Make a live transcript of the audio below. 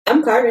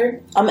I'm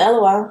Carter. I'm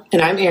LOL.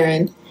 And I'm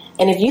Erin.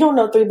 And if you don't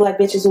know three black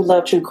bitches who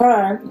love true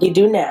crime, you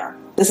do now.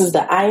 This is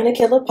the I Ain't a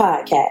Killer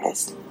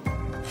podcast.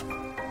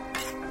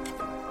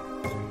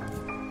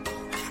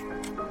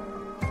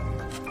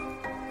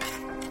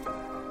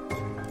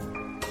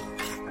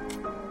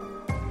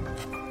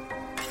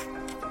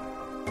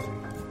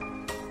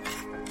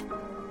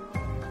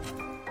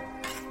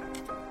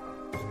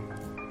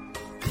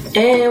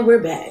 And we're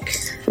back.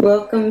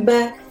 Welcome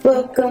back.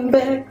 Welcome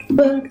back.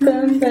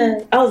 Welcome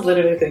back. I was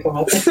literally thinking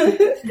about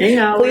that.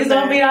 Yeah, please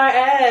don't beat our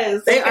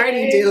ass. They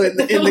already do in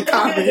the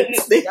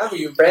comments. Y'all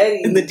be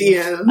ready. In the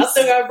DMs. I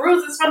still got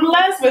bruises from the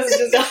last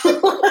messages.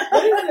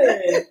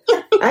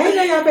 I ain't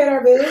know y'all paid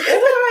our bills.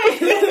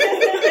 It's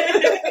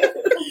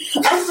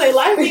alright. I was like,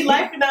 life be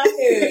life out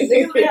here.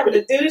 Niggas be having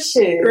to do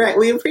shit. Right.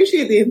 We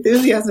appreciate the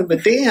enthusiasm,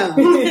 but damn.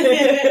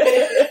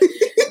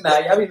 Nah,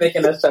 y'all be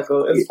making us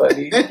chuckle. It's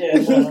funny.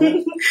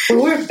 Yeah,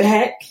 we're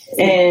back,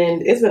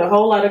 and it's been a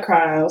whole lot of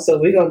crime, so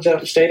we're going to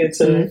jump straight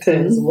into it,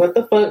 because what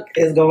the fuck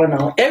is going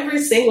on? Every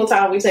single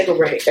time we take a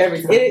break,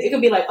 it could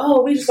be like,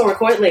 oh, we just going to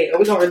record late, or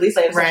we're going to release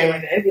late, or something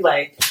like that. It'd be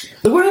like,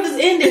 the world has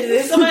ended,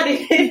 and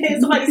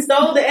somebody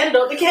stole the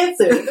antidote to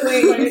cancer.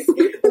 Like,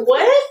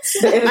 what?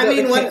 I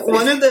mean,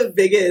 one of the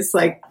biggest,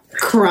 like,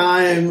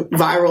 crime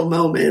viral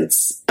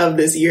moments of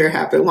this year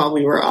happened while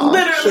we were off.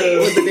 Literally.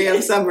 With the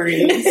damn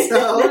submarine.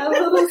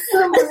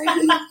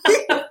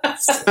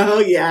 So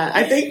yeah,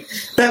 I think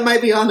that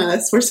might be on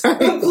us. We're sorry.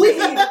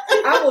 Please,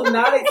 I will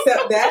not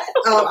accept that.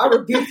 I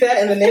rebuke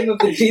that in the name of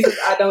the Jesus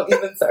I don't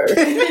even serve.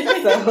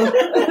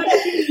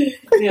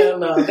 Yeah,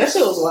 no, that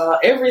shit was wild.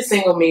 Every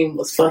single meme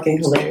was fucking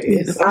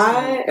hilarious.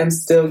 I am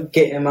still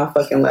getting my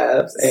fucking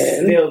laughs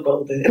and still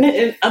golden.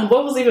 And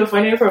what was even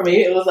funnier for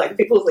me, it was like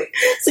people was like,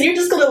 so you're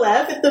just gonna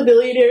laugh at the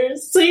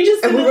billionaires? So you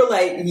just and we were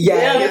like,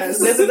 yes.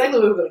 That's exactly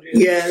what we were gonna do.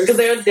 Yes, because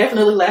they were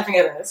definitely laughing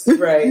at us,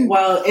 right?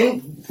 While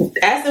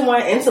ask them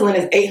why insulin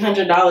is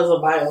 $800 a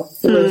vial.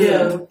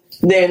 Yeah.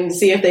 Then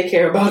see if they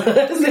care about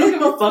us. They don't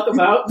give a fuck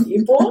about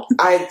people.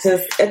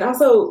 And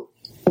also,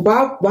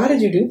 why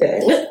did you do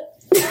that?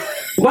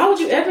 Why would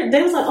you ever?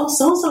 They was like, oh,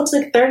 so-and-so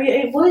took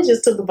 38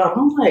 voyages to the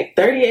bottom. I'm like,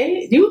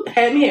 38? You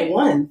had me at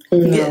 1.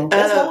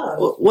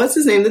 No, what's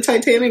his name? The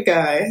Titanic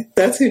guy.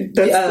 That's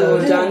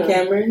John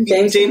Cameron?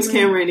 James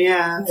Cameron,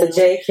 yeah.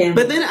 J. Cameron.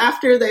 But then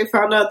after they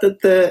found out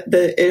that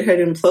it had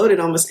imploded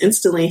almost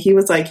instantly, he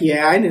was like,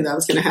 yeah, I knew that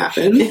was going to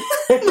happen.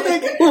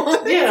 Like,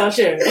 what? Yeah,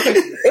 sure.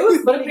 It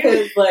was funny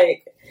because,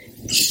 like,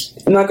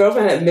 my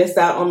girlfriend had missed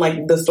out on,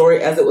 like, the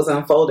story as it was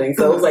unfolding.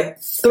 So it was,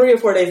 like, 3 or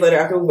 4 days later,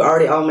 after we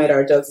already all made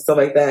our jokes and stuff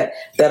like that,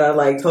 that I,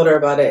 like, told her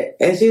about it.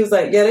 And she was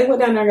like, yeah, they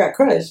went down there and got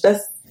crushed.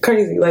 That's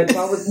crazy. Like,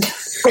 why would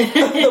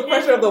the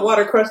pressure of the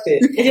water crushed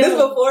it? Yeah. This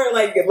before,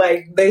 like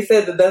they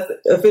said that that's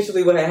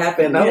officially what had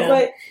happened. I was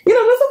like, that's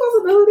a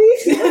possibility.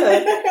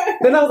 Yeah.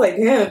 Then I was like,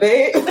 damn,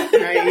 babe.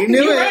 Right, you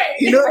knew it. Right.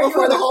 You knew it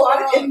before the whole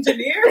water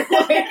engineer.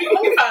 Let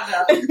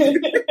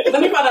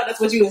me find out that's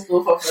what you in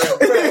school for.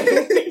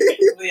 Right.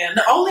 Yeah,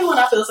 the only one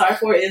I feel sorry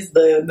for is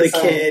the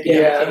kid.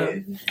 Yeah,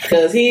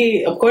 because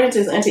he, according to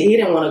his auntie, he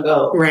didn't want to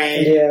go.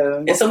 Right. Yeah.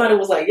 And somebody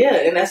was like, yeah,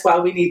 and that's why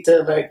we need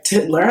to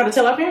learn how to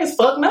tell our parents,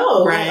 fuck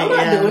no. Right. I'm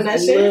not doing that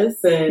shit.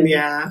 Listen.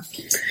 Yeah.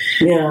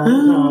 Yeah.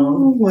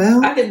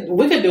 Well,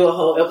 we could do a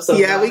whole episode.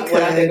 Yeah, we could.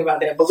 What I think about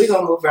that, but we're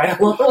gonna move right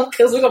along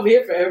because we're gonna be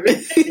here forever.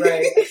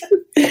 Right.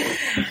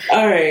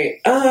 All right.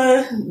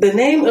 The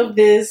name of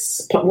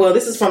this. Well,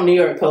 this is from New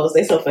York Post.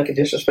 They so fucking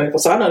disrespectful.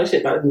 So I know this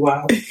shit about to be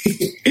wild.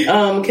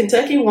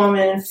 Kentucky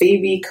woman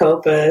Phoebe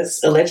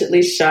Copas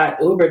allegedly shot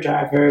Uber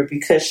driver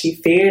because she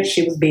feared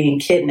she was being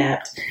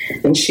kidnapped,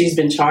 and she's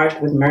been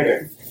charged with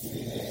murder.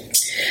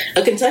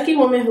 A Kentucky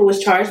woman who was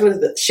charged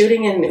with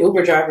shooting an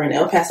Uber driver in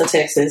El Paso,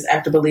 Texas,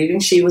 after believing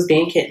she was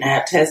being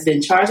kidnapped, has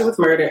been charged with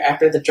murder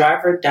after the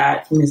driver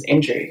died from his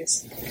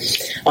injuries.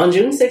 On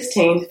June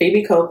 16th,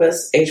 Phoebe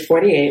Copas, age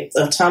 48,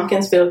 of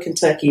Tompkinsville,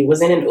 Kentucky,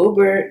 was in an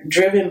Uber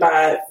driven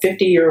by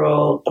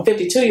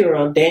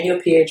 52-year-old Daniel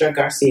Piedra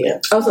Garcia.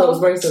 Also, it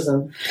was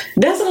racism.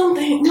 That's what I'm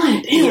thinking.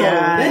 Like, damn,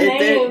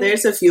 yeah,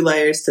 there's a few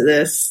layers to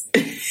this.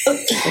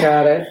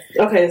 Got it.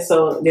 Okay,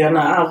 so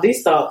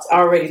these thoughts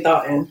already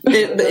thought in.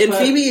 And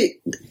Phoebe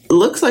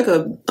looks like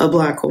a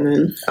black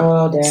woman.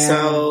 Oh, damn.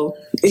 So,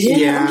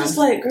 yeah, I'm just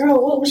like,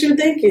 girl, what was you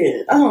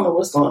thinking? I don't know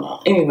what's going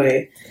on.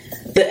 Anyway,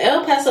 the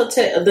El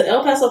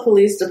Paso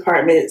Police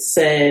Department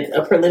said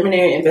a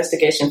preliminary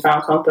investigation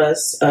found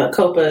Copas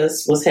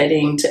was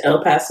heading to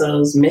El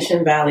Paso's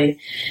Mission Valley,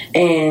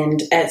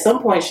 and at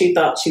some point she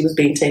thought she was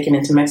being taken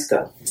into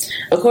Mexico.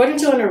 According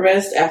to an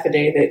arrest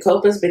affidavit,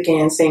 Copas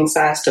began seeing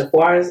signs to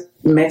Juarez,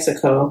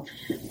 Mexico,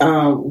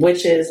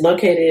 which is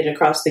located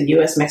across the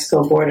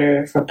U.S.-Mexico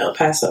border from El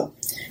Paso.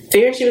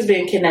 Fearing she was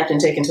being kidnapped and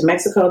taken to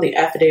Mexico, the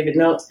affidavit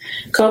notes,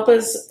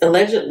 Copas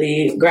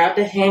allegedly grabbed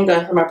a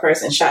handgun from her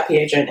purse and shot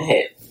Piedra in the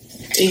head.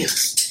 Damn.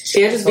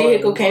 Piedra's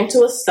vehicle came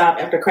to a stop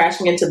after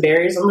crashing into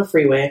barriers on the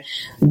freeway,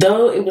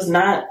 though it was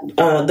not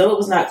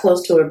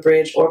close to a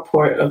bridge or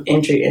port of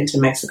entry into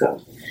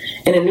Mexico.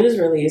 In a news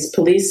release,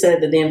 police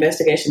said that the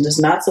investigation does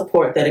not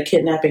support that a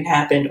kidnapping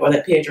happened or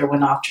that Piedra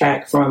went off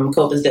track from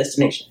Copa's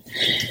destination.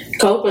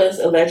 Copas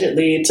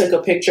allegedly took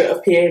a picture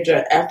of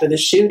Piedra after the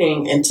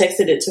shooting and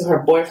texted it to her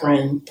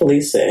boyfriend,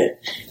 police said.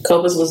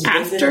 Copas was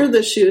after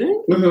the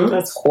shooting? Mm-hmm.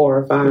 That's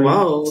horrifying.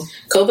 Whoa.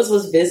 Copas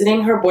was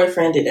visiting her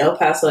boyfriend in El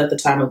Paso at the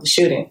time of the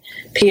shooting.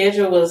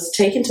 Piedra was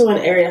taken to an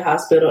area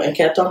hospital and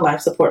kept on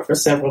life support for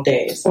several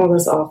days. Oh,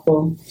 that's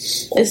awful.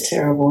 It's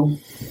terrible.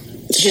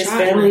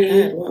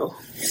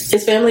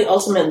 His family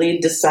ultimately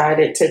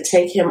decided to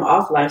take him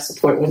off life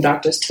support when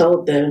doctors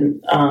told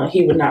them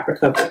he would not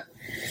recover.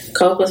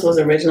 Copas was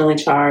originally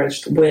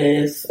charged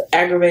with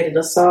aggravated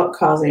assault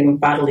causing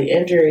bodily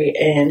injury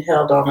and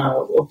held on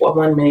a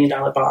 $1 million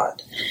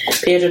bond.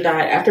 Piedra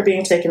died after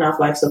being taken off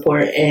life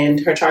support, and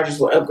her charges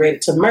were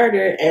upgraded to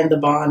murder, and the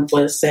bond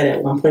was set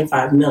at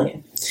 $1.5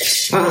 million.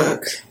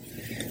 Fuck.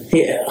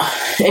 Yeah.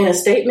 In a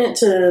statement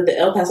to the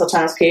El Paso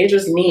Times,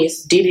 Piedra's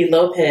niece, Didi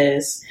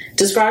Lopez,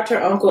 described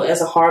her uncle as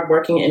a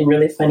hardworking and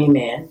really funny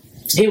man.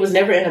 He was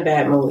never in a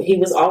bad mood. He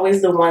was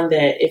always the one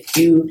that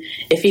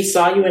if he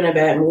saw you in a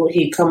bad mood,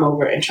 he'd come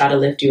over and try to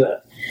lift you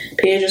up.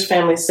 Piedra's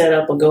family set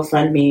up a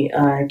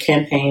GoFundMe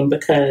campaign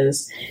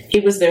because he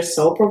was their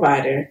sole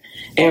provider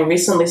and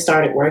recently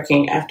started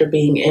working after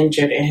being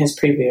injured in his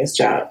previous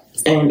job.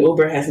 And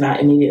Uber has not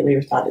immediately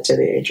responded to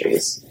the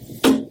injuries.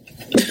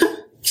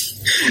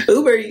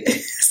 Uber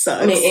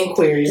sucks. I mean,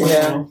 inquiries.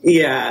 Yeah.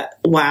 Yeah.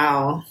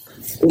 Wow.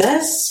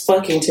 That's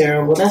fucking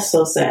terrible. That's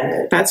so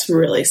sad. That's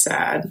really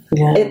sad.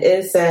 Yeah. It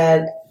is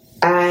sad.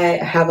 I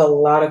have a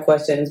lot of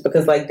questions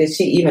because, like, did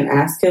she even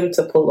ask him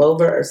to pull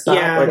over or stop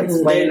or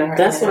explain to her?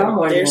 That's what I'm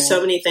wondering. There's so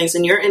many things.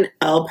 And you're in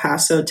El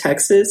Paso,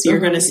 Texas. You're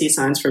going to see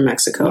signs from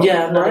Mexico.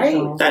 Yeah,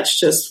 right? That's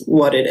just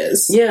what it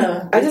is.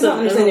 Yeah. I just don't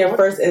understand your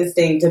first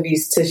instinct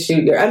to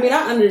shoot your... I mean,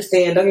 I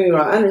understand. Don't get me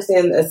wrong. I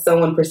understand as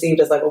someone perceived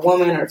as, like, a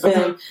woman or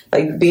femme,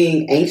 like,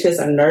 being anxious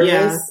or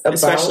nervous about...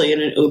 Especially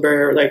in an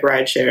Uber, like,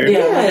 rideshare.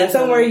 Yeah,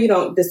 somewhere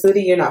the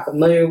city you're not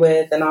familiar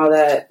with and all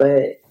that,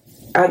 but...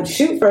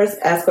 shoot first,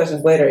 ask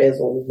questions later is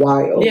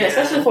wild. Yeah,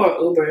 especially for an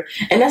Uber.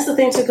 And that's the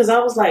thing, too, because I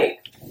was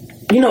like,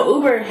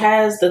 Uber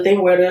has the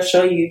thing where they'll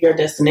show you your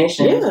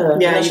destination. Yeah. And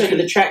they'll show you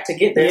the track to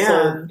get there. Yeah.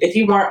 So if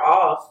you weren't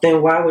off,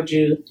 then why would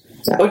you...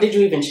 Or did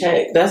you even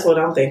check? That's what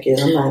I'm thinking.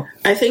 I'm like...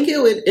 I think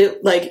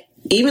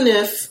even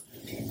if...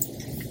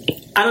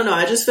 I don't know.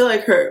 I just feel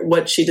like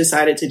what she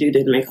decided to do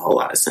didn't make a whole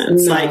lot of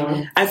sense. No.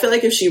 Like, I feel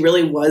like if she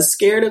really was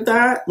scared of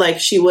that,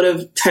 like, she would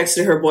have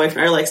texted her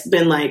boyfriend or, like,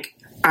 been like,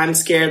 I'm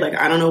scared, like,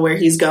 I don't know where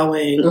he's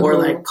going, or,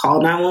 like,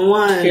 call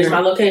 911. Here's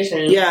my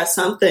location. Yeah,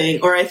 something.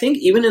 Or I think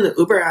even in the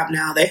Uber app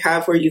now, they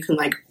have where you can,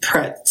 like,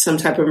 prep some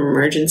type of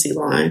emergency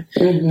line.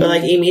 Mm-hmm. But,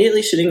 like,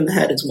 immediately shooting in the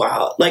head is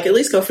wild. Like, at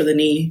least go for the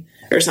knee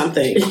or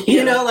something.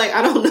 You know, like,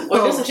 I don't know.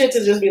 Or do some shit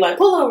to just be like,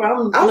 pull over.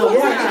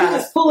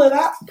 Just pull it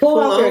out. Pull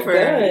over.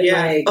 Gun.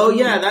 Yeah. Like,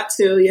 that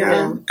too.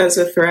 Yeah. As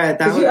a threat.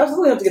 You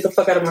absolutely have to get the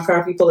fuck out of my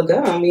car if you pull a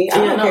gun on me. I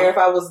don't care if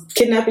I was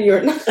kidnapping you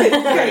or not. You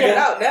gotta get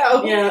out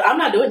now. Yeah, I'm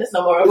not doing this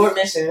no more. Abort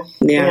mission.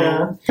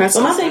 Yeah. But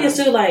my thing is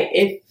too, like,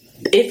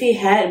 if he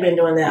had been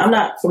doing that, I'm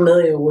not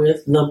familiar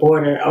with the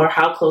border or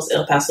how close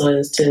El Paso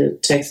is to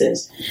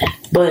Texas.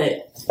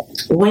 But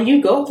when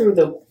you go through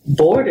the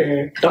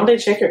border, don't they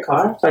check your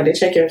car? Like, they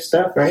check your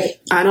stuff, right?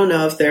 I don't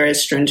know if they're as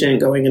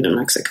stringent going into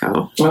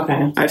Mexico.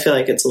 Okay. I feel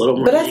like it's a little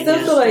more. But I still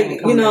feel like,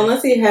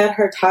 unless he had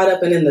her tied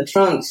up and in the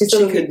trunk, she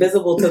still could be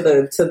visible to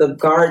the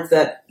guards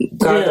that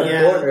guard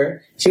the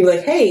border. She'd be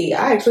like, hey,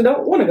 I actually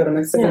don't want to go to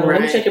Mexico. Yeah,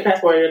 let me check your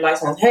passport or your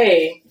license.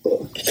 Hey,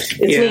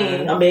 it's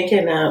me. I'm being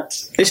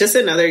kidnapped. It's just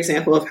another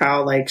example of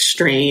how, like,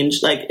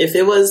 strange. Like, if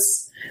it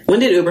was...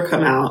 When did Uber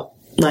come out?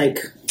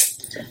 Like...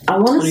 I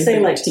want to say,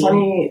 like,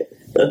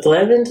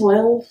 2011,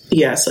 12?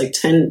 Yes, like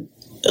 10...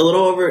 A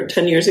little over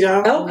 10 years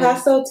ago. El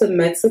Paso to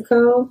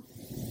Mexico...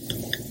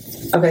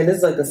 Okay, this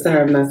is like the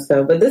center of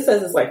Mexico, but this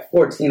says it's like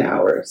 14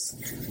 hours.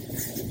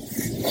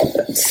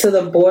 So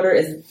the border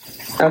is...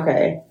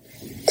 Okay.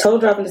 Total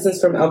driving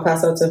distance from El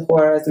Paso to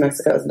Juarez,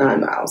 Mexico is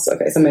 9 miles.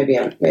 Okay, so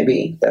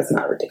maybe that's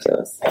not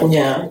ridiculous.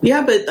 Yeah.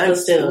 Yeah, but I'm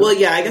still... Well,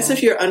 yeah, I guess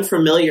if you're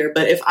unfamiliar,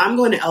 but if I'm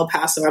going to El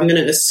Paso, I'm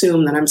going to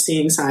assume that I'm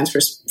seeing signs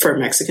for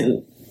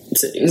Mexican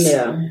cities.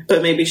 Yeah.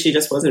 But maybe she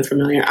just wasn't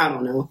familiar. I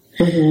don't know.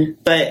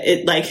 Mm-hmm. But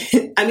it, like...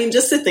 I mean,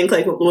 just to think,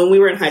 like, when we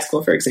were in high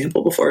school, for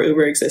example, before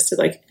Uber existed,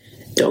 like...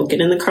 Don't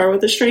get in the car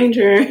with a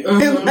stranger.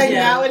 Mm-hmm,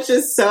 now it's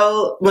just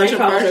so much a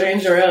part of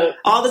stranger up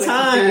all the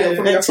time.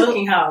 From your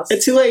fucking house.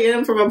 At 2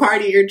 a.m. from a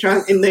party, you're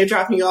drunk and they're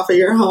dropping you off at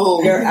your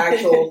home. Your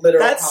actual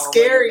literal That's home.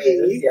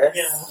 scary. Yes.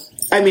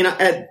 Yeah. I mean,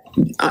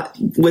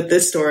 with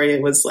this story,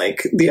 it was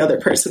like the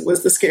other person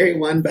was the scary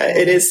one, but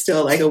it is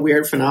still like a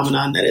weird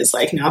phenomenon that is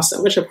like now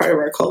so much a part of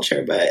our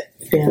culture, but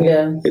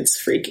it's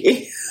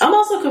freaky. I'm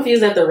also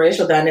confused at the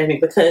racial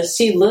dynamic because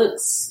she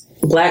looks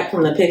black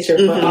from the picture,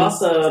 but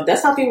also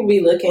that's how people be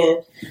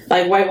looking,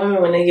 like white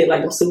women when they get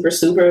like them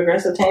super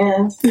aggressive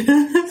tans.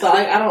 So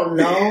like I don't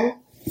know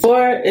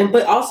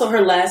But also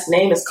her last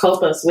name is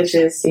Copas, which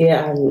is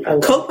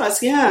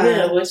Copas,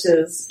 yeah, which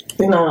is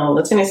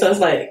Latino. So it's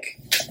like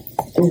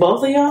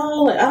both of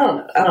y'all. Like,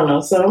 I don't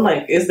know. So I'm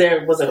like,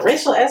 was it a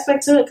racial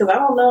aspect to it? Because I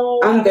don't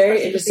know. I'm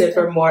very interested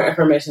for more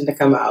information to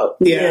come out.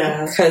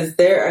 Yeah, because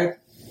there are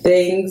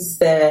things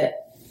that.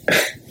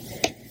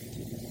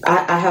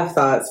 I have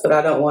thoughts, but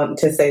I don't want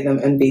to say them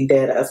and be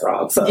dead as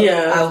wrong. So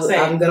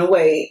I'm gonna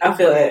wait. I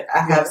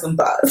have some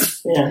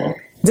thoughts. Yeah,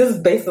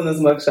 just based on this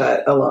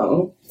mugshot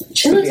alone.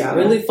 She looks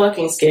really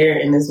fucking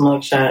scared in this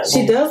mugshot.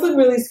 She does look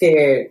really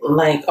scared.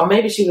 Like, or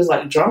maybe she was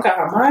like drunk out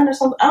of her mind or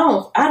something.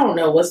 I don't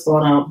know what's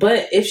going on.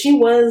 But if she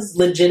was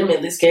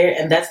legitimately scared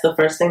and that's the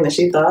first thing that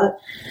she thought,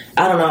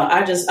 I don't know.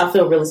 I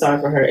feel really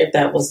sorry for her if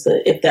that was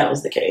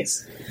the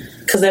case.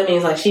 Because that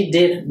means like she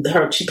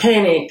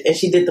panicked and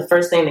she did the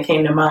first thing that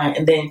came to mind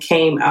and then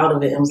came out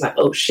of it and was like,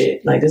 oh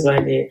shit, like this is what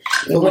I did.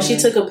 But when she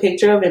took a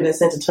picture of it and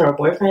sent it to her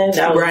boyfriend,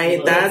 that was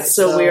right. That's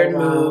a weird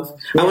move.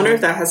 Yeah. I wonder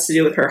if that has to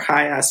do with her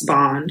high ass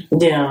bond.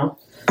 Yeah.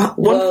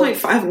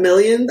 1.5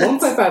 million?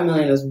 1.5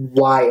 million is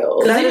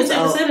wild. Because even to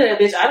consider that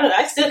bitch,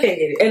 I still can't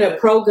get it. In a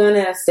pro-gun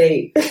ass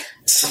state.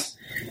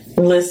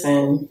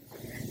 Listen.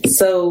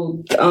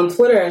 So on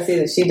Twitter, I see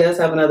that she does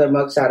have another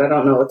mugshot. I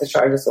don't know what the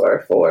charges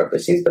were for,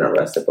 but she's been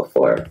arrested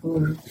before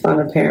on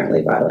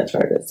apparently violent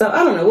charges. So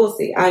I don't know. We'll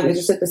see. I'm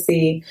interested to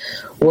see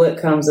what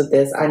comes of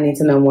this. I need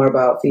to know more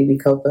about Phoebe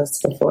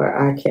Copas before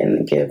I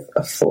can give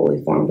a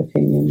fully formed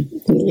opinion.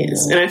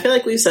 Yes. And I feel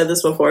like we've said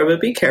this before, but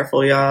be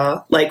careful,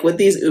 y'all. Like with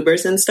these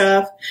Ubers and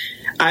stuff,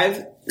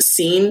 I've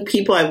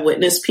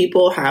witnessed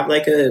people have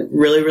like a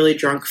really, really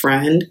drunk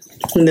friend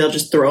and they'll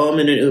just throw them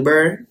in an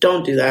Uber.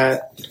 Don't do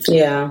that.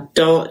 Yeah.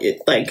 Don't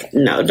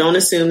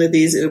assume that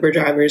these Uber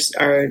drivers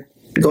are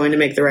going to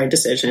make the right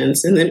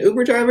decisions. And then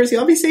Uber drivers,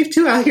 y'all be safe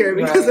too out here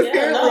because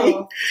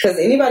apparently because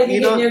anybody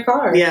can get in your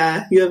car.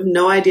 Yeah. You have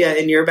no idea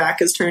and your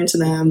back is turned to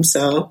them.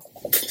 So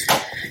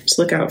just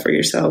look out for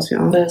yourselves,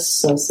 y'all. That's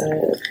so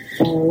sad.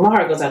 My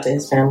heart goes out to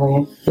his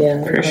family.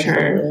 Yeah, for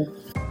sure.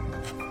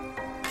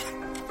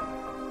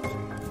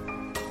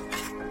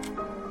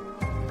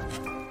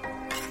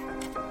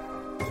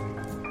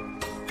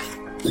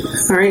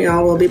 All right,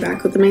 y'all. We'll be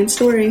back with the main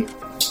story.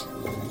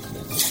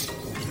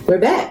 We're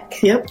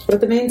back. Yep. With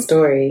the main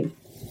story.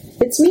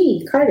 It's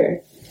me,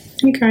 Carter.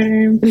 Hey,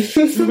 Carter.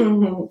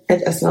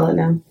 I smell it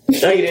now.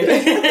 Oh, you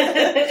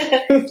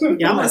did?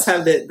 Y'all must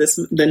have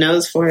the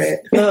nose for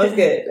it. No, it's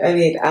good. I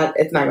mean,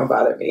 it's not going to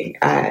bother me.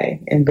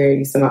 I am very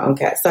used to my own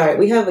cat. Sorry,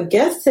 we have a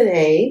guest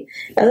today.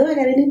 I got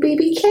a new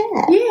baby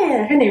cat.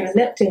 Yeah, her name is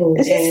Neptune.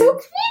 And she's so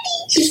pretty.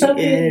 She's so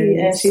pretty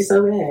and she's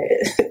so bad.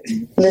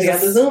 She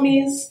got the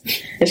zoomies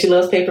and she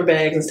loves paper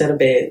bags instead of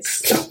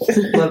beds.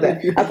 Love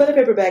that. I put a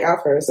paper bag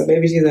out for her, so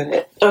maybe she's in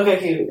it. Okay,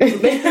 cute.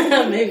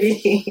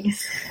 Maybe.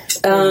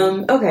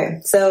 Okay,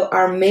 so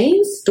our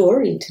main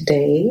story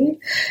today,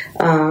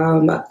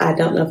 I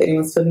don't know if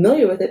anyone's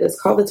familiar with it, it's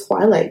called the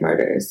Twilight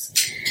Murders.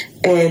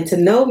 And to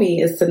know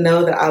me is to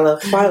know that I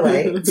love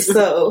Twilight.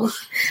 So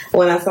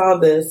when I saw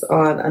this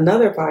on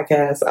another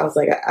podcast, I was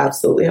like, I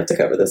absolutely have to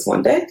cover this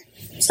one day.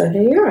 So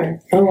here you are.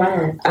 Oh,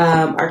 wow.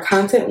 Our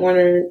content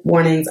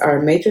warnings are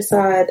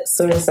matricide,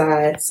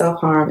 suicide,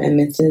 self-harm, and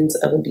mentions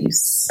of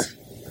abuse.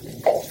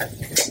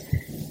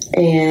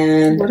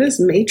 And what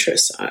is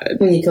matricide?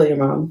 When you kill your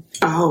mom.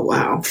 Oh,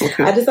 wow.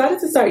 Okay. I decided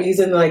to start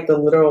using like the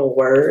literal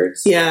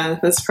words. Yeah,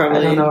 that's probably.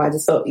 I don't know. I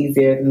just felt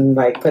easier than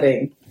like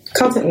putting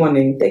content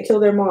warning. They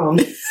killed their mom.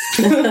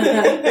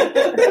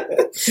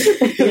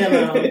 Yeah,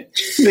 no.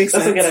 Makes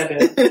That's sense. a good idea.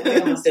 I'm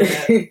gonna steal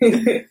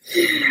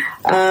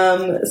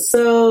that.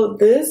 So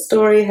this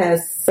story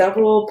has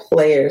several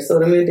players. So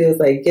what I'm going to do is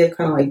like give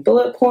kind of like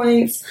bullet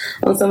points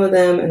on some of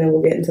them, and then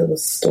we'll get into the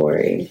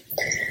story.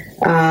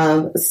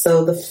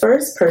 So the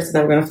first person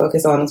that we're going to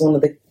focus on is one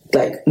of the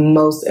like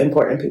most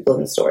important people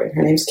in the story.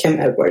 Her name's Kim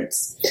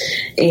Edwards,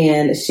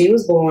 and she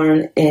was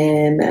born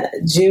in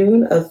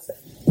June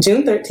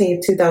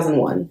 13th,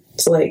 2001.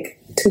 So like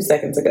 2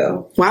 seconds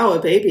ago. Wow, a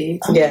baby.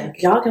 Yeah.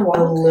 Y'all can walk.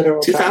 A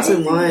literal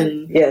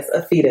 2001. Yes,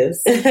 a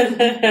fetus.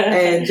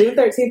 And June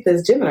 13th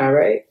is Gemini,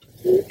 right?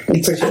 I'm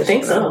pretty sure I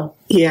think so.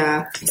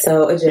 Yeah.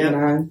 So a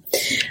Gemini.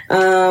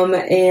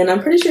 Yep. And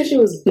I'm pretty sure she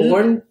was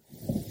born.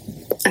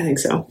 I think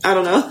so. I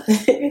don't know.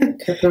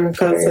 Capricorn,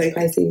 Aquarius,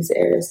 Pisces,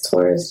 Aries,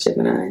 Taurus,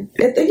 Gemini.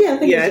 I think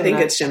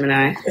it's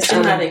Gemini. It's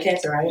Gemini and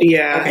Cancer, right?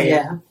 Yeah. Okay,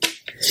 yeah.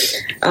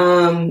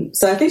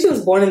 So I think she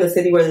was born in the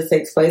city where this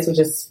takes place, which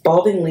is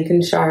Spalding,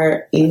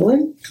 Lincolnshire,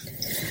 England.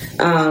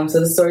 So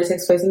the story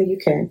takes place in the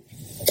UK,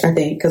 I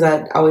think, because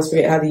I always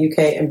forget how the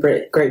UK and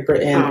Great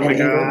Britain and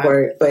England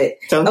work. But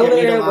over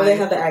there where they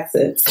have the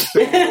accents.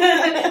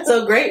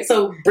 So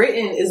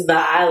Britain is the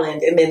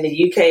island, and then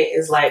the UK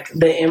is like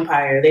the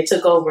empire. They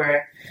took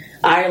over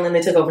Ireland,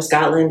 they took over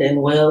Scotland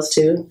and Wales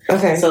too.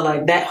 Okay. So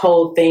like that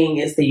whole thing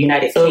is the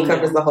United Kingdom. So it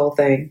covers the whole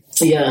thing.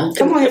 Yeah.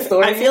 Come on,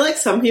 historian. I feel like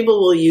some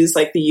people will use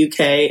like the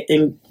UK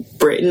and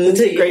Britain,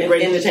 Great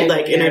Britain,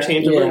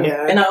 interchangeably.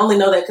 Yeah. And I only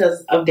know that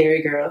because of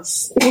Dairy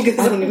Girls. I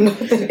don't even know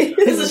what that is.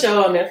 It's a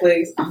show on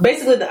Netflix.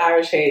 Basically, the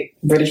Irish hate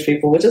British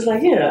people, which is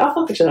like, yeah, I'll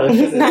fuck with y'all.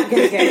 Not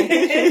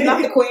gang.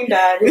 Not the Queen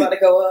died. We about to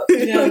go up.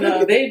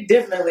 No, they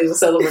definitely was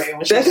celebrating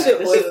when she That died. shit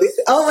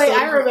was. Oh wait,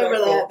 I remember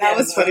that. That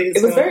was funny.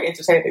 It was very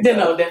entertaining. Yeah,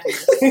 no,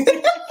 definitely.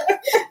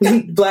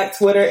 Black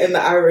Twitter and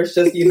the Irish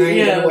just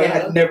united in a way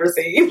I'd never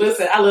seen.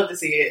 Listen, I love to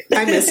see it.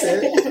 I miss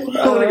it.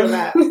 I want to go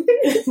back.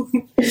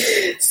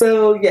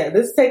 So yeah,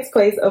 this takes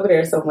place over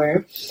there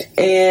somewhere.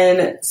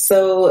 And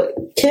so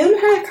Kim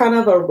had kind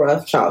of a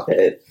rough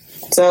childhood.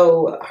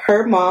 So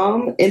her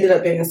mom ended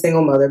up being a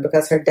single mother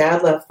because her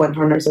dad left when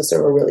her and her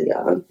sister were really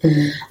young.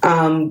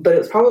 Mm-hmm. But it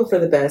was probably for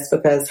the best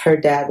because her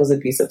dad was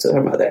abusive to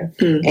her mother.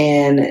 Mm-hmm.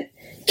 And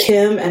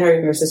Kim and her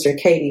younger sister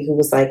Katie, who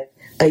was like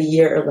a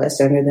year or less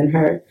younger than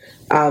her,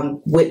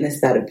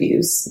 witnessed that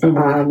abuse.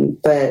 Mm-hmm.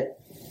 But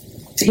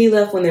he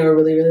left when they were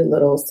really, really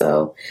little.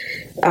 So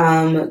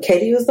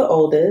Katie was the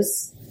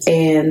oldest.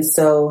 And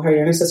so her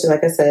younger sister,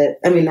 like I said,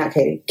 not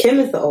Katie. Kim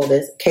is the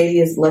oldest. Katie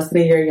is less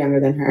than a year younger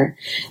than her.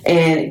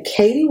 And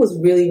Katie was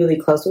really, really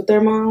close with their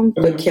mom,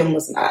 but Kim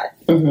was not.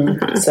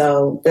 Mm-hmm.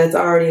 So that's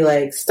already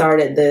like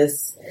started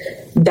this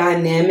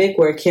dynamic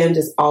where Kim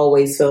just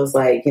always feels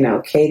like,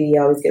 Katie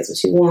always gets what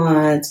she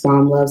wants.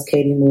 Mom loves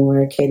Katie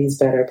more. Katie's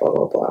better, blah,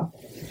 blah, blah.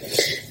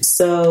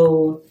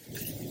 So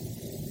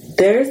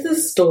there's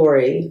this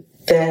story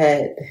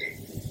that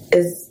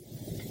is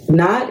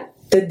not...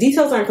 The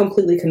details aren't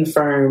completely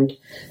confirmed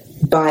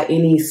by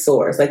any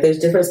source. Like, there's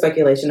different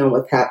speculation on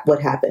what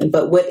happened.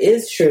 But what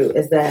is true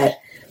is that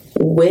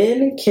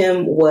when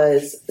Kim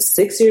was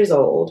 6 years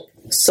old,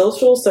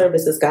 social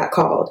services got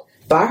called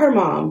by her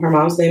mom. Her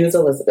mom's name is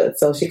Elizabeth.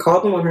 So she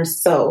called them on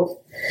herself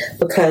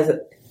because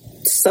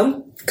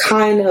some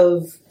kind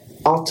of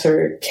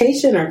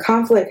altercation or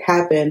conflict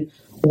happened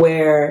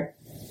where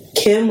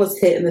Kim was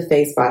hit in the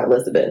face by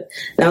Elizabeth.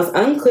 Now, it's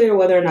unclear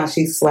whether or not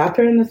she slapped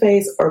her in the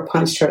face or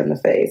punched her in the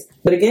face.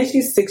 But again,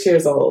 she's 6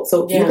 years old.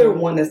 So either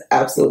one is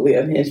absolutely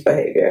unhinged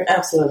behavior.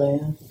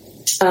 Absolutely.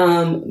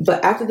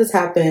 But after this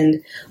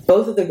happened,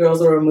 both of the girls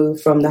were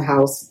removed from the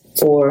house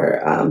for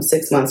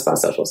 6 months by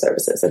social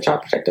services or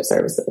child protective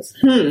services.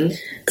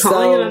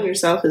 Calling it on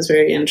yourself is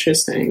very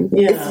interesting.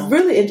 Yeah. It's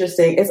really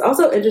interesting. It's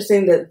also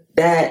interesting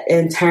that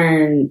in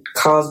turn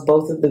caused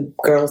both of the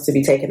girls to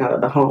be taken out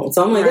of the home.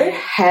 So I'm like, there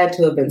had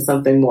to have been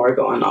something more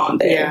going on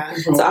there. Yeah.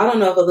 Mm-hmm. So I don't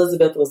know if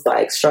Elizabeth was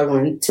like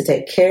struggling to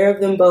take care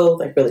of them both,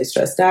 like really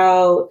stressed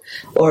out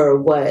or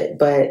what,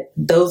 but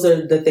those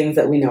are the things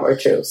that we know are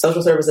true.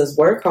 Social services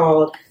were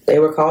called. They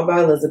were called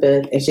by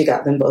Elizabeth, and she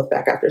got them both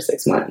back after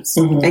 6 months.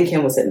 Mm-hmm. And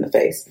Kim was hit in the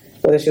face.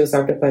 Whether she was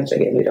starved or punched,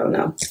 again, we don't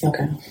know.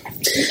 Okay.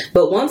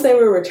 But once they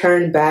were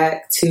returned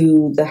back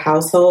to the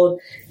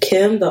household,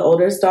 Kim, the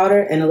oldest daughter,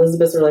 and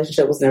Elizabeth's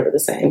relationship was never the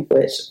same,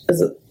 which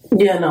is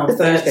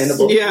it's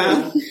understandable.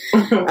 Yeah.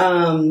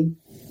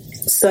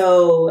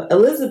 So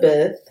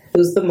Elizabeth,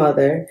 who's the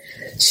mother,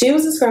 she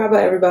was described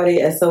by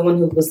everybody as someone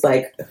who was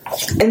like,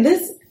 and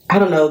this, I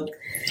don't know,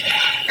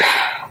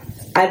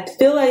 I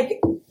feel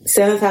like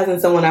sanitizing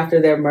someone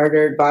after they're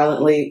murdered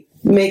violently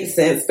makes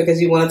sense because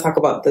you want to talk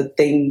about the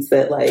things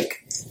that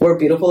like were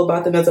beautiful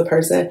about them as a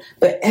person,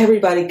 but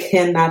everybody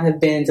cannot have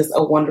been just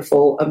a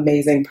wonderful,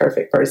 amazing,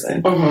 perfect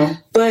person. Mm-hmm.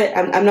 But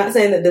I'm not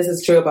saying that this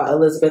is true about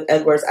Elizabeth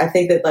Edwards. I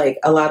think that like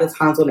a lot of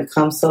times when it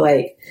comes to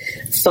like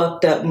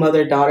fucked up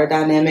mother-daughter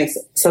dynamics,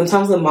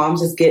 sometimes the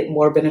moms just get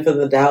more benefit of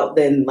the doubt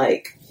than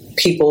like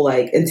people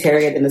like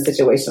interrogating the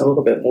situation a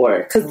little bit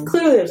more because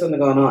clearly there's something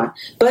going on.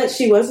 But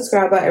she was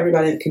described by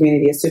everybody in the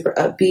community as super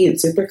upbeat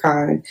and super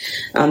kind.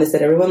 They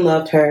said everyone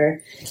loved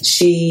her.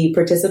 She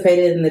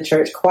participated in the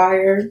church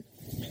choir.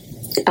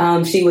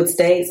 She would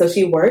stay, so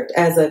she worked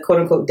as a quote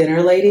unquote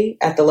dinner lady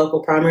at the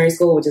local primary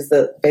school, which is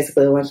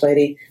basically the lunch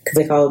lady because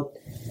they called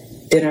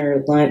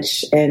dinner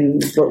lunch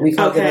and what we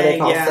call dinner they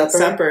call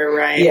supper.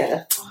 Right?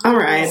 Yeah. All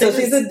right. So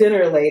she's a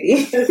dinner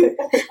lady.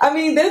 I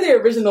mean, they're the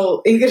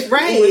original English.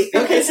 Right.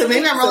 Okay, so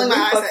maybe I'm rolling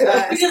my eyes at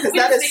us. Because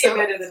that is so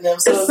better than them.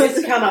 So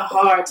it's kind of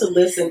hard to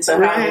listen to.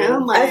 Right.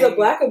 As a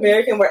Black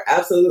American, we're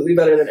absolutely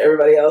better than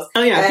everybody else.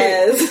 Oh, yeah.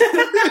 As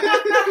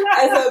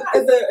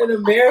an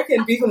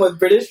American beefing with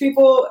British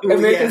people,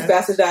 Americans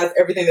bastardize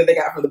everything that they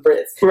got from the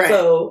Brits. Right.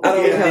 So I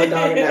don't really have a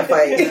dog in that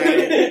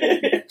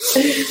fight.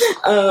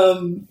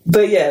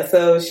 But yeah,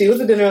 so she was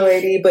a dinner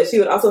lady, but she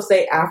would also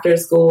stay after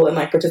school and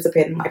like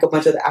participate in like a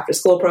bunch of the after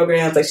school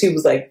programs. Like she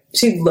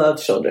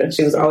loved children.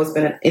 She was always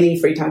spending any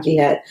free time she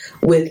had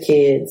with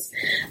kids.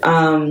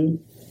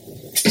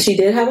 She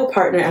did have a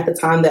partner at the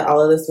time that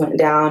all of this went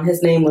down.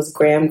 His name was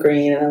Graham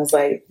Greene, and I was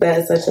like, that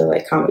is such a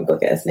like comic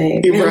book ass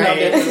name.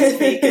 Right.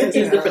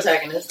 He's the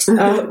protagonist.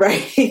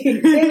 Right.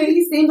 And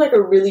he seemed like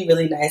a really,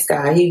 really nice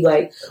guy. He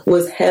like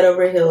was head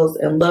over heels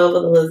in love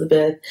with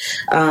Elizabeth.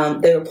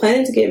 They were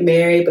planning to get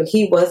married, but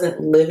he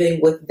wasn't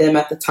living with them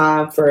at the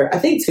time for I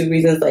think two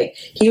reasons. Like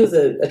he was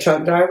a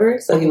truck driver,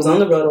 so he was on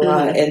the road a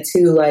lot, and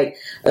two, like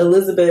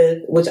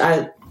Elizabeth, which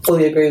I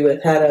fully agree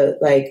with, had a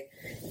like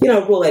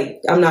rule,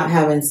 like, I'm not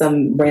having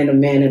some random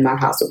man in my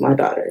house with my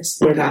daughters.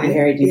 We're not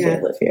married. You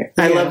can't live here.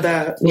 I love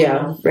that.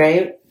 Yeah,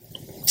 right?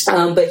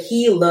 But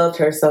he loved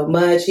her so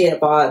much. He had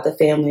bought the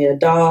family a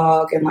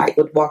dog and like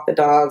would walk the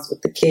dogs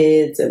with the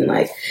kids and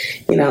like,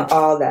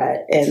 all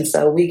that. And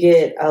so we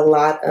get a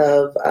lot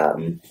of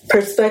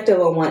perspective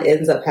on what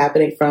ends up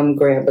happening from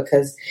Graham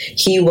because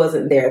he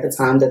wasn't there at the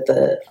time that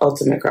the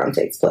ultimate crime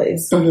takes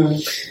place. Mm-hmm.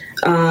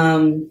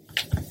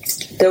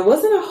 There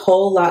wasn't a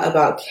whole lot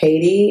about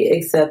Katie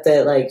except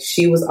that like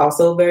she was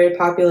also very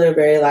popular,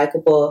 very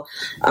likable.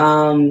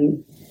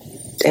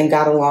 And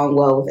got along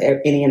well with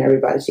any and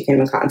everybody she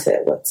came in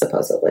contact with,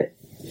 supposedly.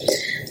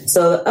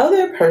 So the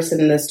other person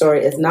in this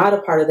story is not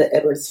a part of the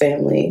Edwards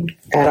family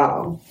at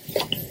all.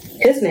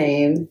 His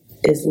name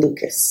is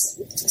Lucas.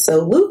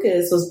 So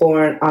Lucas was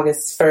born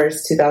August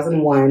 1st,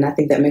 2001. I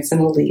think that makes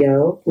him a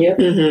Leo. Yep.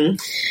 Mm-hmm.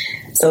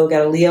 So we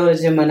got a Leo and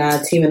a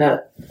Gemini teaming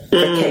up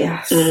for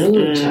chaos.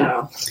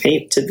 Mm-hmm.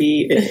 Hate to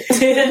be it.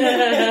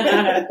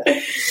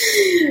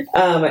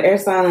 An air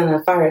sign and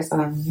a fire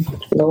sign.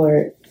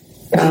 Lord.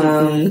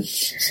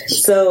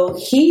 So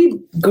he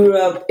grew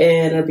up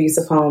in an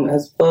abusive home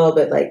as well,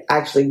 but like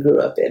actually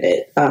grew up in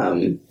it.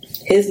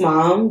 His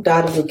mom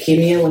died of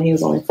leukemia when he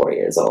was only 4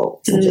 years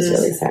old, which is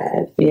really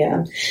sad.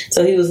 Yeah.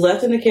 So he was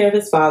left in the care of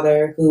his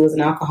father, who was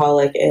an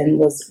alcoholic and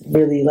was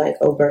really like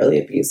overtly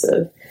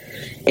abusive.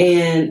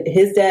 And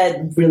his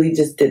dad really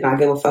just did not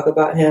give a fuck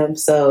about him.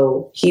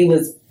 So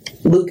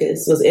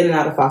Lucas was in and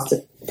out of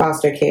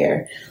foster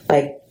care,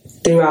 like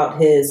throughout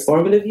his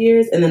formative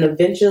years, and then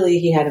eventually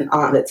he had an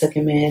aunt that took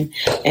him in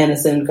and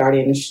assumed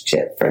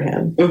guardianship for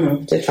him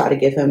to try to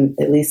give him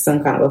at least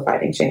some kind of a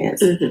fighting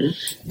chance.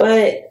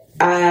 But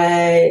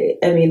I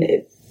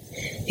mean,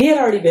 he had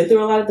already been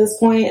through a lot at this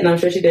point, and I'm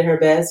sure she did her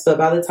best. But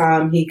by the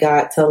time he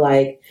got to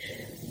like,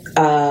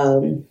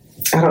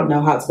 I don't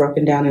know how it's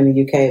broken down in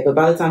the UK, but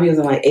by the time he was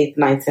in like 8th,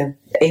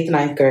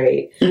 9th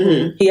grade,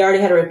 he already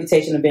had a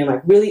reputation of being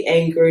like really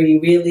angry,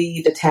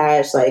 really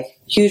detached, like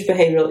huge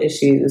behavioral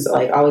issues,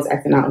 like always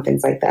acting out and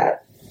things like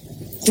that.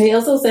 And he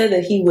also said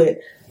that he would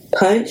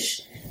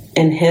punch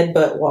and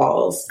headbutt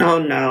walls. Oh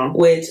no.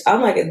 Which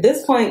I'm like, at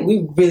this point,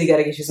 we really got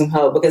to get you some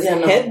help because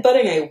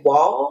headbutting a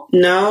wall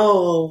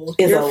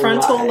is your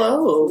frontal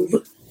lobe.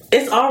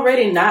 It's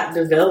already not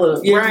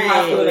developed.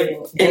 Right.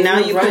 And now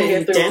you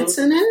put dents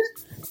in it?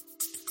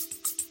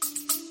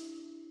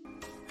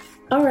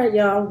 All right,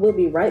 y'all. We'll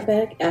be right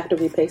back after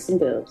we pay some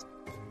bills.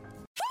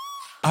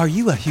 Are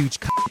you a huge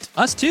cunt?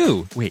 Us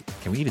too. Wait,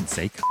 can we even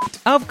say cunt?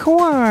 Of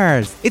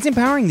course. It's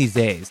empowering these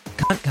days.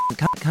 Cunt, cunt,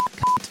 cunt, cunt,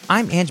 cunt.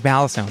 I'm Ange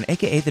Ballastone,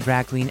 a.k.a. the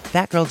drag queen,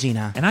 That Girl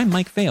Gina. And I'm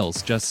Mike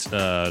Fales, just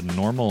a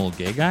normal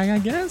gay guy, I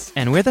guess?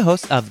 And we're the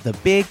hosts of The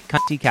Big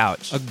Cunty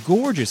Couch, a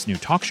gorgeous new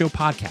talk show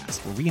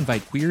podcast where we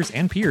invite queers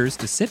and peers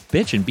to sit,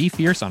 bitch, and be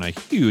fierce on a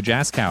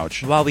huge-ass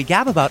couch. while we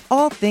gab about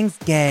all things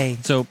gay.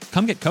 So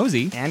come get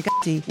cozy And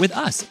cunty. with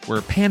us.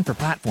 We're pan for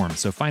platforms,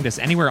 so find us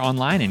anywhere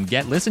online and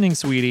get listening,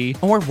 sweetie.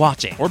 Or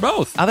watching. Or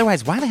both.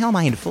 Otherwise, why the hell am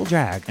I in full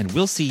drag? And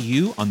we'll see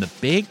you on the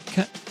big...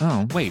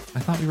 Oh, wait. I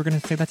thought we were going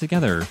to say that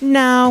together.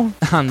 No,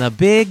 on The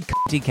Big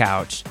Cunty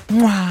Couch.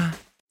 Mwah.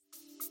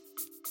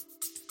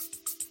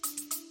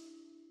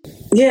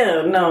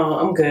 Yeah, no,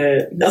 I'm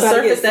good. A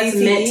surface that's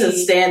meant to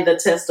stand the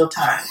test of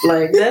time.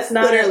 Like, that's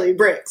not... Literally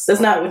bricks.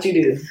 That's not what you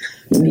do.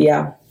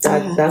 Yeah,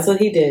 that's what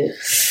he did.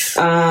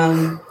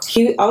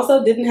 He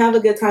also didn't have a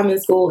good time in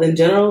school in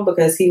general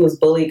because he was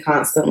bullied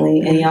constantly.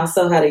 And he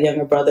also had a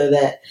younger brother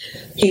that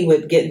he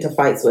would get into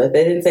fights with.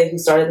 They didn't say who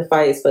started the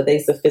fights, but they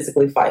used to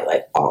physically fight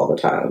like all the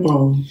time.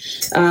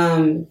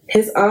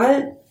 His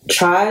aunt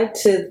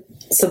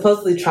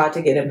supposedly tried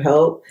to get him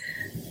help.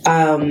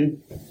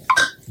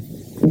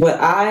 What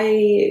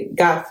I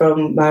got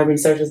from my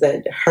research is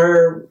that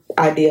her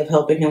idea of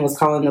helping him was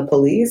calling the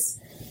police.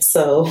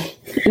 So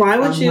why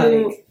would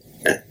you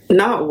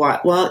not why?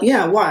 Well,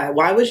 yeah, why?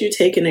 Why would you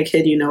take in a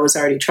kid you know is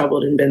already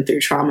troubled and been through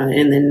trauma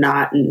and then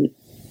not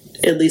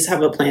at least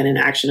have a plan in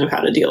action of how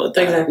to deal with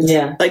that? Exactly.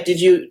 Yeah. Like,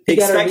 did you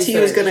expect he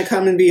was going to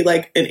come and be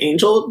like an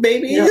angel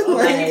baby? Yeah,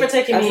 thank you for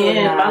taking me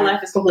in. My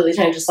life is completely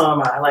changed, so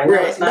am I. Like, no,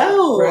 it's not.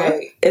 No.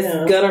 Right. It's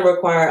going to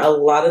require a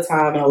lot of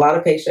time and a lot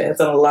of patience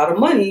and a lot of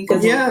money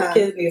because the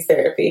kid needs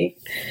therapy.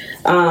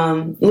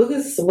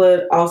 Lucas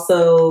would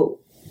also...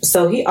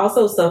 So he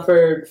also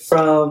suffered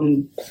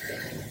from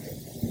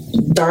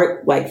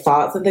dark like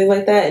thoughts and things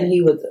like that, and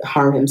he would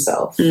harm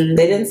himself. They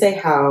didn't say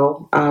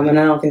how, and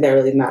I don't think that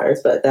really matters,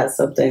 but that's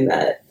something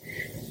that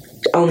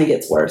only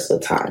gets worse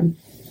with time.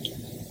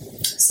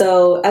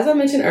 So as I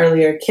mentioned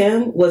earlier,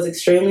 Kim was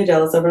extremely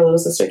jealous of her little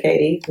sister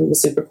Katie, who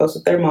was super close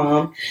with their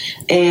mom,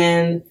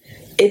 and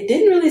it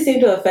didn't really seem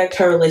to affect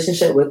her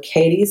relationship with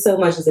Katie so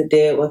much as it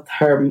did with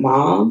her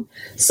mom.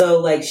 So,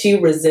 like, she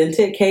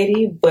resented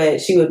Katie, but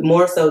she would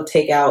more so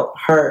take out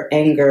her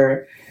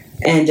anger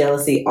and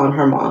jealousy on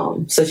her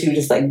mom. So she would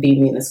just, like, be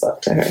mean as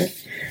fuck to her.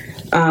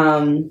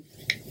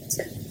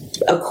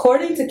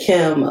 According to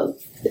Kim,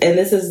 and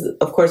this is,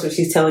 of course, what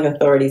she's telling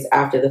authorities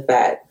after the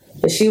fact,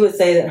 But she would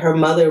say that her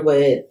mother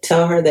would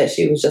tell her that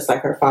she was just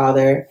like her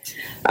father,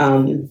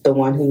 the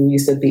one who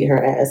used to beat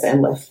her ass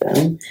and left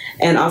them.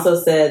 And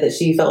also said that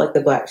she felt like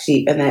the black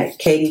sheep and that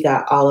Katie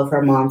got all of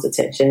her mom's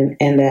attention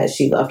and that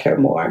she loved her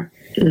more.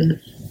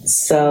 Mm-hmm.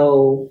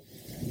 So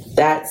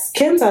that's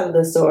Kim's side of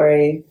the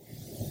story.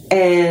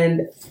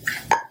 And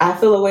I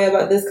feel a way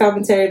about this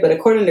commentary, but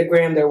according to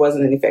Graham, there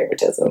wasn't any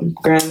favoritism.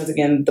 Graham is,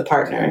 again, the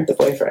partner, the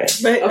boyfriend.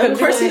 But of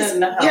course,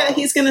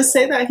 he's going to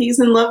say that he's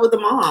in love with the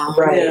mom.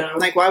 Right. Yeah.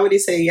 Like, why would he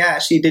say,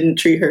 she didn't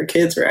treat her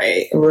kids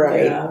right?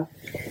 Right. Yeah.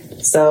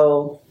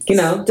 So,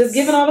 just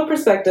giving all the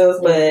perspectives,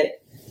 but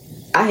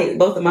I hate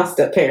both of my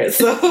step parents,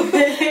 so I'm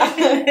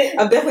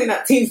definitely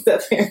not team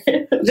step parent.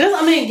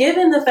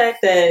 Given the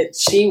fact that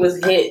she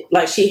was hit,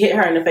 like she hit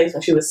her in the face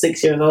when she was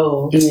 6 years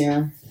old,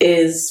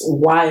 is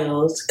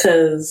wild.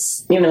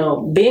 Because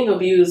being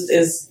abused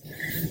is,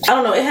 I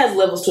don't know, it has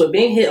levels to it.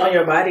 Being hit on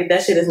your body,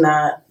 that shit is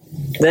not.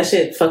 That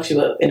shit fucks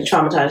you up and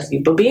traumatizes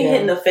you. But being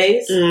hit in the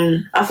face,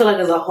 I feel like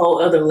there's a whole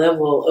other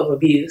level of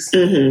abuse.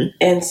 Mm-hmm.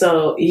 And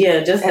so,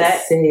 just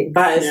that's that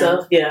by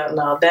itself,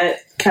 that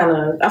kind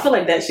of, I feel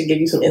like that should give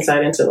you some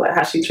insight into like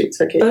how she treats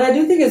her kids. But I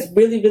do think it's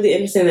really, really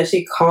interesting that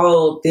she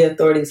called the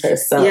authorities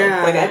herself.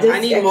 Yeah, like I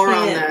need more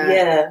on that.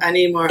 Yeah, I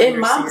need more. In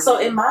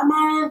my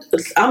mind,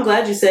 I'm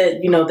glad you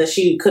said that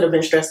she could have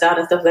been stressed out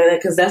and stuff like that,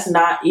 because that's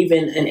not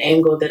even an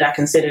angle that I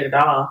considered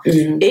at all.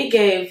 Mm-hmm. It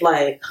gave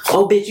like,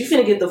 oh bitch, you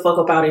finna get the fuck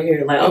up out of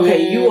here. Like,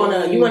 okay, you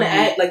wanna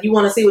act like you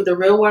wanna see what the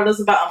real world is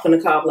about. I'm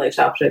finna call like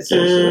child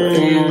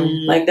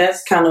protection. Like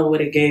that's kind of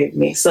what it gave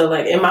me. So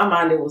like in my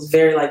mind, it was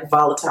very like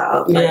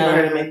volatile. Like, for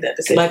her to make that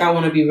decision. Like I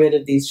want to be rid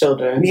of these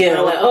children.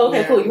 Yeah, like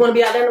okay, cool. You want to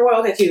be out there in the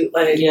world? Okay, cute.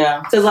 Like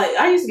because like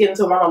I used to get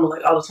into my mama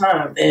like all the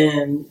time,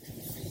 and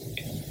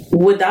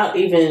without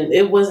even,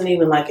 it wasn't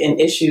even like an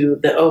issue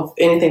that of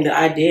anything that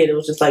I did. It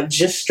was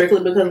just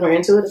strictly because we're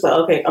into it. It's like,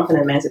 okay, I'm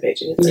finna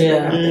emancipate you.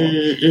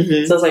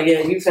 Mm-hmm. So it's like,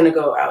 you finna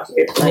go out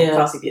here.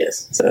 Like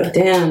CPS. So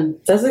damn,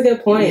 that's a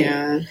good point.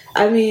 Yeah.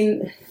 I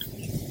mean,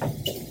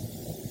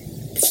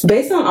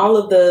 based on all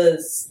of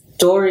the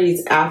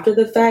stories after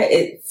the fact,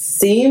 it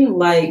seemed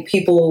like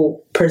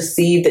people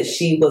perceived that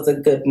she was a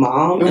good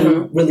mom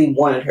and really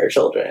wanted her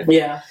children.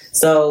 Yeah.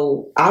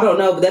 So I don't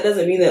know, but that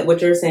doesn't mean that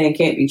what you're saying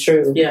can't be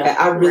true. Yeah.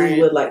 I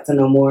really would like to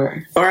know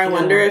more. Or I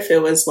wonder if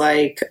it was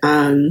like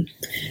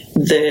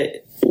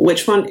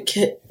which one?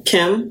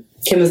 Kim?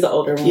 Kim is the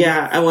older one.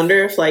 Yeah. I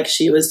wonder if like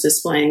she was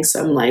displaying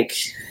some like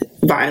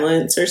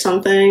violence or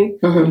something,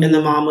 and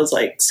the mom was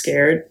like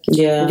scared.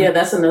 Yeah,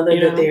 that's another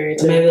good theory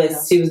too. Maybe like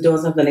she was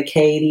doing something to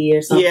Katie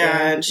or something.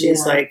 Yeah, and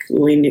she's like,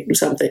 we need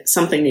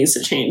something needs to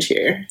change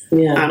here.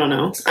 I don't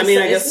know. I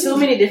mean, I guess too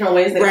many different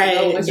ways that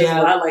can go, which is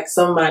why like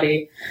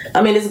somebody,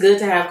 I mean, it's good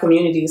to have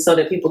communities so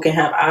that people can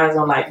have eyes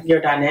on like your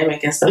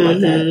dynamic and stuff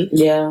like that.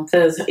 Yeah,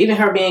 because even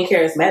her being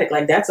charismatic,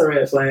 like that's a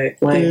red flag.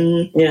 Like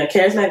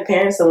charismatic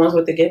parents, the ones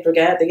with the gift of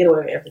God, they get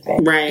away with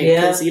everything. Right,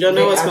 because you don't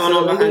know what's going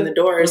on behind the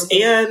doors.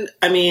 And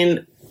I mean,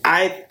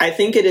 I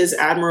think it is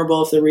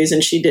admirable if the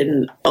reason she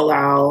didn't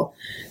allow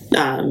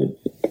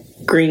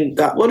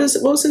what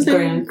was his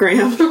name?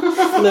 Graham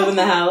live in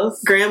the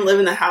house. Graham live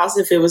in the house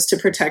if it was to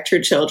protect her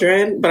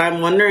children. But I'm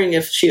wondering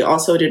if she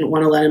also didn't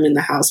want to let him in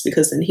the house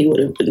because then he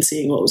would have been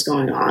seeing what was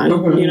going on.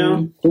 You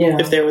know,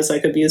 if there was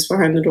like abuse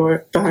behind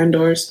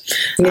doors.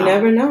 You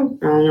never know.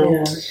 I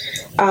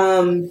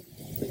don't know.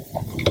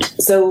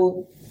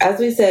 So. As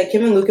we said,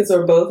 Kim and Lucas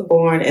were both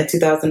born in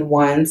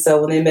 2001.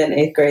 So when they met in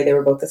 8th grade, they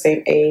were both the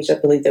same age. I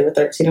believe they were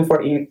 13 and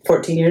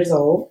 14 years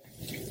old.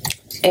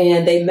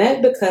 And they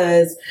met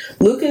because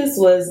Lucas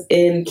was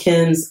in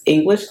Kim's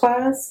English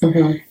class.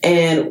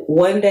 And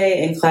one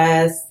day in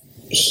class,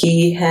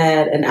 he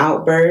had an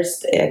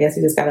outburst. I guess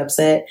he just got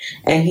upset.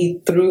 And he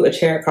threw a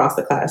chair across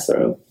the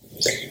classroom.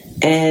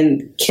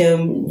 And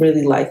Kim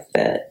really liked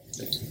that.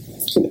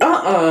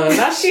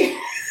 Not she...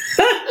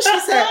 She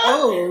said,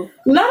 "Oh,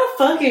 not a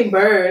fucking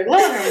bird."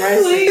 Let her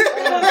mercy.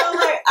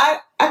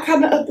 I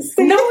kind of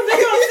understand. No,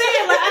 that's what I'm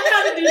saying. Like I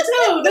kind of do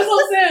too. That's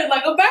what I'm saying.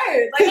 Like a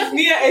bird. Like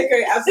me at 8th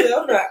grade, absolutely.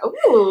 I'm like,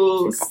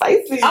 ooh,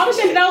 spicy. All the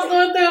shit that I was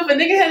going through, if a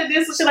nigga had to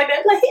do some shit like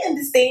that, like he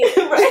understands.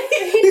 Right?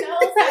 He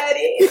knows how it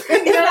is.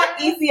 It's not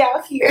easy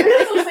out here.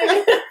 That's what I'm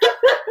saying.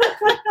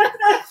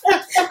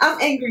 I'm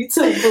angry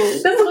too, boo.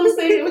 That's what I'm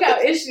saying. We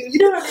got issues. You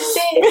don't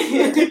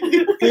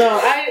understand. No,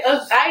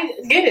 I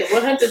get it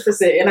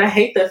 100%, and I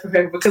hate that for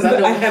her because I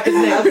know what happens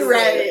next.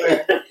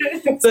 Right.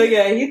 So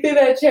yeah, he threw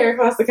that chair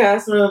across the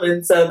classroom,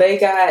 and so they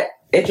got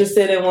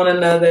interested in one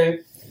another.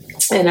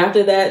 And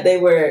after that, they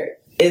were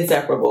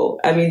inseparable.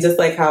 I mean, just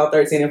like how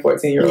 13 and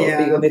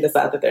 14-year-olds be when they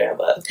decide that they're in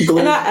love.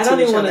 And I don't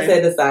even want to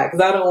say decide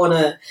because I don't want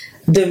to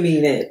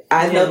demean it.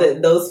 I know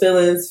that those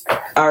feelings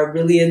are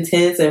really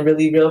intense and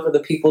really real for the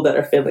people that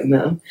are feeling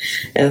them.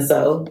 And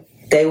so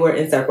they were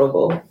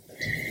inseparable.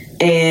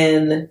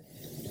 And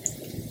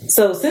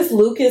so since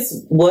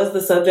Lucas was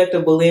the subject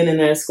of bullying in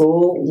their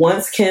school,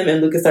 once Kim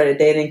and Lucas started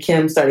dating,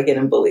 Kim started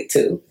getting bullied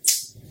too.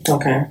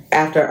 Okay.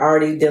 After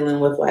already dealing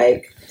with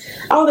like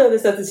all the other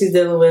stuff that she's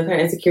dealing with, her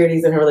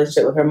insecurities in her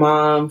relationship with her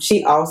mom.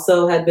 She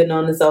also had been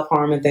known to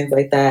self-harm and things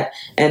like that.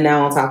 And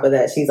now on top of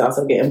that, she's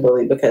also getting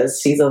bullied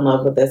because she's in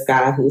love with this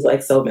guy who's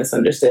like so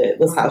misunderstood,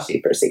 was how she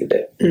perceived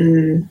it.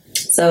 Mm.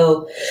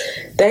 So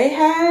they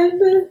have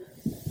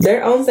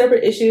their own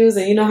separate issues.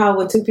 And you know how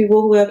when two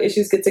people who have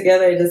issues get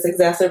together, it just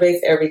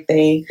exacerbates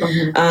everything.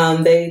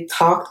 Mm-hmm. They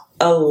talked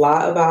a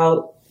lot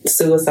about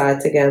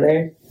suicide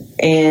together,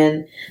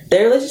 and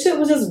their relationship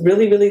was just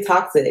really, really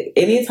toxic.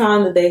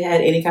 Anytime that they had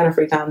any kind of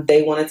free time,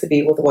 they wanted to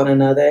be with one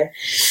another,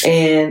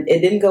 and it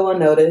didn't go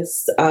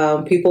unnoticed.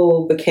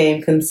 People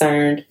became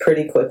concerned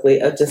pretty quickly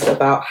of just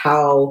about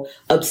how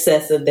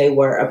obsessive they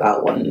were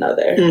about one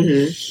another.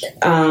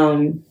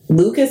 Mm-hmm.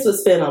 Lucas would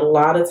spend a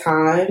lot of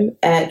time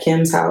at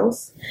Kim's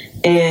house,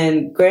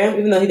 and Graham,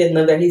 even though he didn't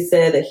live there, he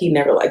said that he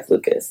never liked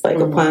Lucas. Like,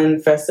 mm-hmm.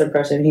 upon first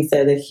impression, he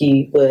said that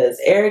he was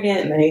arrogant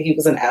and that he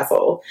was an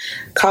asshole.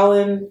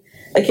 Calling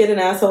a kid an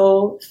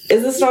asshole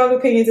is a strong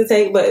opinion to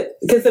take, but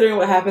considering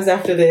what happens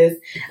after this,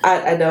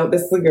 I don't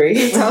disagree.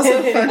 It's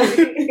also funny.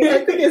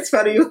 I think it's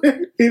funny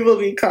when people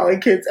be calling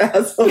kids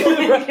assholes. You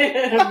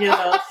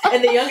know,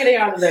 and the younger they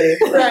are, the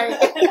better. Right.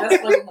 That's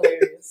fucking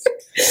hilarious.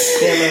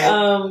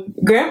 Yeah,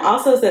 Graham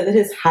also said that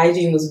his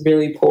hygiene was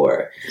really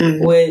poor,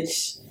 mm-hmm.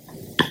 which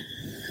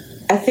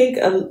I think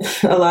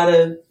a lot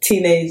of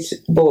teenage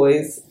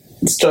boys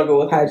struggle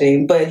with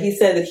hygiene, but he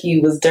said that he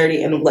was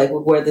dirty and like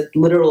would wear the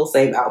literal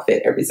same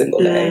outfit every single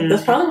day.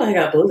 That's probably why he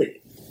got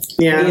bullied.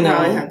 Yeah, you know,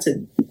 I had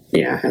to.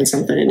 Yeah, had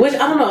something. Which I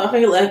don't know. I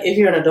think like if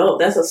you're an adult,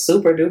 that's a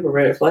super duper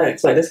red flag.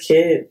 Like this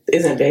kid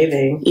isn't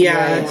bathing.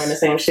 Yeah, wearing the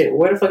same shit.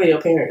 Where the fuck are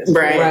your parents?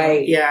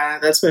 Right. Yeah,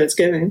 that's what it's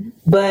giving.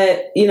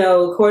 But you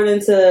know, according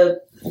to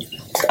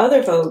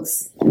other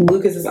folks,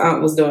 Lucas's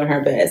aunt was doing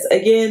her best.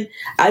 Again,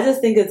 I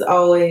just think it's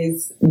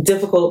always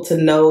difficult to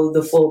know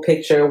the full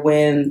picture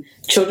when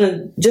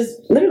children just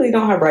literally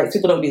don't have rights.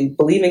 People don't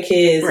believe in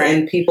kids, right.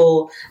 And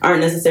people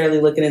aren't necessarily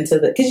looking into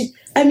the. Because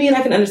I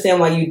can understand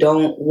why you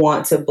don't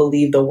want to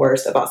believe the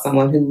worst about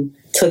someone who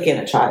took in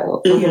a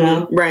child. Mm-hmm. You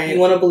know, right?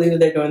 You want to believe that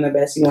they're doing their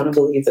best. You want to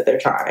believe that they're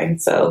trying.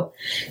 So,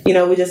 you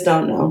know, we just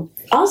don't know.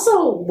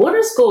 Also, what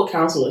are school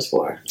counselors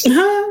for?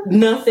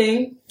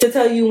 Nothing. To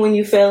tell you when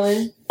you're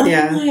failing.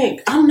 Yeah.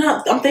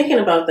 I'm thinking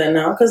about that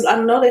now because I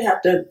know they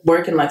have to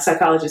work in like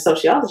psychology,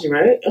 sociology,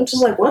 right? I'm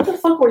just like, what the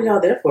fuck were y'all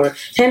there for?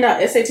 Hand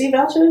out SAT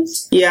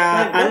vouchers?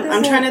 Yeah, like,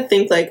 I'm trying to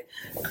think like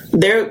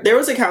there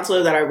was a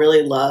counselor that I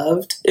really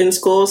loved in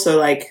school. So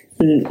like,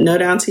 no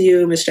down to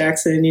you, Miss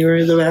Jackson, you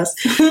were the best.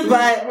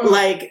 But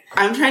like,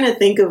 I'm trying to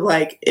think of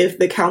like if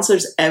the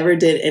counselors ever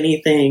did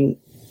anything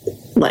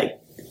like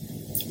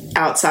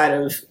outside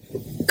of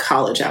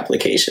college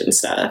application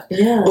stuff.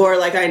 Yeah. Or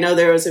like I know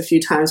there was a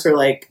few times where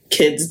like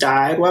kids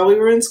died while we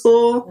were in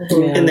school,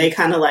 mm-hmm. and they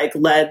kind of like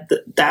led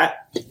that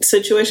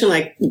situation,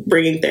 like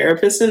bringing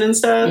therapists in and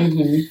stuff.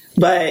 Mm-hmm.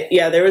 But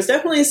yeah, there was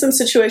definitely some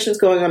situations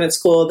going on at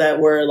school that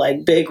were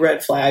like big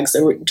red flags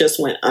that just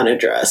went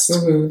unaddressed.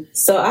 Mm-hmm.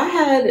 So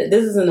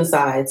this is an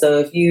aside, so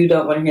if you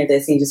don't want to hear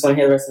this and you just want to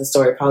hear the rest of the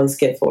story, probably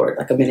skip forward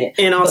like a minute.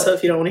 And also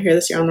if you don't want to hear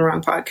this, you're on the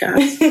wrong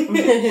podcast.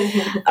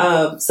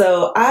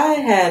 So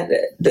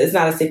it's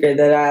not a secret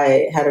that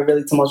I had a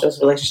really tumultuous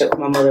relationship with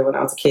my mother when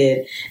I was a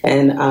kid,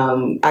 and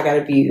I got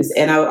abused,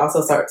 and I would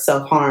also start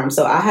self-harm.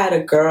 So I had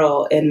a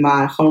girl in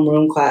my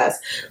homeroom class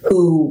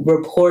who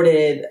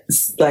reported,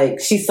 like,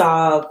 she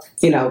saw,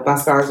 you know, my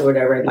scars or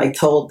whatever, and like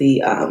told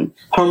the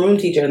homeroom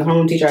teacher, and the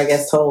homeroom teacher, I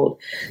guess, told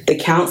the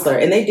counselor,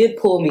 and they did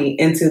pull me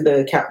into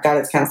the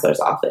guidance counselor's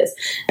office.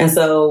 And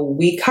so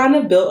we kind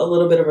of built a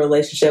little bit of a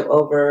relationship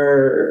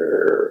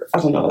over, I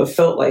don't know, it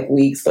felt like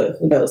weeks, but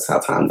who knows how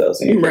time goes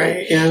when you're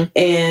right, yeah.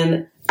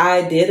 And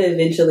I did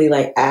eventually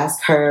like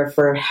ask her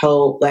for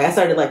help. Like I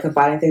started like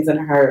confiding things in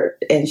her,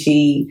 and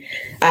I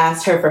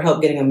asked her for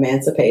help getting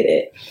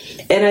emancipated.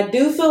 And I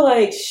do feel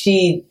like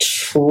she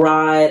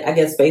tried, I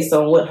guess, based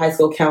on what high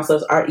school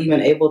counselors are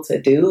even able to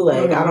do.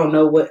 Like, mm-hmm. I don't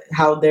know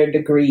how they're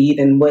degreed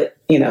and what,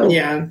 you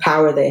know,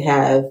 power they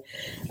have.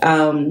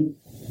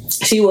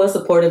 She was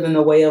supportive in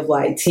the way of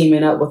like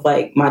teaming up with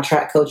like my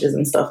track coaches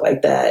and stuff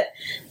like that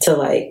to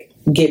like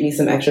get me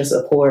some extra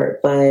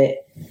support.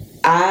 But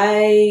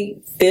I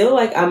feel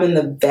like I'm in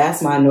the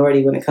vast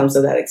minority when it comes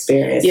to that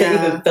experience. Yeah.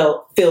 I even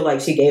feel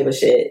like she gave a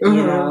shit, mm-hmm.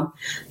 you know?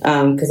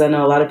 Because I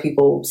know a lot of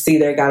people see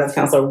their guidance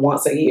counselor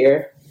once a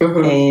year,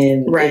 mm-hmm.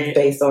 and it's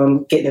based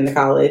on getting into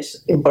college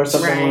or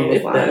something along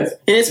those lines.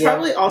 And it's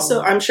probably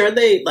also, I'm sure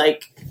they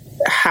like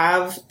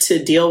have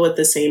to deal with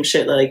the same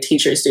shit that like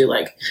teachers do.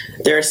 Like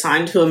they're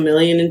assigned to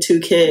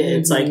 1,000,002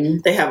 kids. Mm-hmm.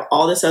 Like they have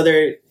all this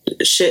other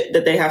shit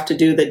that they have to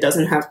do that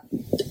doesn't have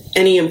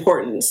any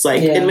importance,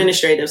 like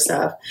administrative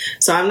stuff.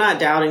 So I'm not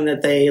doubting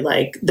that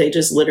they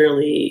just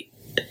literally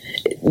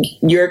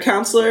your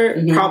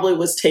counselor probably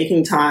was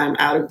taking time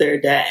out of their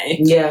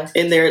day,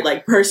 in their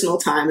like personal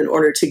time in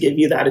order to give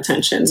you that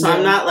attention. So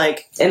I'm not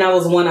like, and I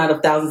was one out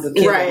of thousands of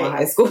kids in my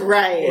high school,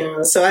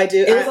 So I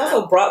do. It was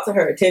also brought to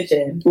her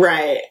attention,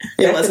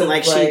 It wasn't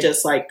like she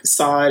just like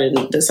saw it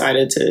and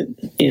decided to.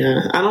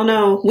 I don't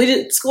know.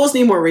 Schools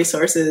need more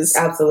resources.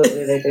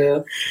 Absolutely, they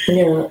do.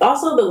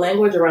 Also, the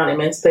language around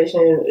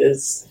emancipation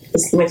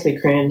makes me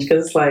cringe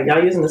because it's like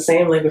y'all using the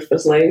same language for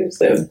slaves.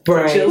 So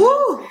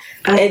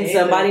and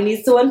somebody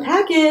needs to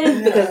unpack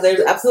it because there's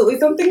absolutely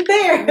something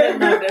there.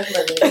 No,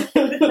 definitely.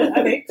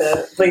 I hate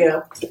that.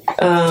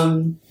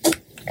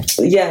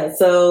 But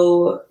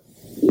so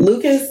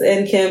Lucas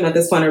and Kim at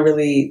this point are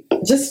really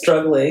just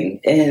struggling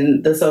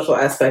in the social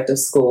aspect of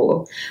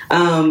school.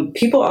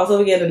 People also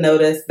began to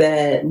notice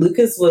that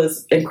Lucas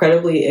was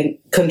incredibly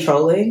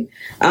controlling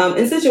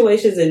in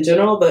situations in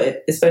general,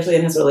 but especially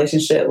in his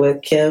relationship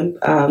with Kim.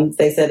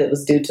 They said it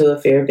was due to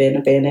a fear of being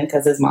abandoned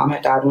because his mom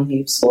had died when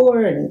he was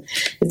 4 and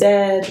his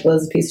dad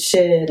was a piece of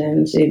shit,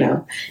 and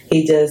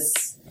he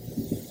just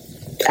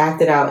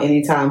acted out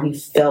anytime he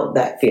felt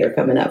that fear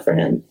coming up for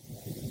him.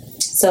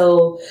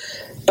 So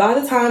by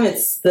the time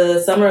it's the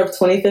summer of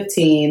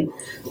 2015,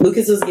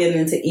 Lucas was getting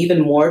into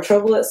even more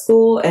trouble at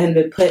school and had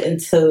been put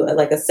into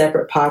like a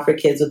separate pod for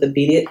kids with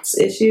obedience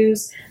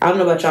issues. I don't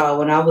know about y'all.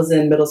 When I was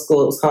in middle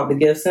school, it was called the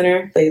Gift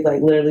Center. They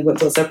like literally went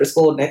to a separate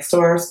school next to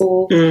our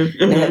school. And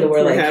they had to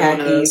wear like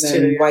khakis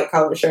and white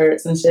collared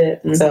shirts and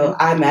shit. So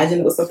I imagine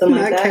it was something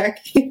like that.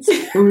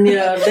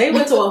 They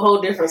went to a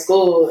whole different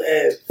school.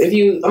 If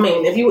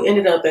you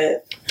ended up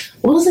at,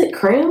 what was it,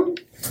 Crim?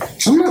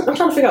 I'm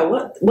trying to figure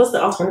out what's the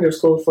alternative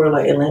school for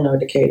like Atlanta or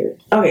Decatur.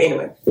 Okay,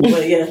 anyway,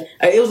 but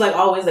it was like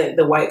always like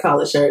the white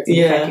collar shirts. And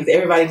khakis.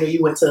 Everybody knew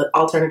you went to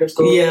alternative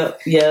school. So,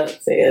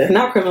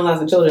 not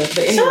criminalizing children,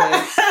 but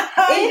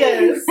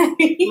anyway,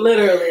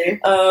 literally.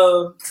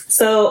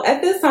 So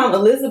at this time,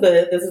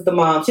 Elizabeth, this is the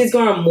mom. She's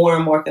growing more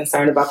and more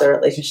concerned about their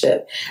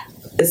relationship,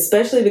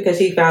 especially because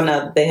she found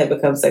out that they had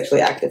become sexually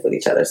active with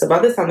each other. So by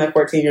this time, they're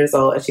 14 years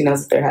old, and she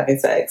knows that they're having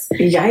sex.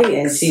 Yikes.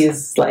 And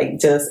she's like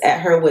just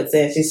at her wit's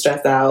end. She's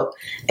stressed out,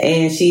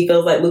 and she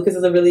feels like Lucas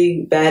is a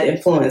really bad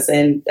influence.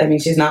 And I mean,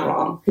 she's not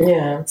wrong.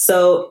 Yeah.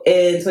 So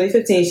in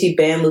 2015, she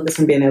banned Lucas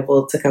from being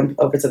able to come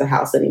over to the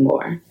house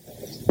anymore.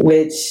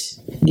 Which,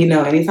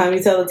 anytime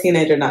you tell a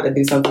teenager not to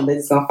do something, they're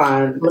just gonna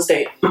find a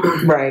mistake.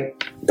 Right.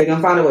 They're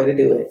gonna find a way to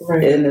do it,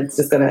 and it's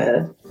just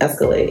gonna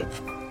escalate.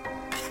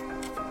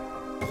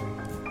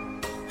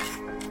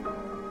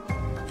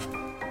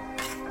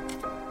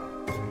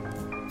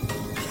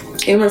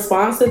 In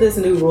response to this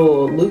new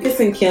rule, Lucas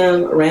and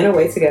Kim ran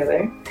away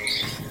together,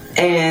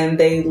 and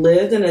they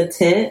lived in a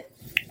tent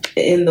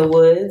in the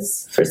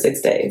woods for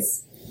 6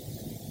 days.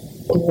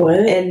 What?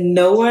 And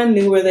no one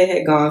knew where they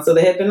had gone, so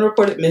they had been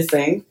reported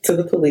missing to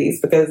the police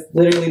because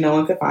literally no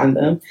one could find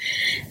them.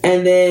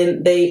 And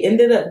then they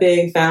ended up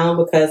being found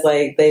because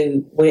like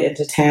they went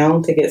into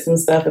town to get some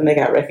stuff, and they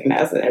got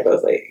recognized, and everybody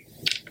was like,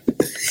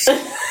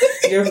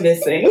 "You're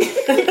missing. You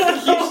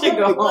should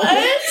go home."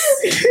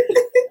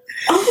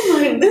 Oh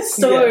my, this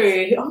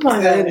story. Yes. Oh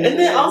my God. And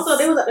then also,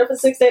 they was out there for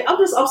 6 days.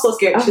 I'm so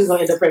scared she's going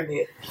to end up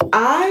pregnant.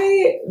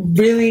 I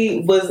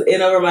really was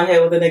in over my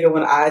head with a nigga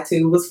when I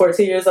too was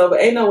 14 years old, but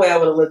ain't no way I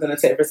would have lived in a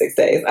tent for 6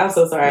 days. I'm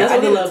so sorry. That's I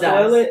what need the love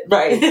does. Toilet.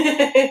 Right.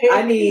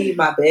 I need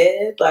my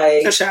bed,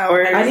 like a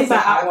shower. I need my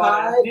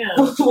iPod. Yeah.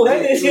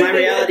 My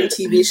reality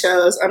TV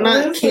shows. I'm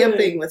not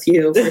camping with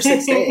you for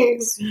 6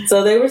 days.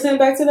 So they were sent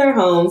back to their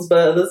homes,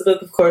 but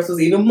Elizabeth, of course,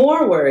 was even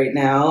more worried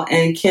now,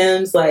 and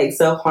Kim's like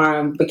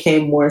self-harm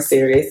became more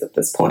serious at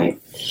this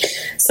point.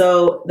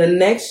 So the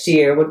next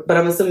year, but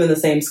I'm assuming the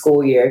same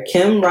school year,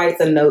 Kim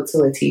writes a note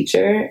to a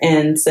teacher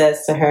and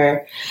says to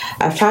her,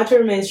 "I've tried to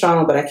remain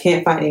strong, but I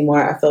can't fight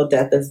anymore. I feel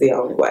death is the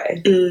only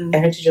way." And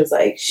her teacher was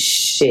like,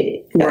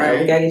 "Shit, we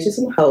gotta get you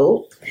some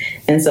hope."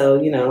 And so,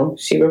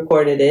 she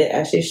reported it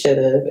as she should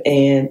have.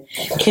 And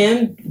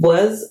Kim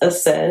was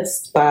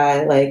assessed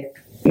by like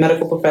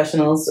medical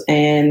professionals,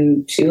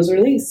 and she was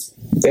released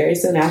very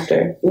soon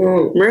after.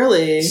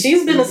 Really?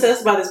 She's been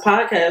assessed by this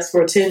podcast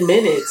for 10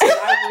 minutes.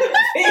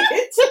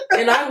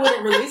 And I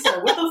wouldn't release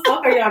her. What the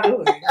fuck are y'all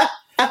doing?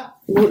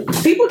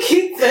 People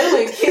keep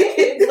failing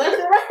kids left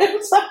and right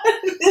inside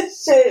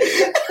this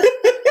shit.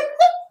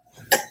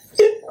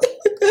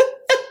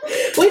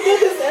 We do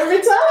this every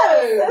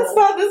time. That's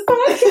not this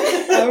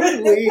podcast.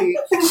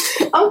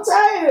 I'm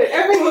tired.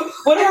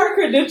 What are our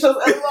credentials?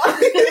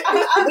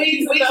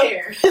 we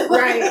care.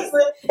 Right.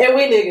 And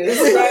we niggas.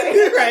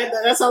 Right.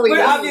 That's all we We're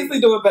got. obviously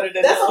doing better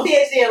than that's a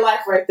PhD in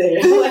life right there.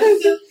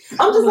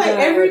 I'm just like,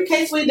 every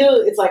case we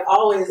do, it's like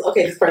always,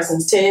 okay, this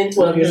person's 10,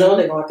 12 years old,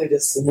 they're going through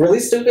this really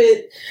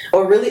stupid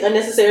or really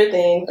unnecessary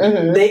thing.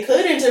 They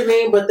could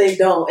intervene, but they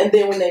don't. And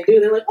then when they do,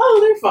 they're like, oh,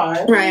 they're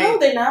fine. Right. No,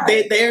 they're not.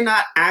 They're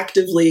not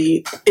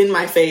actively in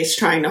my face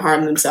trying to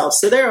harm themselves,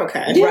 so they're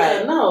okay. Yeah,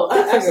 right. No,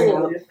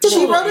 absolutely.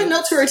 She wrote a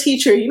note to her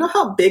teacher. You know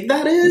how big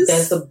that is?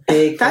 That's a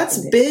big. That's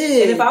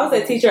big. And if I was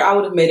that teacher, I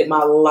would have made it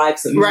my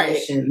life's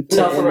mission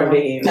to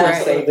intervene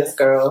and save this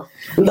girl.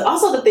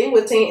 Also, the thing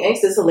with teen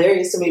angst is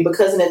hilarious to me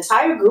because an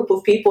entire group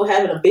of people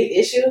having a big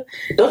issue,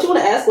 don't you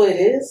want to ask what it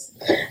is?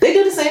 They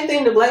do the same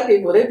thing to black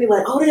people. They'd be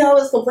like, oh, they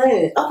always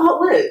complaining. About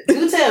what?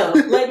 Do tell.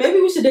 Like,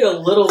 maybe we should dig a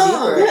little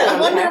deeper. Yeah, I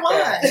wonder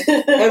why.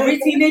 Every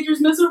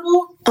teenager's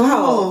miserable?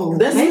 Oh,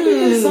 That's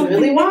something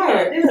really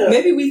weird. Yeah.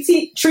 Maybe we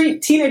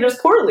treat teenagers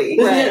poorly.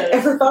 Right.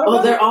 Ever thought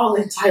about they're all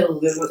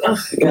entitled.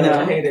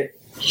 I hate it.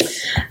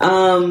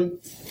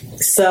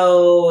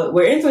 So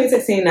we're in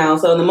 2016 now.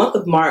 So in the month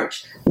of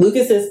March,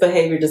 Lucas's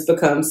behavior just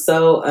becomes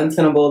so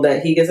untenable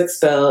that he gets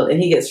expelled and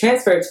he gets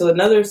transferred to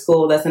another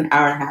school that's an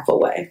hour and a half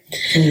away.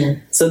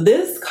 Mm. So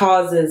this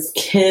causes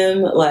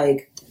Kim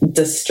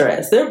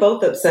distress. They're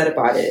both upset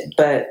about it,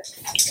 but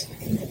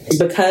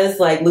because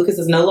Lucas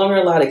is no longer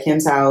allowed at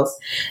Kim's house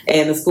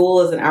and the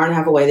school is an hour and a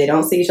half away, they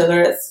don't see each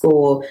other at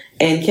school,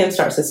 and Kim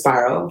starts to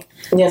spiral.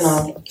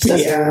 Yeah.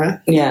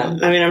 Yeah.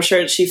 I mean, I'm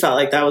sure she felt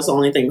like that was the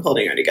only thing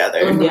holding her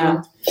together. Mm-hmm.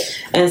 Yeah.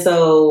 And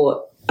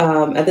so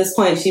at this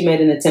point, she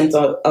made an attempt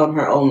on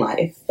her own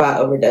life by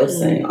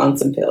overdosing on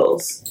some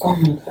pills. Oh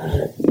my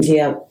God.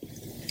 Yeah.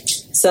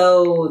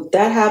 So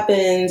that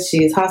happens.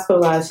 She's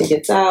hospitalized. She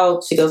gets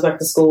out. She goes back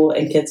to school,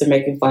 and kids are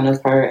making fun of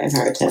her and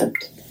her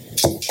attempt.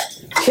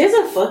 Kids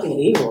are fucking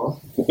evil.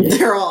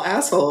 They're all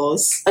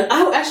assholes. That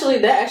actually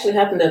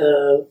happened at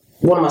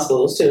one of my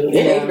schools too. In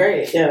 8th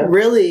grade. Yeah.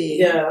 Really?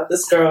 Yeah.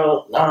 This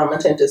girl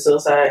attempted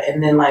suicide,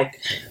 and then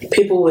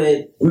people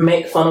would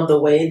make fun of the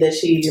way that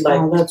she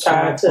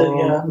tried to.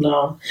 Yeah.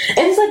 No. And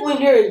it's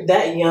when you're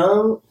that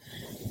young.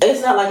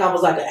 It's not like I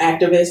was an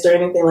activist or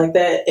anything like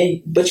that,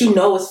 but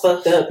it's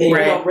fucked up, and you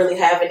don't really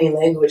have any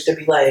language to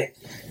be like,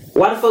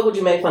 why the fuck would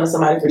you make fun of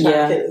somebody for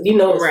trying to kill?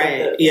 It's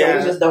fucked up. Yeah. So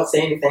you just don't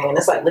say anything, and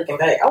it's looking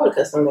back, I would have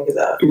cussed them niggas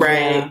out.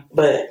 Right. Yeah.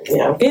 But,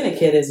 being a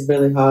kid is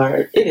really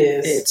hard. It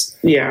is.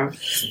 Yeah.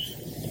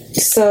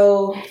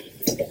 So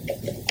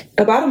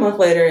about a month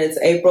later, it's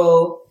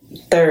April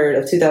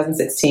 3rd of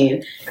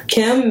 2016.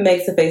 Kim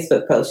makes a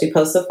Facebook post. She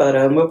posts a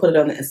photo, and we'll put it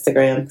on the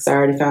Instagram because I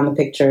already found the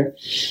picture.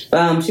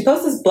 She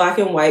posts this black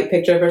and white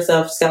picture of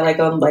herself. She's got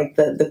on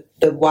the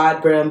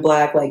wide brim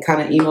black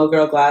kind of emo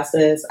girl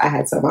glasses. I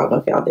had some. I don't know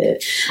if y'all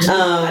did.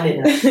 I did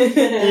not.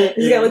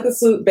 She's got a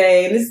swoop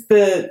bang.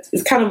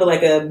 It's kind of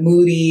a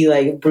moody,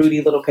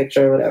 broody little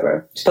picture or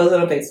whatever. She posts it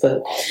on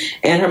Facebook,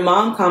 and her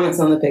mom comments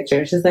on the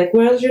picture. She's like,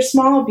 "Where's your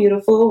smile,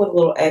 beautiful?" with a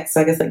little X,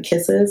 I guess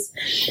kisses.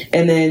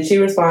 And then she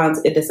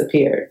responds, "It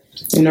disappeared."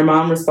 And her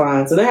mom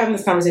responds. So they're having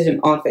this conversation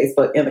on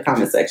Facebook in the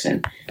comment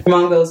section. Her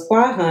mom goes,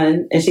 "Why,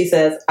 hun?" And she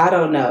says, "I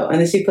don't know." And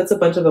then she puts a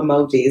bunch of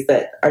emojis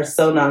that are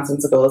so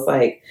nonsensical. It's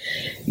a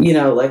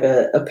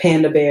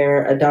panda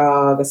bear, a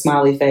dog, a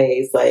smiley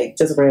face,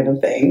 just random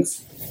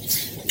things.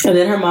 And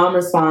then her mom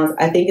responds,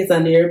 "I think it's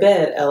under your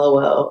bed,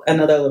 LOL,"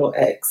 another little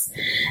X.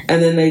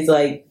 And then they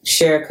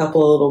share a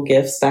couple of little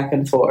gifts back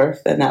and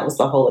forth. And that was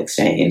the whole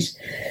exchange.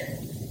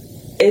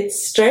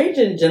 It's strange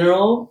in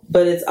general,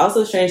 but it's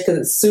also strange because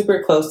it's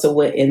super close to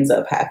what ends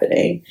up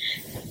happening.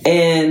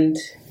 And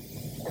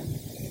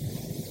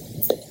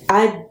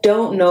I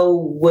don't know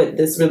what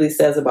this really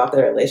says about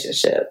their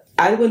relationship.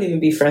 I wouldn't even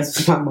be friends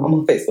with my mom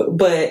on Facebook,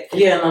 but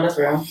yeah, no, that's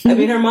real. I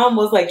mean, her mom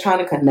was trying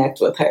to connect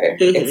with her.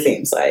 Mm-hmm. It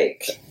seems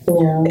like,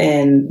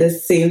 and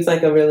this seems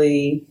like a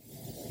really,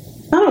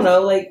 I don't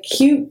know,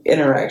 cute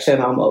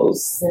interaction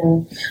almost.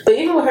 Yeah. But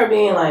even with her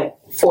being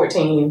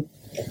 14.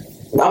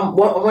 I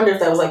wonder if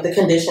that was the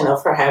condition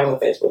of her having a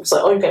Facebook. It's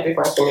you can't be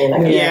friends with me, and I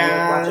can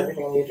watch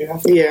everything you do.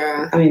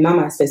 Yeah, I mean, my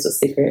MySpace was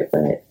secret,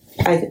 but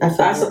I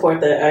support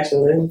that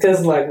actually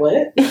because what?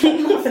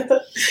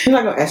 I'm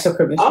not gonna ask your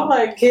permission. All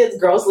my kids'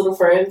 gross little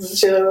friends and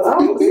shit. I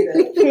don't see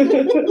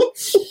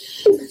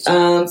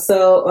that.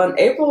 So on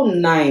April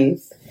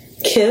 9th,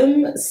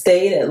 Kim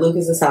stayed at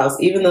Lucas's house,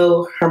 even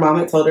though her mom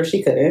had told her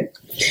she couldn't.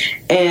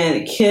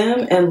 And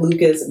Kim and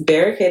Lucas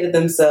barricaded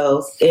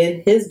themselves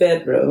in his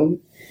bedroom.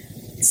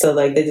 So,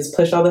 they just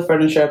pushed all the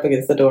furniture up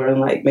against the door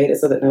and, made it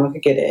so that no one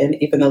could get in,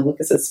 even though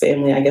Lucas's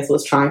family, I guess,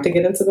 was trying to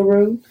get into the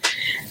room.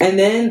 And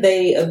then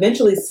they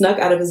eventually snuck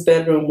out of his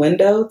bedroom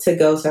window to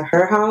go to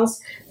her house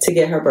to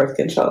get her birth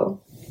control.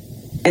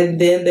 And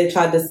then they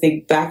tried to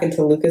sneak back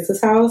into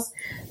Lucas's house,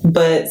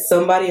 but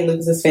somebody in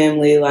Lucas's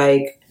family,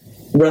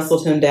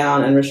 wrestled him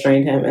down and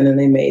restrained him, and then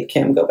they made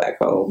Kim go back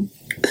home.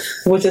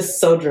 Which is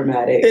so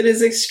dramatic. It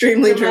is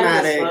extremely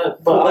dramatic.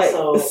 But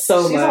also,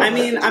 so much. I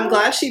mean, I'm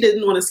glad she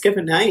didn't want to skip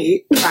a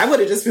night. I would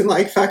have just been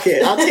fuck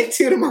it. I'll take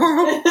 2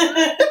 tomorrow. We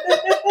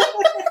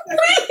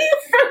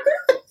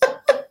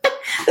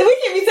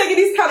can't be taking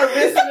these kind of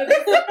risks in the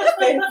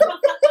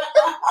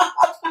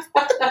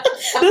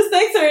The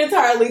stakes are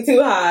entirely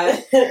too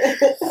high.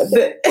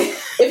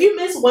 If you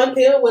miss one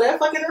pill, will that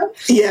fuck it up?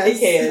 Yes. It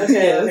can.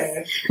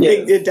 Okay.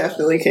 Yes. It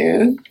definitely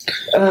can.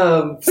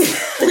 I'll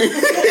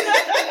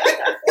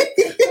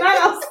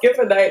skip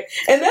a night.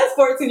 And that's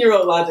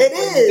 14-year-old logic. It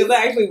is. Because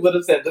I actually would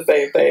have said the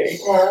same thing.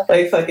 Yeah.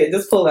 Fuck it,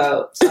 just pull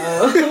out.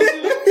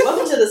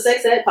 Welcome to the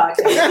Sex Ed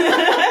Podcast.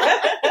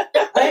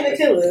 I ain't a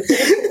killer.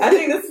 I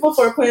think this is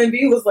before Plan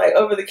B was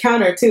over the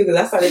counter too, because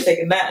I started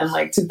taking that in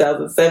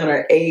 2007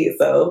 or 2008.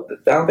 So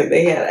I don't think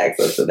they had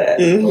access to that.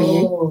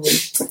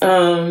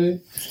 Mm-hmm.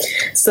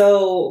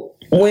 So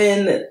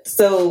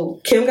So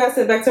Kim got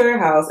sent back to her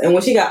house, and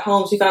when she got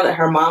home, she found that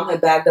her mom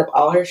had bagged up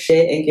all her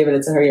shit and given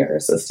it to her younger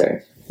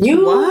sister.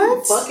 You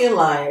What? fucking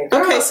lying.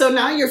 Okay, so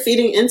now you're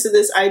feeding into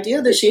this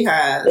idea that she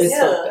has. It's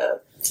fucked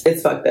up.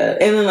 It's fucked up.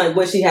 And then, like,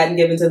 what she hadn't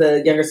given to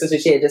the younger sister,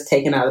 she had just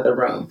taken out of the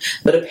room.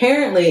 But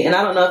apparently, and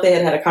I don't know if they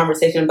had a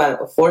conversation about it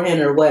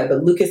beforehand or what,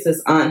 but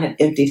Lucas's aunt had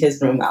emptied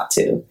his room out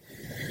too.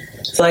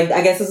 So, like,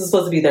 I guess this is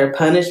supposed to be their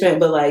punishment,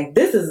 but, like,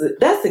 I don't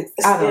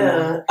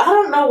know. I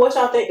don't know what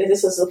y'all think that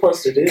this is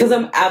supposed to do. Because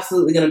I'm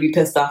absolutely going to be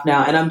pissed off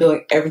now, and I'm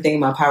doing everything in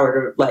my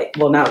power to, like,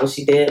 well, not what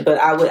she did, but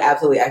I would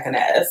absolutely act an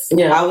ass.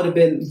 Yeah. I would have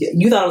been,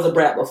 you thought I was a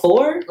brat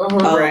before?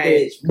 Oh, Right.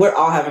 bitch, we're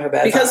all having a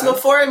bad time. Because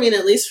before, I mean,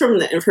 at least from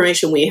the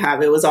information we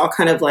have, it was all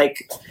kind of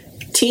like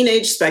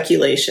teenage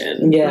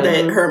speculation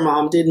that her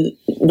mom didn't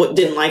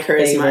like her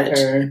as much.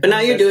 But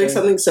now you're doing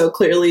something so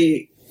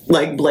clearly,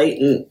 like,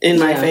 blatant in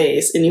my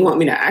face, and you want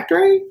me to act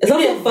right? It's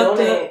also fucked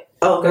up.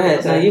 Oh, go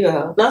ahead. No, you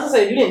go. Not to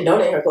say you didn't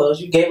donate her clothes.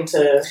 You gave them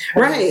to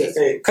her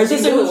sister. Her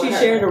sister who she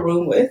shared a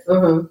room with.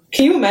 Mm-hmm.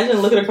 Can you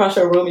imagine looking across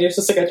your room and your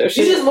sister got your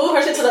shit? You just move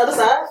her shit to the other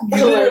side?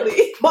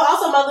 Literally. But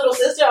also my little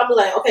sister, I'm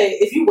like, okay,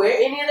 if you wear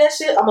any of that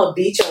shit, I'm going to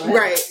beat your ass.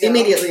 Right,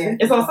 immediately.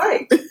 It's on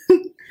site.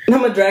 I'm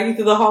going to drag you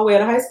through the hallway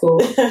at a high school.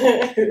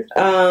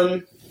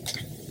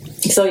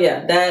 So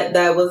yeah,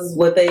 that was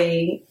what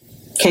they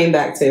came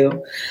back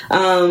to.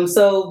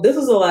 So this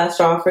was the last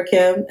straw for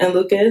Kim and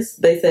Lucas.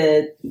 They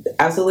said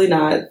absolutely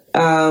not.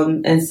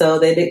 And so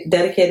they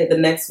dedicated the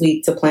next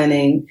week to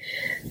planning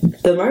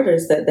the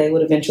murders that they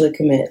would eventually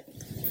commit.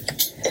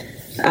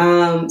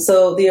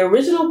 So the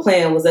original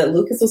plan was that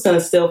Lucas was going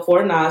to steal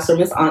 4 knives from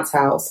his aunt's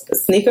house,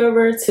 sneak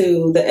over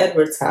to the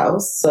Edwards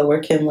house, so where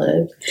Kim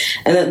lived,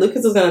 and that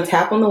Lucas was going to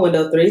tap on the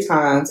window 3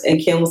 times,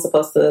 and Kim was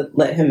supposed to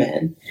let him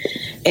in.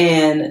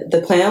 And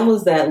the plan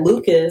was that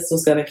Lucas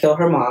was going to kill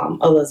her mom,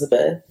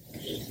 Elizabeth,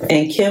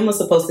 and Kim was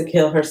supposed to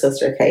kill her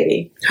sister,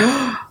 Katie.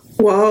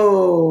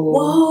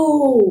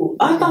 Whoa.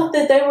 I thought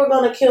that they were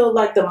going to kill,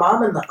 like, the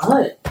mom and the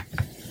aunt.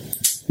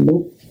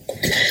 Nope.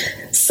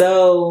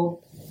 So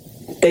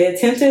they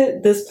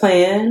attempted this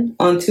plan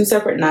on 2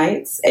 separate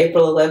nights,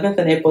 April 11th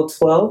and April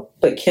 12th,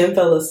 but Kim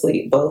fell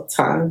asleep both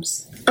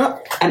times.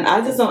 And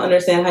I just don't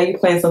understand how you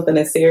plan something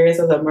as serious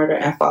as a murder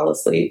and fall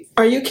asleep.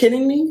 Are you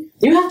kidding me?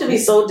 You have to be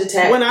so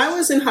detached. When I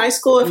was in high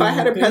school, if I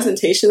had a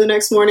presentation the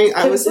next morning,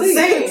 I was asleep.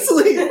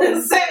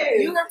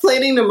 You were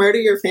planning to murder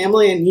your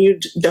family and you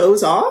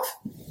doze off?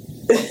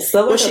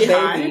 So was she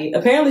high?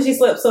 Apparently she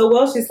slept so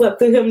well, she slept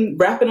through him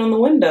rapping on the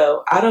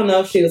window. I don't know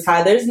if she was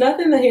high. There's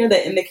nothing here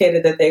that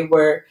indicated that they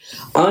were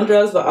on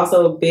drugs, but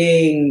also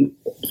being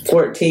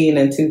 14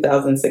 in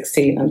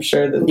 2016, I'm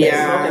sure that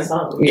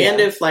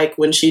And if, like,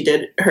 when she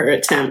did her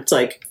attempt,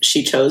 like,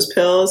 she chose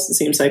pills, it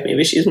seems like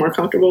maybe she's more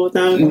comfortable with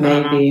them.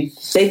 Maybe.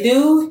 They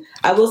do,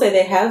 I will say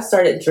they have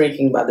started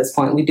drinking by this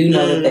point. We do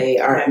know that they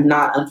are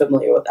not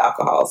unfamiliar with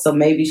alcohol, so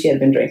maybe she had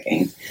been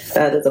drinking.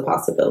 That is a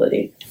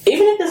possibility.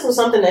 Even if this was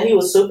something that he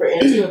was super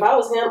into, if I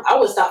was him, I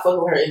would stop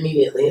fucking with her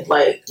immediately.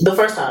 Like, the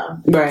first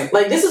time. Right.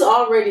 Like, this has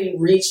already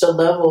reached a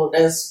level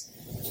that's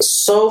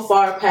so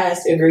far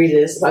past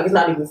egregious. Like, it's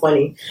not even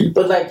funny.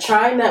 But, like,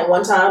 trying that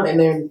one time and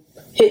then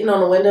hitting on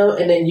the window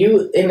and then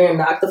you in there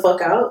knock the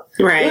fuck out.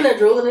 Right. You in there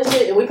drooling and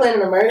shit and we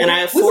planning a murder. And I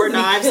have 4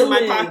 knives in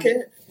my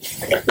pocket.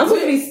 I'm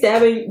supposed to be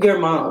stabbing your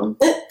mom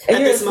at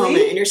this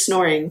moment, and you're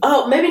snoring.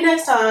 Oh, maybe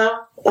next time.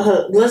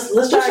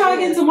 Let's try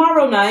again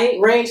tomorrow night.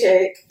 Rain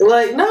check.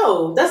 Like,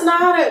 no, that's not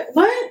how that.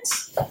 What?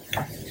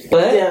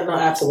 But yeah, no,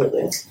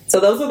 absolutely. So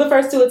those were the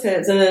first 2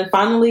 attempts, and then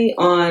finally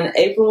on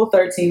April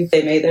 13th,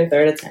 they made their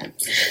 3rd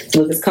attempt.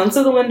 Lucas comes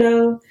to the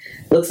window,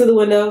 looks through the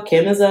window.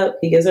 Kim is up.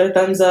 He gives her a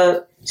thumbs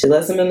up. She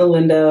lets him in the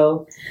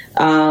window.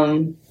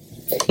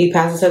 He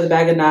passes her the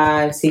bag of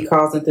knives. He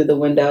crawls in through the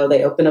window.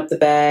 They open up the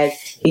bag.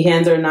 He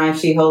hands her a knife.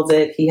 She holds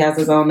it. He has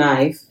his own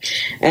knife.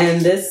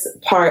 And this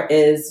part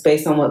is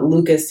based on what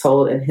Lucas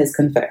told in his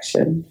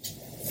confession.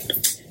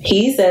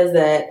 He says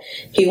that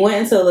he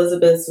went into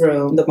Elizabeth's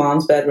room, the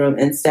mom's bedroom,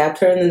 and stabbed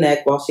her in the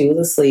neck while she was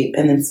asleep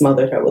and then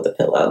smothered her with a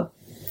pillow.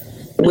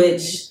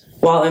 Which,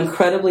 while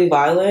incredibly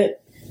violent,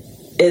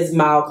 is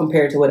mild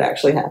compared to what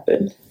actually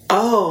happened.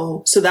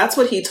 Oh, so that's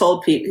what he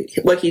told people.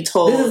 What he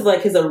told. This is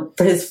like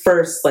his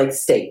first like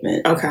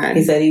statement. Okay.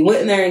 He said he went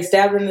in there and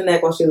stabbed her in the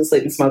neck while she was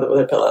asleep and smothered her with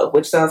her pillow,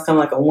 which sounds kind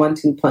of like a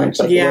 1-2 punch.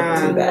 Like,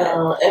 yeah. Too bad.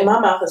 And my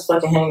mouth is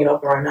fucking hanging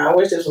open right now. I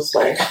wish this was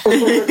like.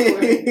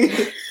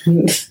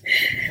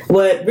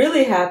 What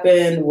really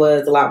happened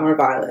was a lot more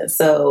violent.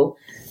 So,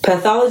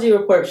 pathology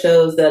report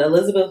shows that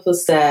Elizabeth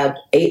was stabbed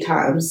 8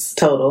 times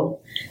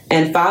total.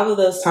 And 5 of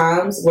those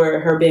times were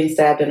her being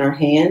stabbed in her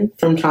hand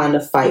from trying to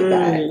fight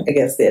back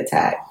against the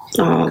attack.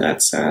 Oh,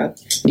 that's sad.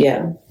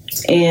 Yeah.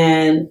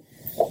 And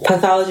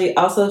pathology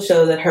also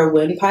showed that her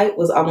windpipe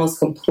was almost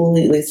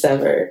completely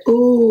severed.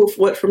 Ooh,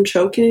 what, from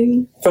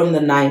choking? From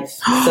the knife.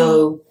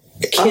 So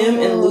Kim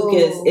and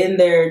Lucas, in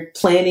their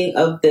planning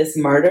of this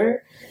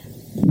murder,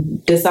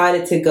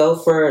 decided to go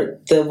for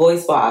the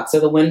voice box or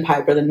the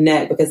windpipe or the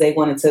neck because they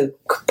wanted to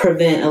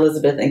prevent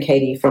Elizabeth and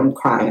Katie from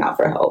crying out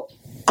for help.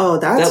 Oh,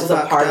 that that's was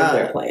a part up. of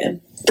their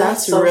plan.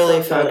 That's so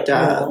really fucked fucked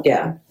up.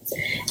 Yeah.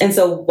 And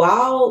so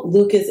while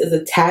Lucas is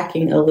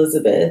attacking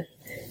Elizabeth,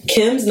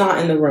 Kim's not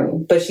in the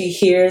room, but she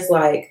hears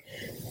like,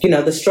 you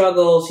know, the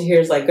struggle. She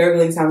hears like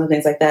gurgling sounds and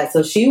things like that.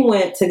 So she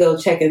went to go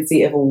check and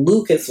see if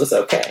Lucas was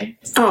okay.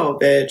 Oh,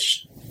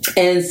 bitch.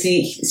 And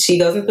she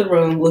goes into the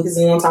room. Lucas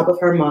is on top of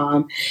her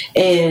mom,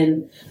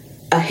 and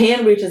a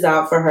hand reaches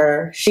out for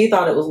her. She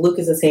thought it was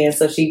Lucas's hand,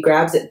 so she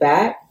grabs it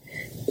back.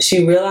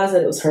 She realized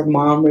that it was her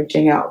mom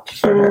reaching out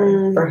for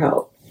her for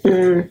help.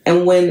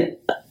 And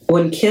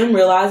when Kim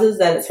realizes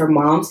that it's her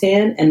mom's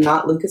hand and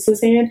not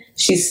Lucas's hand,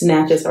 she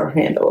snatches her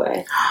hand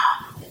away.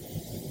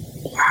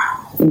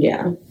 Wow.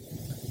 Yeah.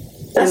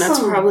 That's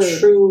probably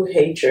true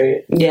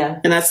hatred. Yeah.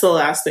 And that's the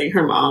last thing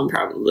her mom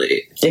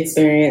probably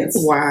experienced.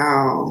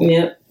 Wow.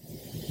 Yep.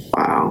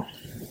 Wow.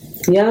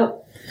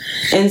 Yep.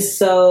 And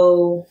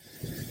so,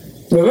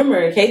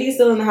 remember, Katie's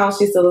still in the house.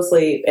 She's still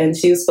asleep, and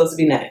she was supposed to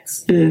be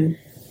next.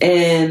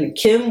 And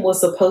Kim was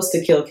supposed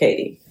to kill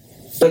Katie.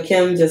 But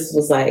Kim just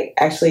was like,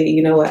 actually,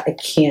 you know what? I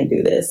can't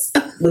do this.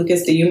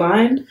 Lucas, do you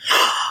mind?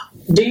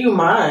 Do you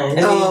mind?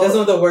 I mean, that's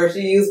not the word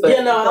she used, but...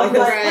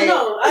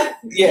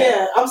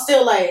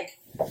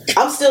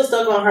 I'm still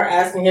stuck on her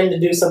asking him to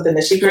do something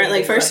that she can't. Right,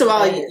 like, first of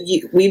all,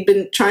 we've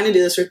been trying to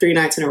do this for 3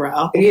 nights in a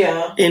row.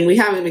 Yeah. And we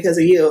haven't because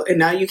of you. And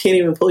now you can't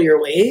even pull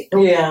your weight.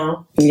 Yeah.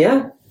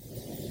 Yeah.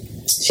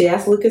 She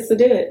asked Lucas to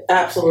do it.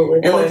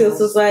 Absolutely. And Lucas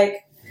was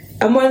like,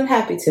 I'm more than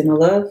happy to, my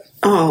love.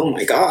 Oh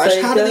my gosh.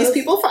 So how do these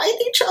people fight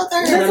each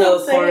other? No,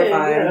 it's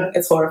horrifying. Yeah.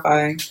 It's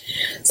horrifying.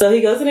 So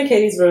he goes into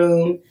Katie's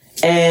room,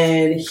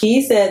 and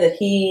he said that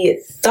he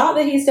thought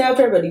that he stabbed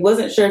her, but he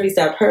wasn't sure if he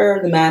stabbed her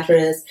or the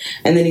mattress.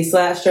 And then he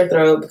slashed her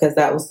throat because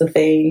that was the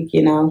thing,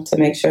 you know, to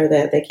make sure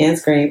that they can't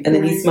scream. And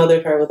then he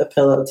smothered her with a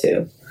pillow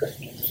too.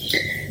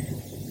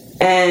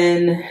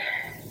 And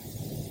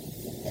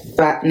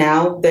but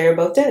now they're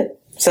both dead.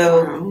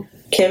 So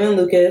Kim and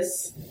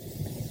Lucas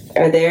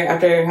are there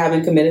after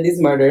having committed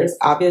these murders.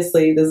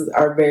 Obviously, these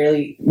are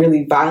really,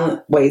 really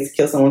violent ways to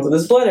kill someone, so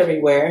there's blood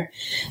everywhere.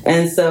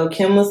 And so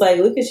Kim was like,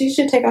 Lucas, you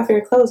should take off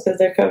your clothes because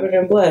they're covered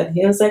in blood.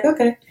 He was like,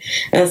 okay.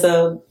 And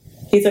so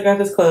he took off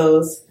his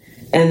clothes,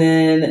 and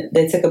then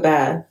they took a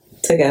bath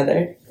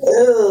together.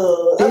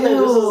 Ew. I knew this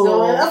was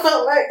going. I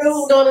felt like this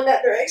was going in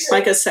that direction.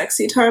 Like a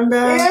sexy time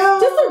bath? Yeah.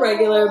 Just a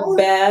regular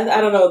bath.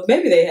 I don't know.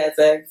 Maybe they had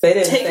sex. They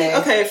didn't say.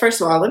 Okay, first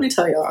of all, let me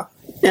tell y'all.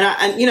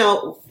 And you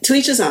know, to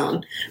each his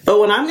own. But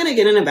when I'm going to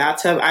get in a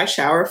bathtub, I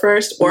shower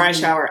first or I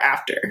shower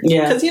after.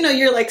 Yeah. Because, you know,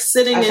 you're like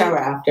sitting I shower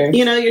after.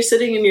 You know, you're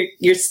sitting in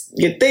your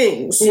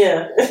things.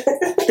 Yeah.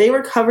 They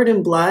were covered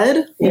in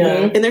blood.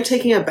 Yeah. And they're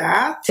taking a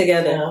bath.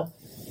 Together.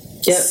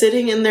 Yep.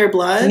 Sitting in their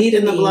blood.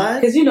 In the blood.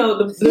 Because, you know,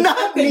 the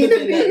tub couldn't have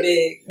been that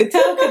big. The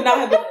tub could not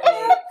have been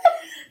that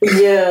big.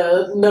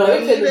 Yeah. No, it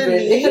couldn't have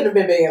been. It couldn't have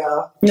been big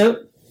enough.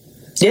 Nope.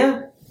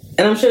 Yeah.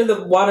 And I'm sure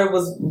the water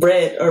was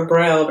red or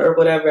brown or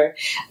whatever.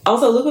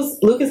 Also,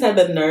 Lucas had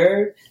the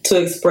nerve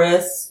to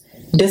express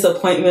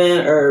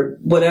disappointment or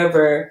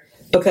whatever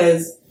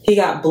because he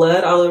got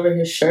blood all over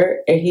his shirt,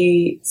 and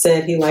he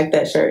said he liked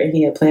that shirt and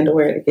he had planned to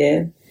wear it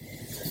again.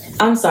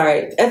 I'm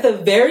sorry. At the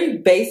very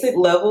basic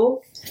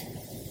level,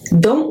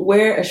 don't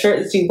wear a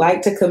shirt that you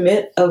like to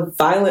commit a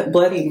violent,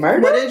 bloody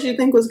murder. What did you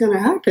think was going to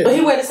happen? But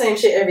he wear the same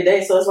shit every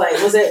day, so it's like,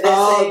 was it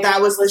that same?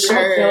 That was the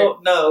shirt. I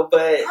don't know,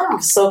 but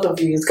I'm so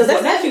confused because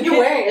that's you're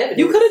wearing it.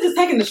 You could have just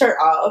taken the shirt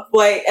off.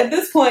 Like, at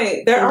this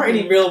point, there aren't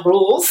any real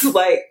rules.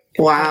 Like,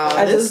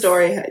 wow, this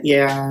story.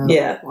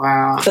 Yeah.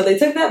 Wow. So they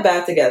took that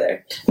bath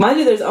together. Mind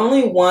you, there's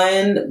only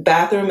one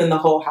bathroom in the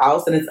whole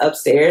house, and it's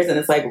upstairs, and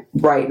it's like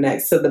right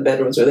next to the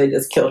bedrooms where they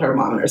just killed her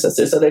mom and her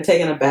sister. So they're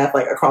taking a bath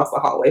like across the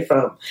hallway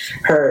from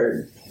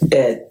her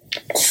dead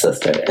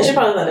sister. And she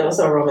probably thought that was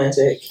so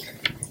romantic.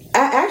 I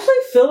actually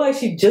feel like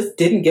she just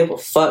didn't give a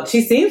fuck.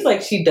 She seems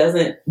like she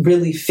doesn't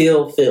really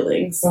feel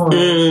feelings.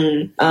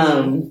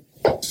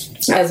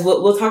 As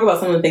we'll talk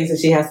about some of the things that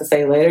she has to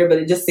say later, but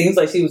it just seems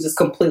like she was just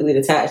completely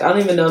detached. I don't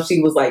even know if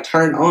she was like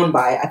turned on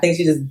by it. I think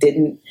she just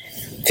didn't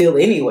feel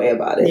any way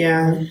about it.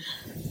 Yeah.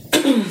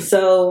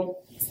 So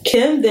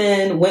Kim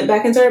then went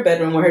back into her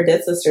bedroom where her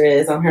dead sister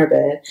is on her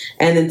bed,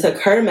 and then took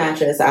her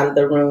mattress out of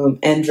the room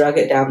and drug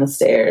it down the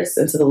stairs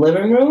into the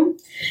living room.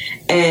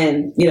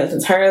 And, you know,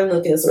 since her and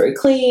Lucas were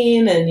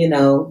clean and, you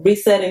know,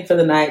 resetting for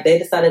the night, they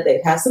decided they'd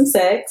have some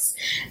sex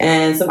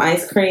and some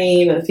ice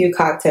cream and a few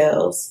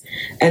cocktails.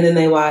 And then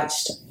they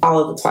watched all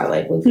of the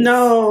Twilight movies.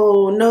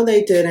 No,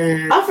 they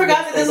didn't. I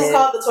forgot that this was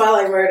called the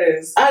Twilight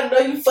Murders. I know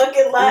you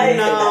fucking lied.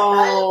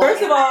 No.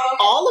 First of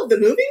all of the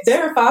movies?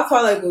 There are 5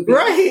 Twilight movies.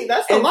 Right,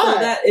 that's a lot. So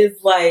that is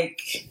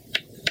like...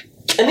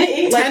 And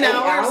they eat like 10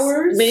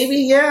 hours? Maybe,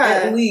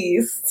 yeah. At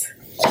least.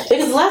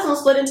 Because the last one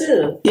split in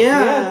 2.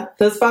 Yeah.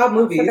 There's 5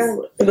 movies.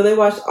 But they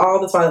watched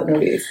all the Twilight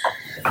movies.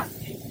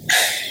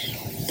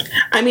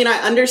 I mean, I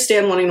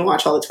understand wanting to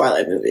watch all the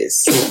Twilight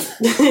movies.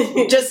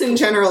 Just in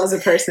general as a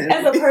person.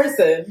 As a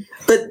person.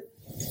 But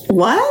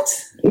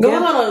what?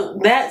 Going on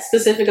that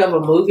specific of a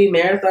movie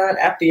marathon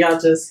after y'all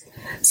just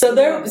So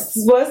there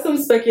was some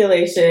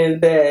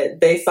speculation that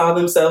they saw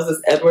themselves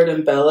as Edward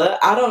and Bella.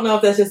 I don't know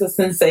if that's just a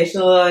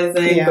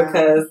sensationalizing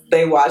because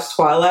they watched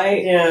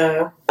Twilight.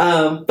 Yeah.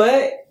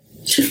 But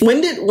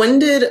when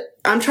did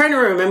I'm trying to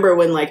remember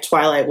when like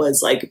Twilight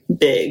was like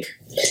big.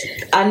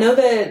 I know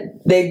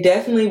that they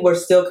definitely were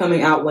still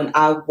coming out when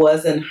I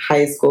was in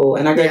high school,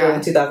 and I graduated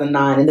in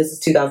 2009, and this is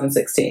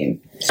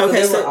 2016. So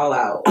okay, they were all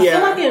out.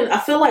 I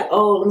feel like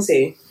let me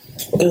see.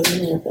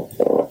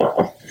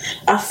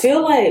 I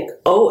feel like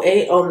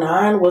 08,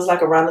 09 was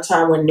like around the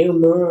time when New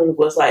Moon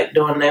was like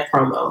doing their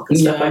promo and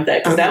stuff like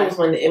that. Because that was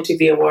when the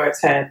MTV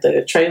Awards had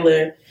the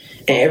trailer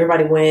and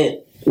everybody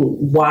went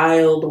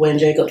wild when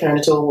Jacob turned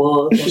into a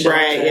wolf.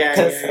 Right, yeah.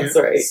 That's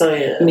right. So,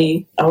 yeah.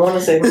 Me. I want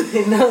to say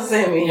no,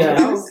 Sammy. Yeah,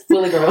 I was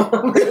fully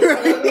grown.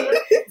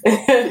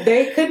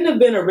 They couldn't have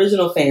been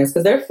original fans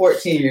because they're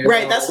 14 years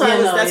right, old. that's what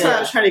I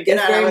was trying to get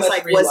at. I was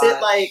like, was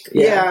it like,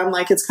 I'm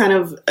like, it's kind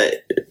of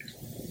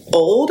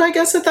old, I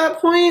guess, at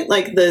that point?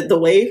 Like, the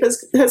wave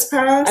has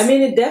passed? I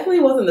mean, it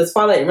definitely wasn't the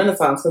Twilight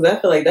Renaissance because I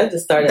feel like that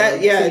just started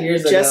 2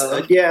 years ago.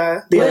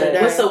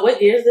 So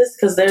what year is this?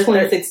 Because they're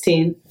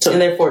 2016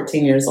 and they're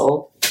 14 years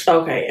old.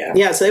 Okay, yeah.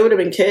 Yeah, so they would have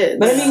been kids.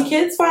 But I mean,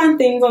 kids find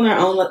things on their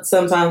own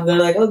sometimes. They're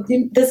like, oh,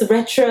 this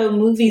retro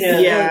movie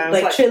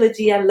like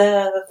trilogy I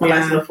love.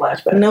 Nice little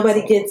flashback.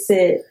 Nobody gets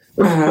it.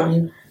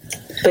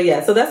 But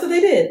yeah, so that's what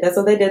they did. That's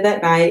what they did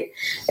that night.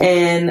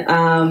 And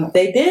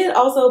they did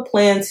also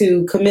plan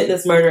to commit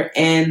this murder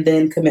and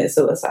then commit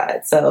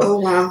suicide. So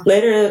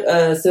later,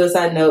 a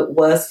suicide note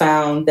was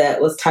found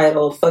that was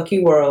titled Fuck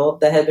You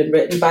World, that had been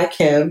written by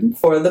Kim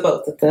for the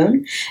both of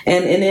them.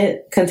 And in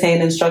it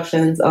contained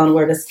instructions on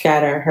where to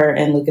scatter her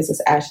and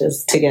Lucas's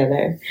ashes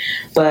together.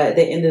 But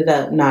they ended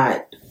up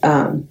not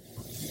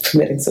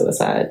committing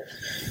suicide.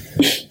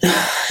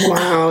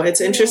 Wow,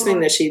 it's interesting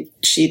that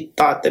she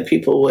thought that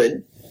people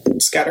would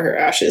scatter her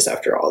ashes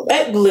after all of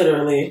that.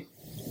 Literally.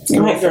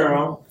 My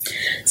girl.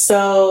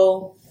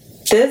 So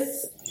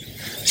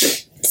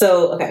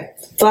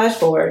flash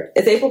forward.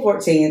 It's April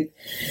 14th,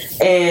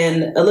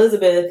 and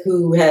Elizabeth,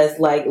 who has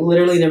like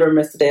literally never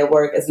missed a day of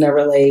work, is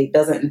never late,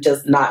 doesn't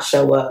just not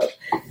show up,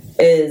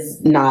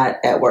 is not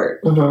at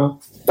work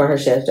for her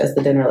shift as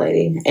the dinner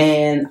lady.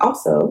 And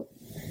also,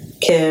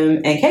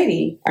 Kim and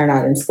Katie are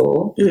not in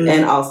school,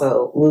 and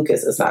also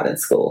Lucas is not in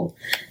school.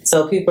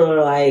 So people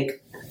are like,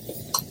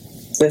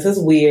 this is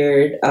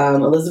weird.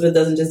 Elizabeth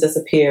doesn't just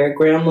disappear.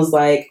 Graham was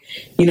like,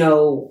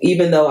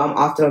 even though I'm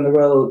often on the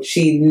road,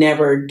 she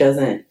never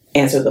doesn't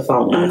answer the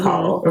phone when I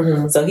call.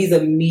 So he's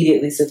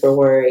immediately super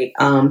worried.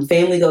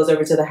 Family goes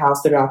over to the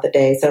house throughout the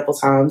day several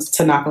times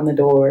to knock on the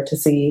door to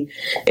see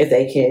if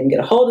they can get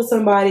a hold of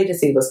somebody, to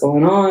see what's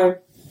going on.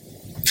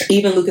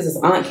 Even Lucas's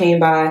aunt came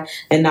by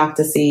and knocked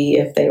to see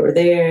if they were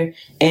there,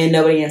 and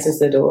nobody answers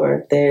the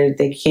door.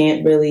 They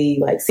can't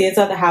really see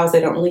inside the house.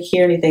 They don't really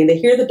hear anything. They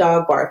hear the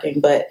dog barking,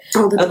 but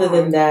other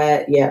than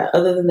that,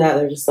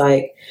 they're just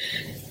like,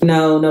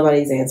 no,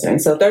 nobody's answering.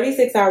 So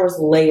 36 hours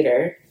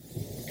later,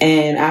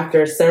 and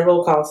after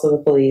several calls to the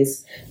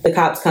police, the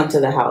cops come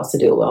to the house to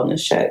do a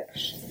wellness check.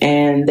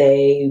 And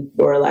they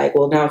were like,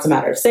 well, now it's a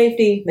matter of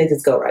safety. They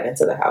just go right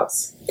into the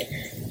house.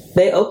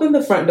 They open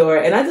the front door,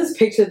 and I just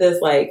picture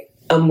this like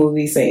a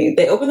movie scene.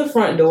 They open the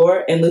front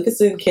door, and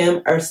Lucas and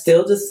Kim are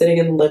still just sitting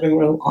in the living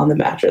room on the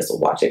mattress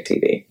watching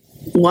TV.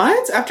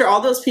 What? After all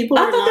those people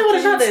I thought they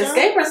would have tried to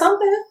escape or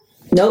something.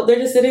 Nope, they're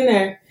just sitting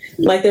there.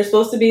 Like they're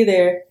supposed to be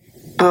there.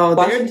 Oh,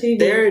 watching TV.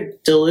 They're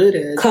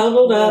deluded.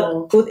 Cuddled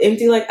up with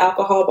empty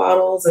alcohol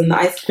bottles and the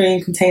ice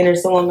cream containers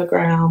still on the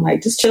ground,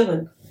 just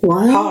chilling.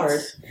 What?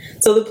 Hard.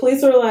 So the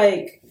police were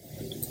like,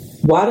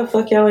 why the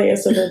fuck y'all ain't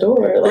answer the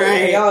door?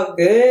 Are y'all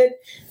good?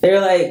 They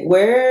were like,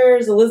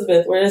 where's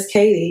Elizabeth? Where's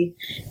Katie?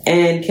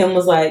 And Kim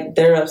was like,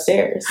 they're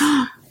upstairs.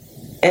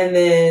 And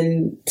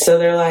then, so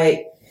they're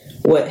like,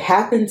 what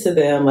happened to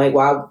them?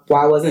 Why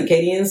wasn't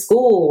Katie in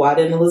school? Why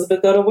didn't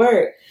Elizabeth go to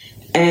work?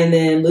 And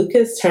then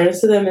Lucas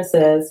turns to them and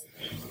says,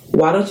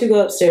 why don't you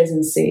go upstairs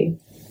and see?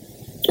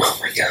 Oh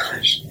my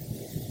gosh.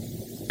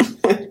 Oh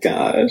my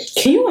gosh.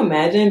 Can you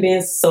imagine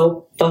being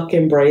so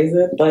fucking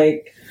brazen?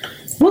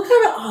 What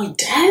kind of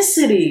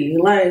audacity?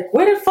 Where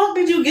the fuck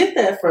did you get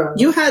that from?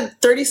 You had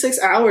 36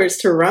 hours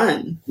to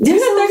run. You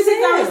had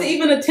 36 hours to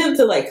even attempt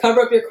to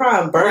cover up your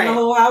crime, burn the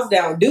whole house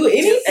down, do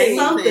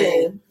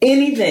anything.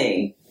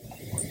 Anything.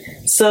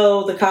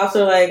 So the cops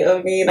are like,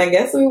 I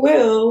guess we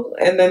will.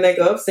 And then they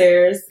go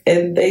upstairs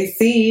and they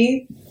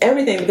see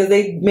everything because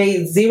they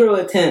made zero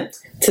attempt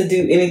to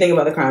do anything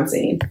about the crime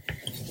scene.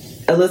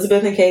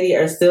 Elizabeth and Katie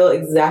are still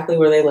exactly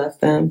where they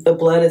left them. The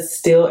blood is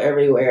still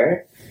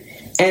everywhere.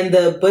 And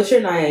the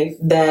butcher knife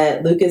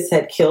that Lucas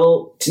had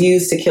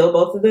used to kill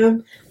both of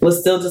them was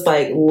still just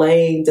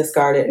laying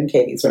discarded in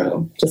Katie's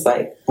room, just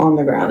on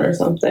the ground or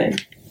something.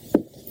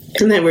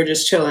 And they were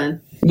just chilling.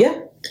 Yeah.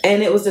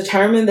 And it was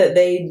determined that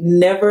they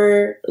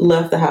never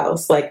left the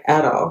house,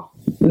 at all.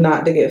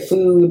 Not to get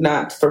food,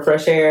 not for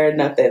fresh air,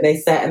 nothing. They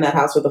sat in that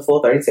house for the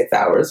full 36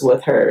 hours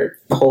with the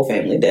whole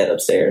family dead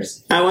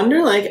upstairs. I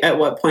wonder, at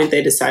what point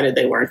they decided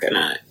they weren't going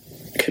to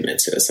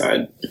commit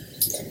suicide.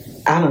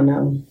 I don't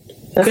know.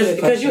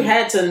 Because you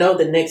had to know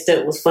the next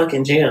step was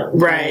fucking jail.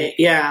 Right,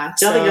 yeah.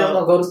 Y'all think y'all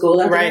gonna go to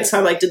school after Right, that?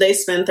 so like, did they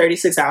spend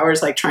 36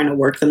 hours like trying to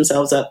work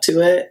themselves up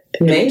to it?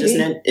 Maybe.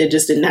 It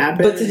just didn't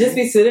happen. But to just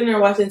be sitting there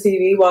watching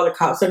TV while the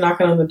cops are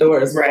knocking on the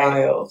door is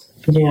wild.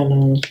 Yeah,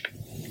 no.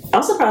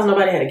 I'm surprised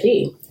nobody had a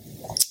key.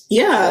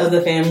 Yeah. Of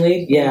the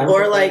family, yeah.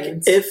 Or like,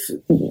 if,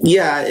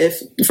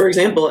 for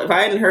example, if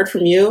I hadn't heard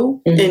from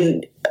you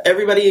and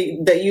everybody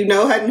that you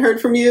know hadn't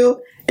heard from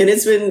you, and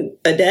it's been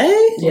a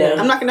day,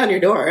 I'm knocking on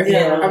your door.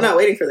 Yeah. I'm not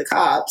waiting for the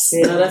cops.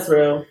 No, that's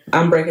real.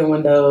 I'm breaking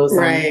windows.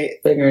 Right.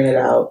 I'm figuring it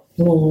out.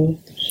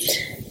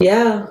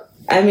 Yeah.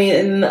 I mean,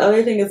 and the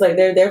other thing is, like,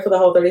 they're there for the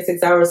whole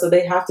 36 hours, so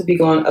they have to be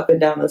going up and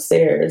down the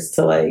stairs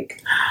to,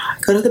 like...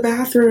 Go to the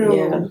bathroom.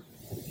 Yeah.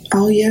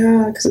 Oh,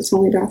 yeah, because it's the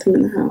only bathroom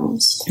in the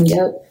house.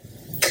 Yep.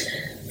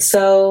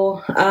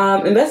 So,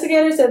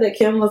 investigators said that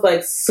Kim was,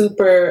 like,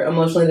 super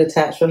emotionally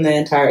detached from the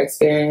entire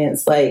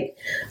experience. Like,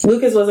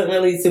 Lucas wasn't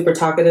really super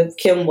talkative.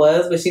 Kim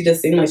was, but she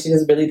just seemed like she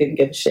just really didn't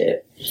give a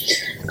shit.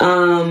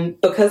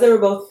 Because they were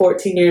both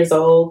 14 years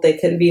old, they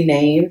couldn't be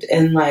named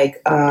in,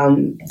 like,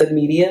 the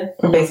media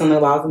based on the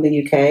laws in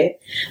the UK.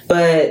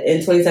 But in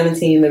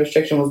 2017, the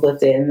restriction was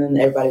lifted, and then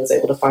everybody was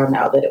able to find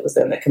out that it was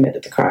them that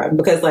committed the crime.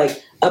 Because,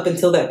 like, up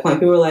until that point,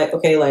 people were like,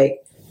 okay, like,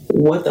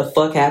 what the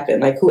fuck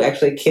happened? Like, who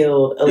actually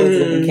killed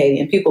Elizabeth and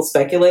Katie? And people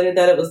speculated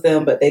that it was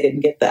them, but they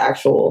didn't get the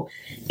actual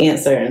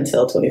answer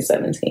until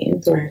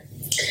 2017. Right.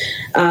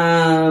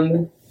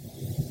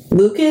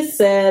 Lucas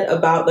said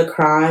about the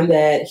crime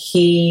that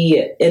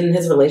he, in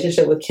his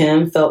relationship with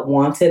Kim, felt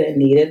wanted and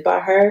needed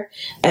by her,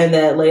 and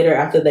that later,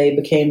 after they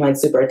became, like,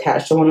 super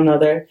attached to one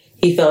another,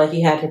 he felt like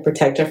he had to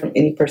protect her from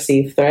any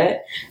perceived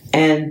threat,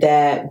 and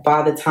that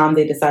by the time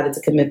they decided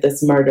to commit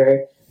this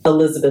murder,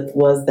 Elizabeth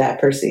was that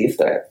perceived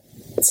threat.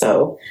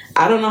 So,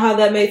 I don't know how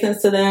that made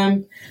sense to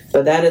them,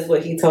 but that is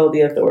what he told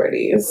the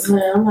authorities.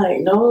 Man, I'm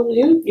like, no,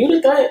 you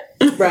the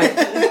threat.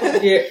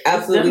 Right. You're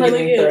absolutely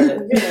the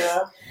threat.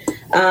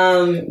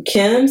 Yeah.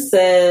 Kim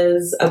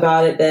says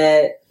about it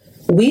that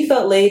we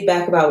felt laid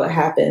back about what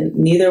happened.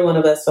 Neither one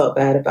of us felt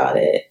bad about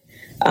it.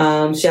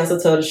 She also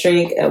told a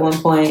shrink at one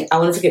point, I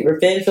wanted to get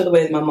revenge for the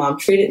way that my mom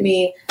treated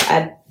me.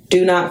 I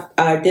did not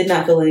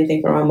feel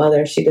anything for my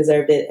mother. She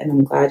deserved it, and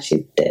I'm glad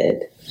she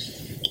did.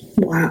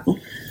 Wow.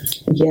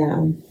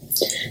 Yeah.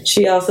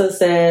 She also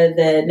said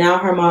that now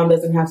her mom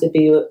doesn't have to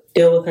deal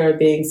with her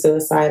being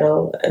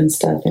suicidal and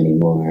stuff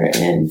anymore,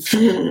 and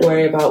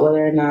worry about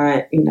whether or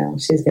not, you know,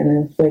 she's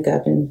gonna wake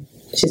up and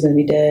she's gonna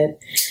be dead.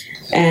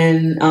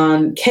 And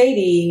on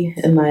Katie,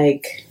 and,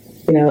 like,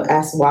 you know,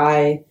 asked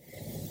why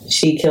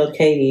she killed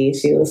Katie,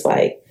 she was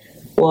like,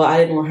 well, I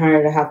didn't want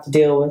her to have to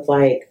deal with,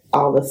 like,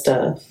 all the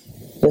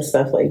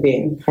stuff like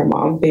being her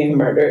mom being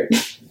murdered.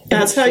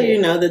 That's how you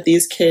know that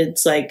these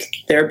kids, like,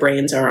 their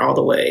brains are all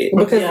the way.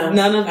 Because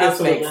none of this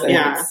makes sense.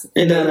 Yeah,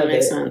 it doesn't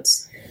make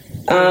sense.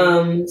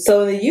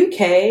 So in the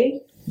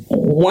UK,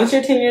 once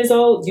you're 10 years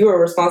old, you are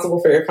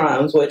responsible for your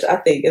crimes, which I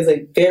think is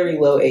a very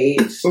low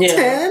age.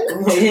 Yeah.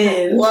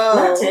 10? Whoa.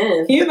 Not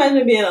 10. Can you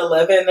imagine being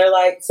 11? They're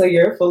like, so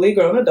you're a fully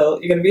grown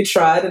adult. You're going to be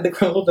tried in the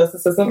criminal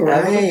justice system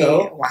as an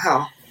adult.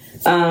 Wow.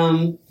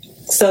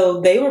 So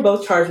they were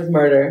both charged with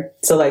murder.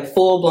 So, like,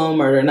 full-blown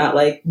murder, not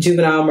like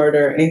juvenile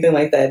murder or anything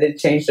like that. They didn't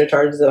change their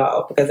charges at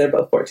all because they're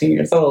both 14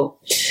 years old.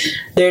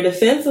 Their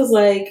defense was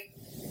like,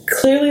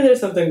 clearly there's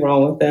something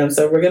wrong with them,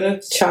 so we're going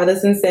to try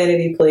this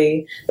insanity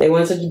plea. They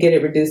wanted to get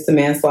it reduced to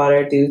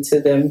manslaughter due to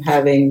them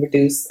having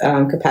reduced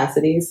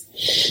capacities.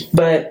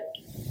 But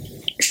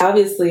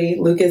obviously,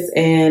 Lucas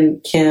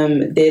and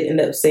Kim did end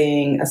up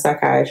seeing a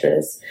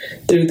psychiatrist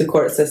through the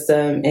court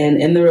system.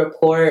 And in the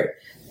report,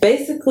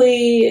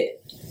 basically,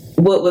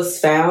 what was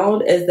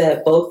found is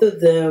that both of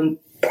them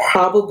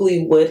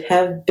probably would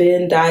have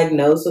been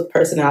diagnosed with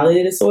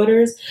personality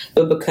disorders,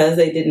 but because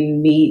they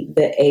didn't meet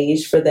the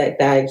age for that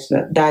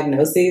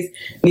diagnoses,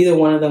 neither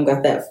one of them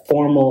got that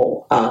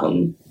formal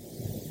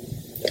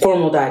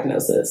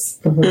diagnosis.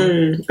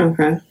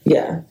 Okay.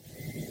 Yeah.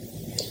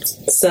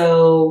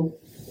 So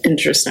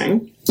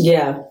interesting.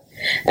 Yeah.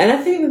 And I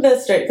think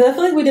that's straight, because I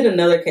feel like we did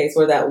another case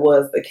where that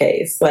was the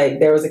case. Like,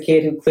 there was a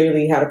kid who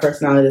clearly had a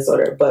personality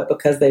disorder, but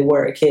because they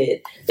were a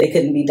kid, they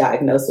couldn't be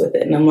diagnosed with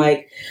it. And I'm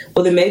like,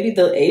 well, then maybe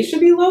the age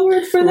should be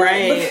lowered for that.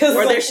 Right. Because,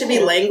 or there should be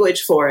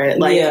language for it.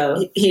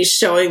 Like, he's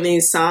showing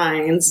these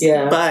signs,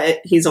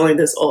 but he's only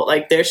this old.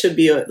 Like, there should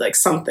be,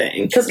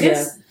 something. Because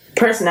kids'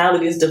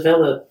 personalities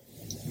develop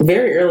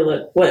very early,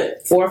 like,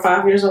 what, 4 or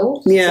 5 years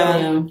old? Yeah.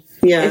 So,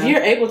 if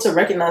you're able to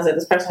recognize that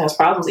this person has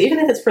problems, even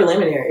if it's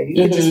preliminary,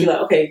 you can just be like,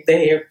 okay,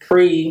 they're such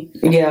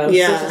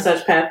and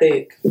such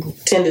pathic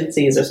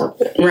tendencies or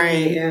something.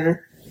 Right, yeah.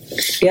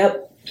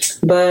 Yep.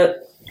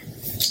 But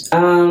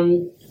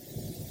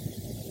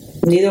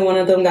neither one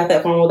of them got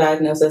that formal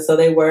diagnosis, so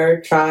they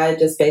were tried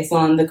just based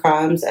on the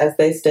crimes as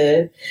they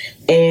stood,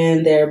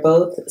 and they're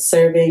both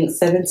serving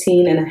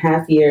 17 and a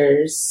half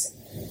years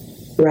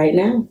right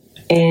now.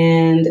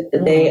 And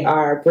they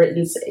are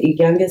Britain's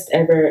youngest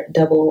ever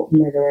double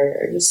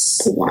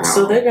murderers. Wow.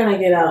 So they're going to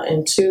get out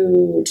in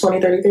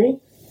 2033?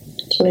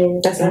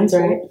 That sounds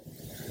right.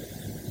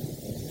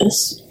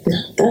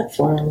 Not that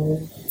far.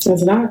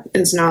 It's not.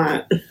 It's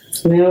not.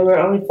 I mean, we were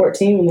only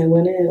 14 when they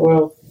went in.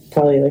 Well,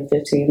 probably like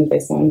 15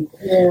 based on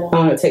how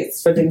long it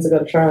takes for things to go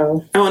to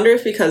trial. I wonder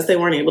if because they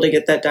weren't able to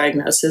get that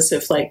diagnosis,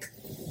 if like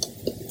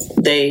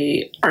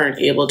they aren't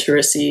able to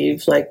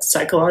receive like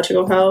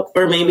psychological help,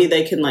 or maybe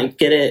they can like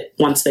get it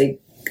once they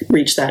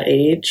reach that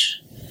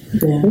age.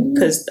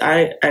 Because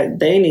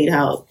they need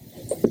help.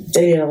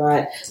 They need a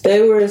lot.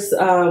 There was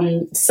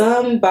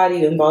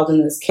somebody involved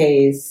in this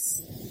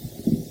case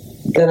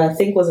that I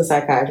think was a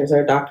psychiatrist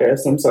or a doctor of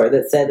some sort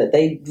that said that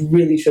they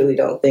really truly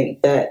don't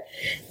think that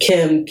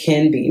Kim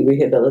can be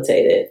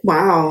rehabilitated.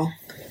 Wow.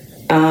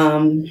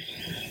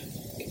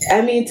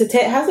 I mean, to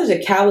have such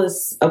a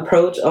callous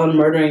approach on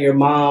murdering your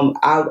mom,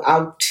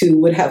 I too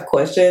would have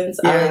questions.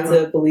 Yeah. I like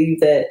to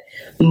believe that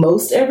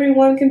most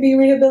everyone can be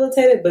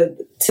rehabilitated, but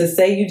to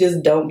say you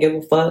just don't give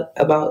a fuck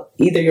about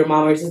either your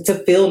mom or just to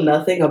feel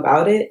nothing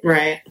about it,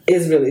 right,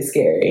 is really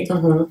scary.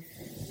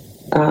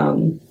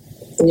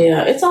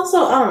 Yeah, it's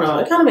also, I don't know,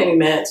 it kind of made me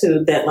mad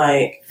too that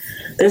like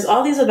there's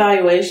all these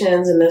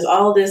evaluations and there's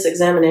all this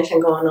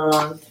examination going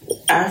on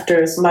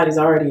after somebody's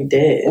already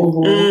dead.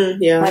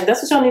 Like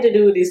that's what y'all need to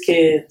do with these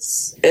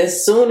kids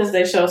as soon as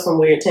they show some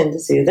weird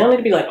tendencies. They don't need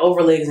to be like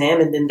overly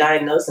examined and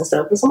diagnosed and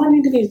stuff, but somebody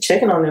need to be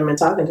checking on them and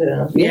talking to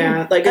them.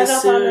 Yeah, like as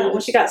I found out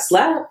when she got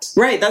slapped.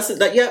 Right, that's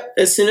that. Yep.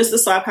 As soon as the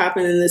slap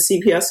happened and the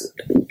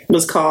CPS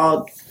was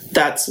called,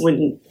 that's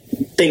when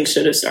things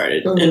should have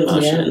started in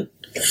motion. Yeah.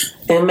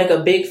 And make a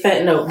big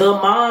fat note. The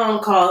mom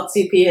called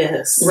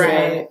CPS.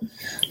 Right.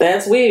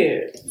 That's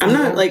weird. I'm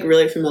not like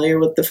really familiar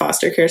with the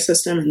foster care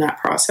system and that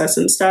process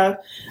and stuff,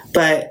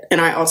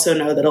 and I also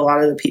know that a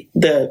lot of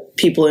the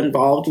people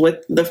involved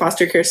with the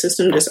foster care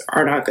system just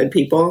are not good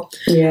people.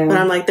 Yeah. But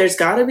I'm like, there's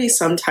got to be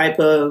some type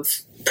of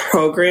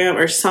program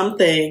or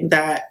something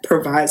that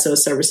provides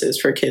those services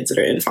for kids that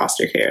are in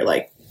foster care,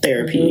 like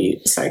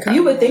therapy, psychology.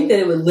 You would think that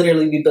it would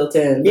literally be built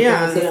in.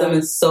 Because the system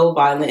is so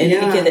violent, and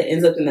any kid that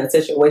ends up in that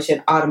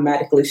situation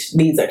automatically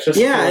needs extra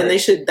support. Yeah, and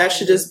that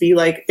should just be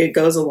like it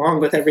goes along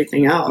with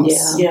everything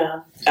else.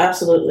 Yeah,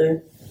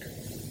 absolutely.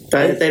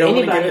 But they don't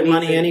want to give it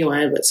money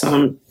anyway. But so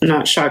I'm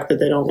not shocked that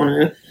they don't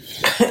want to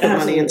put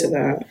money into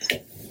that.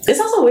 It's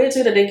also weird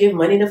too that they give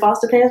money to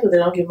foster parents, but they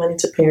don't give money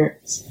to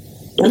parents.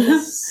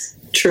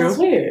 True. That's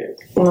weird.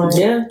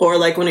 Yeah. Or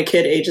like when a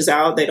kid ages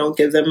out, they don't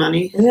give them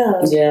money.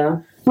 Yeah. Yeah.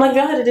 Like, if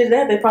y'all had did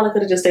that, they probably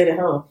could have just stayed at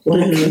home.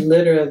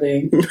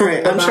 Literally.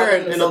 Right. I'm sure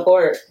in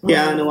support.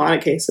 Yeah, in a lot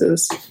of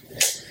cases.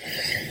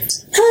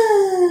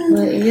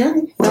 But yeah,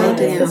 that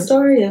is the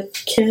story of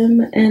Kim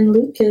and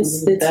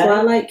Lucas, the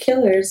Twilight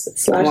Killers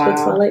 / the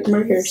Twilight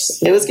Murders.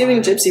 It was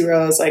giving Gypsy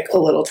Rose like a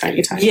little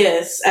tiny.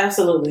 Yes,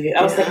 absolutely.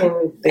 I was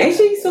thinking, ain't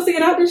she supposed to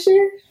get out this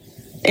year?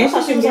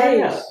 Ain't she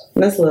engaged? Out.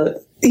 Let's look.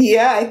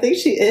 Yeah, I think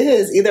she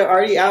is either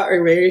already out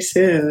or very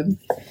soon.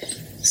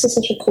 This is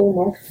such a cool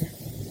marker.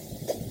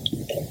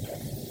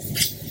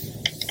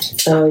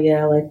 Oh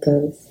yeah, I like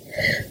those.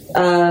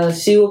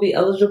 She will be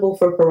eligible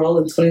for parole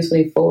in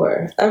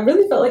 2024. I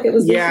really felt like it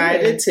was. Yeah, I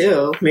did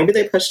too. Maybe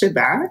they pushed it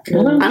back. I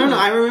don't know.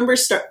 I remember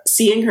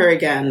seeing her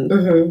again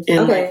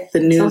in like, the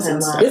news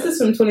and stuff. This is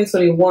from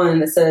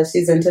 2021. It says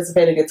she's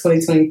anticipating a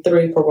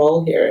 2023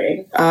 parole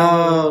hearing.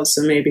 Oh,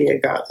 so maybe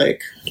it got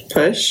like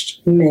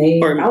pushed. Maybe.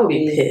 Or I would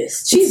be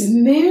pissed. She's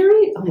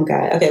married. Oh my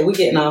god. Okay, we're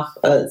getting off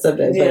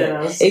subject.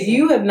 Yeah. But if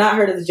you have not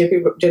heard of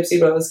the Gypsy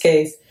Rose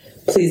case,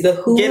 please, the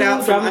Hulu get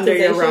out from under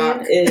your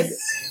rock is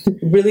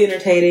really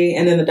entertaining,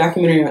 and then the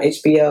documentary on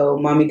HBO,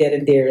 "Mommy, Dead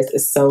and Dearest,"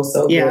 is so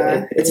good.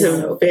 Yeah, it's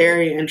a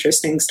very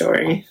interesting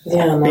story.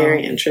 Yeah,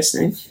 very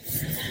interesting.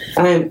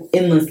 I am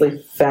endlessly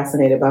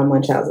fascinated by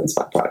Munchausen's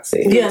by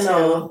proxy. Yeah,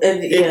 no,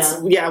 it's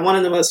one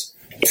of the most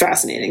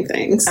fascinating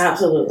things.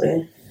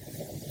 Absolutely.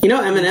 You know,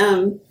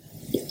 Eminem.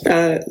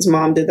 His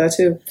mom did that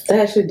too.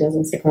 That actually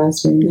doesn't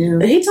surprise me.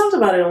 Yeah. He talked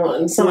about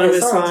it in some of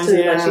his songs too.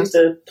 Yeah. Like she used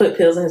to put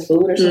pills in his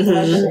food or something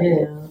like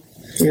that.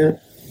 Yeah.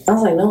 I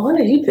was like, no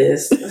wonder he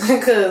pissed.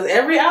 Because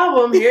every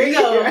album, here you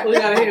go. We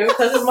gotta hear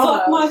because his mom.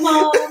 Fuck my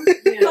mom.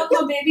 Fuck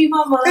my baby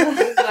mama.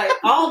 It's like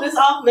all this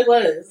album it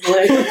was.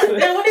 Like,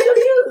 then what did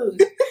you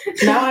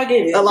use? Now I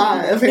get it.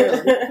 Alive.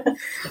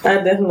 I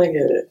definitely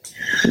get it.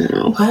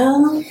 No.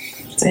 Well,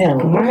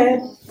 damn.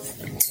 Okay.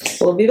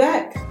 We'll be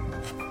back.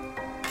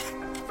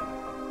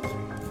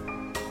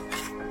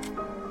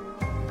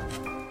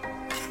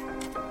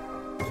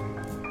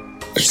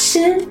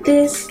 Should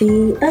this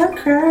be a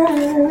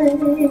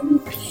crime?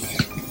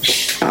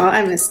 Oh,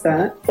 I missed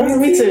that. Oh,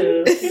 me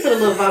too. You put a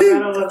little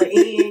vibrato on the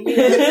end.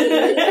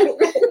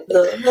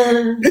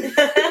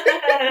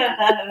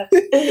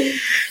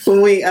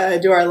 When we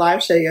do our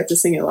live show, you have to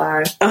sing it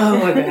live. Oh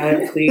my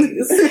god,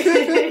 please.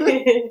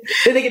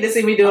 Then they get to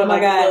see me do it. Oh my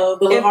god.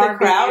 If the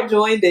crowd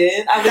joined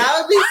in, that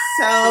would be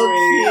so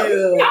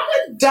cute. I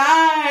would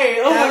die.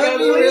 Oh that my god,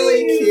 would be really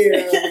cute.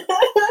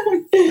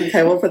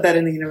 Okay, we'll put that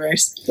in the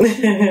universe.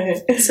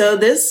 So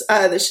this,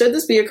 the Should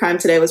This Be a Crime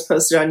today was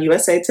posted on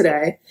USA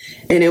Today,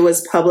 and it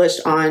was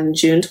published on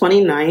June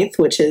 29th,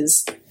 which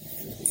is,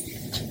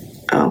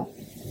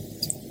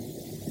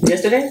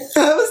 Yesterday?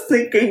 I was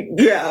thinking,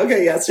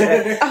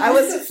 yesterday. I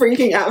was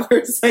freaking out for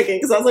a second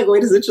because I was like,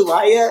 wait, is it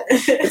July yet?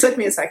 It took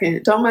me a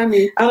second. Don't mind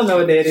me. I don't know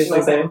what day it is.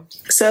 Okay.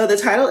 So the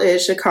title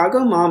is Chicago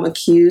Mom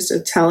Accused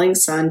of Telling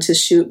Son to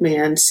Shoot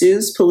Man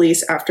Sues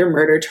Police After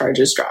Murder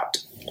Charges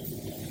Dropped.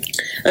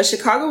 A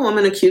Chicago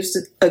woman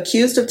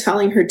accused of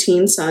telling her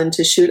teen son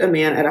to shoot a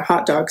man at a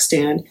hot dog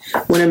stand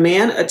when a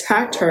man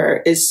attacked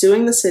her is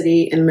suing the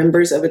city and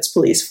members of its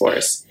police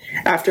force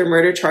after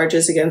murder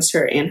charges against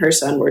her and her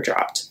son were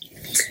dropped.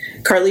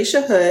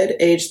 Carlisha Hood,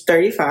 age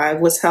 35,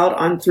 was held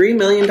on $3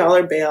 million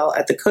bail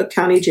at the Cook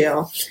County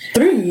Jail.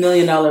 $3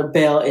 million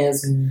bail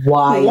is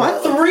wild.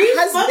 What?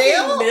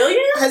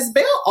 Has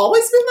bail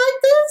always been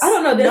like this? I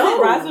don't know. Does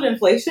it rise with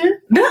inflation?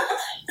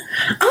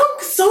 I'm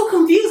so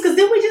confused because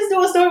didn't we just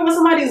do a story with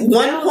somebody's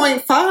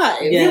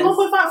 1.5? Yeah,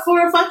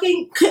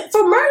 1.5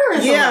 for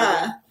murdering.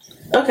 Yeah.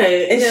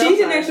 Okay, and she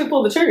didn't actually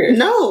pull the trigger.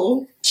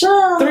 No.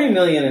 $3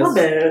 million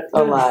is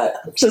a lot.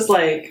 Just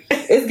like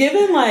it's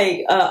given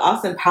like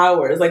Austin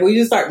Powers. Like we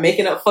just start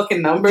making up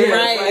fucking numbers.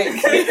 Right.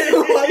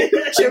 Like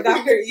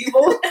Dr.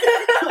 Evil.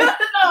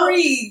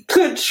 3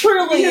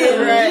 quadrillion,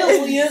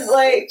 million,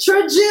 like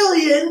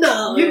trillion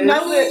dollars. You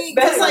know it.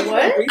 That's like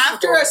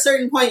after a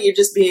certain point, you're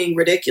just being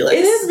ridiculous.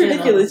 It is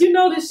ridiculous. You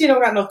know that she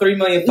don't got no $3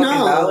 million fucking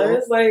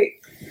dollars. Like.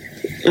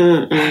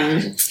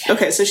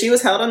 Okay, so she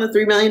was held on the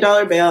 $3 million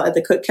bail at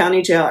the Cook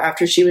County Jail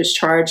after she was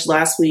charged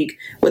last week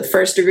with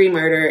first-degree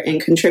murder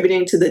and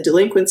contributing to the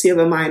delinquency of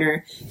a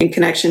minor in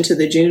connection to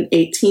the June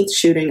 18th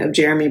shooting of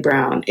Jeremy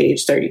Brown,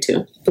 age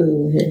 32.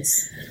 Ooh,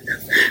 yes.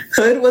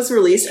 Hood was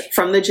released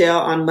from the jail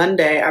on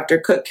Monday after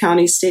Cook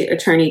County State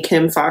Attorney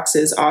Kim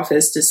Fox's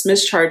office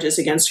dismissed charges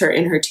against her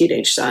and her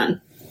teenage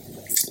son.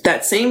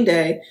 That same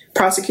day,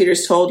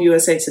 prosecutors told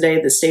USA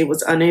Today the state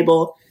was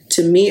unable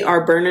to meet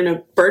our burden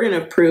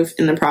of proof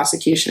in the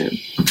prosecution.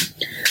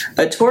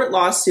 A tort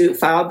lawsuit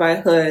filed by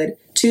Hood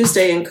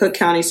Tuesday in Cook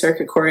County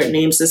Circuit Court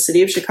names the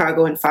city of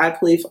Chicago and 5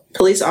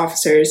 police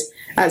officers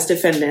as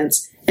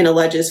defendants and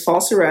alleges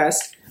false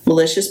arrest,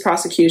 malicious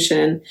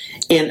prosecution,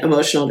 and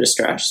emotional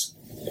distress.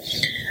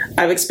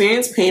 I've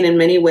experienced pain in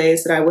many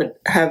ways that I would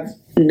have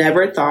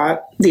never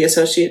thought, the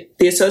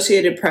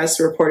Associated Press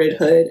reported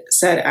Hood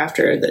said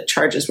after the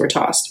charges were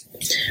tossed.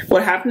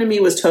 What happened to me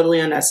was totally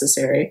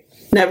unnecessary.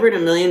 Never in a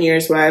million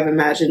years would I have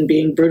imagined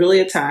being brutally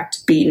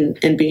attacked, beaten,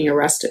 and being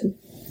arrested.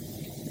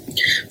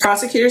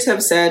 Prosecutors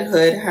have said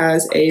Hood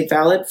has a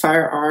valid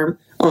firearm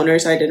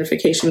owner's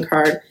identification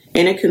card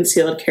and a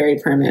concealed carry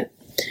permit.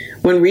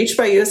 When reached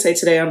by USA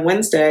Today on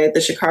Wednesday, the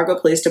Chicago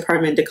Police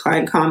Department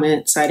declined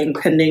comment, citing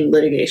pending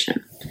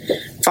litigation.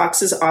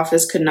 Fox's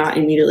office could not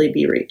immediately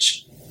be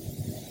reached.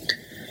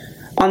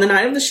 On the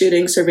night of the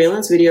shooting,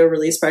 surveillance video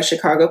released by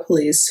Chicago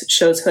police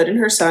shows Hood and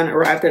her son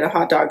arrived at a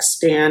hot dog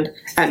stand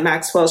at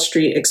Maxwell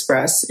Street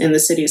Express in the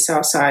city's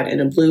south side in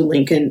a blue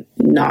Lincoln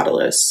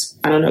Nautilus.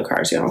 I don't know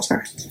cars, y'all,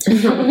 sorry.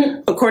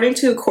 According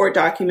to court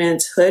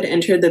documents, Hood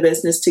entered the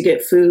business to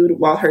get food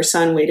while her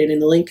son waited in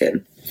the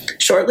Lincoln.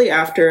 Shortly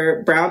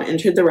after, Brown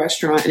entered the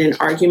restaurant and an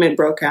argument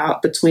broke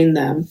out between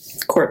them,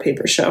 court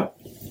papers show.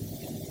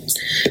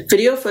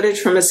 Video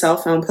footage from a cell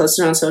phone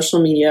posted on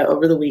social media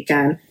over the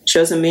weekend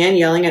shows a man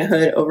yelling at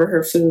Hood over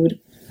her food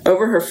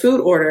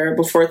order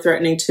before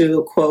threatening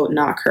to, quote,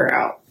 knock her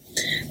out.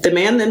 The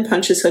man then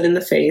punches Hood in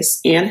the face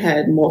and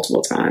head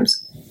multiple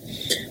times.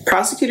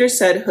 Prosecutors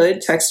said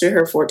Hood texted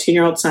her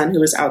 14-year-old son who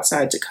was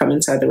outside to come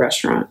inside the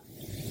restaurant.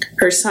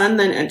 Her son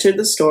then entered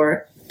the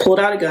store, pulled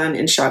out a gun,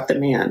 and shot the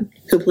man,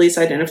 who police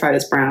identified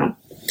as Brown.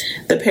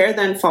 The pair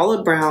then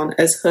followed Brown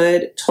as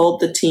Hood told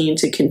the teen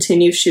to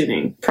continue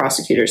shooting,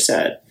 prosecutors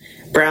said.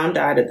 Brown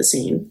died at the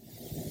scene.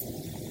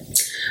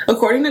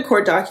 According to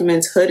court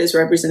documents, Hood is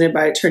represented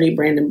by attorney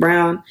Brandon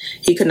Brown.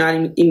 He could not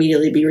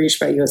immediately be reached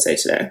by USA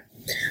Today.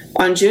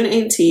 On June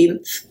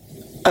 18th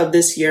of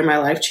this year, my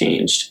life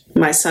changed.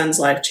 My son's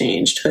life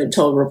changed, Hood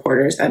told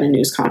reporters at a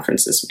news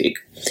conference this week.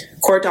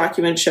 Court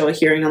documents show a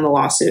hearing on the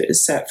lawsuit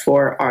is set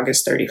for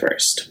August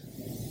 31st.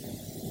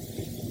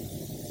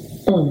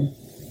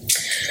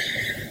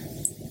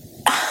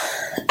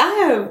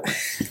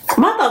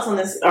 My thoughts on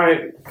this are,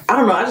 I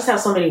don't know, I just have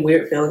so many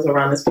weird feelings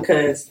around this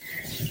because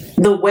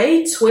the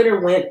way Twitter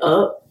went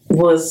up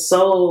was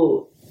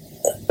so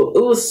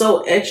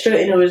extra,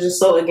 and it was just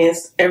so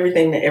against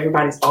everything that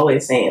everybody's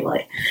always saying.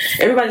 Like,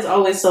 everybody's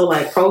always so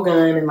like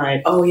pro-gun and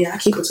like, oh yeah, I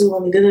keep it too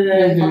on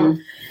me,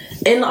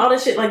 and all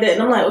that shit like that.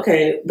 And I'm like,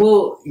 okay,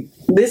 well,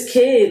 this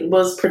kid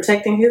was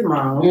protecting his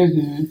mom.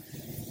 Mm-hmm.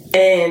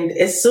 And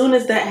as soon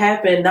as that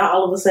happened, now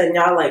all of a sudden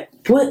y'all like,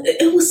 what?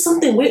 It was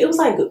something weird. It was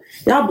like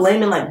y'all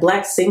blaming like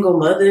black single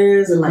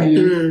mothers and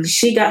like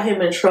she got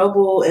him in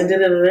trouble and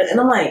da-da-da-da. And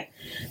I'm like,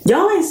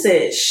 y'all ain't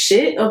said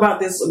shit about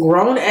this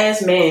grown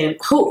ass man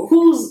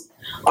whose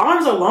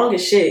arms are long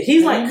as shit.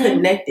 He's like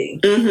connecting.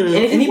 Mm-hmm. And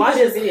if you watch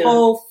his video,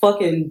 whole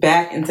fucking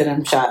back into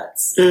them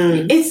shots.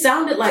 It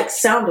sounded like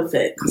sound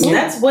effects. Yeah.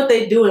 That's what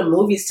they do in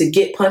movies to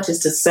get punches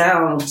to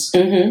sound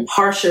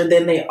harsher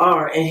than they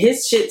are. And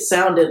his shit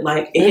sounded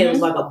like it was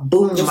like a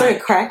boom. Just like a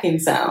cracking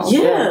sound.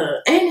 Yeah.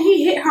 And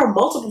he hit her her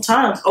multiple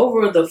times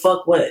over the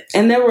fuck what.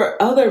 And there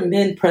were other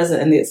men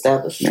present in the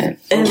establishment.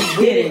 And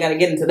we didn't even got to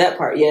get into that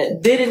part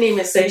yet. Didn't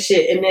even say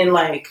shit. And then,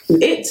 like,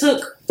 it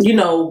took, you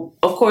know,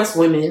 of course,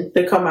 women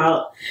to come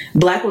out,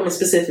 black women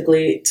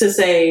specifically, to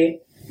say,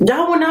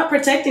 y'all were not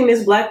protecting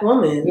this black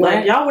woman.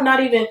 Right. Like, y'all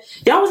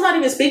was not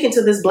even speaking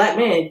to this black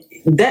man.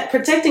 That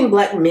protecting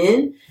black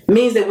men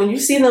means that when you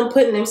see them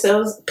putting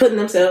themselves in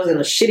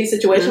a shitty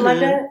situation like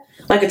that,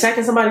 like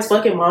attacking somebody's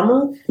fucking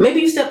mama,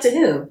 maybe you step to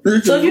him.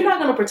 So if you're not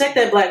going to protect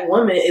that black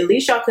woman, at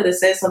least y'all could have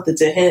said something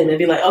to him and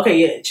be like, okay,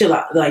 yeah, chill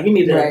out. Like, you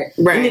need to,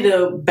 you need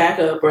to back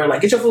up, or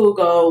like, get your food,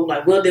 go.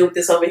 Like, we'll deal with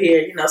this over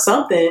here. You know,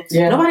 something.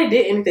 Yeah. Nobody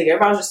did anything.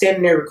 Everybody was just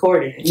standing there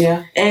recording.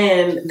 Yeah.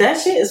 And that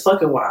shit is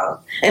fucking wild.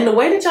 And the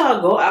way that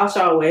y'all go out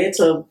y'all way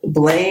to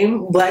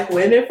blame black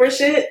women for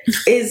shit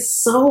is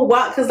so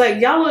wild. Because,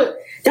 like, y'all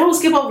will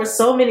skip over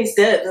so many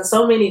steps and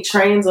so many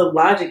trains of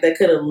logic that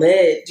could have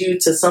led you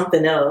to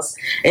something else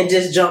and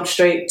just jump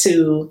straight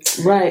to,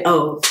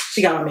 oh,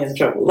 she got my man in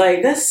trouble.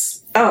 Like,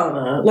 that's, I don't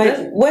know.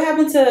 Like, what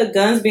happened to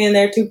guns being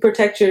there to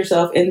protect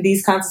yourself in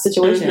these kinds of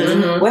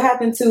situations? What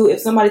happened to if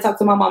somebody talked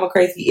to my mama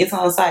crazy, it's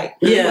on site?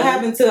 Yeah. What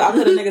happened to I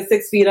put a nigga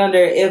 6 feet under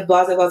if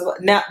blah, blah, blah, blah.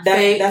 Now,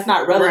 that's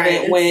not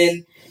relevant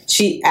when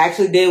she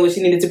actually did what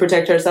she needed to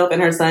protect herself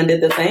and her son did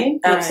the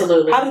same.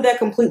 Absolutely. How did that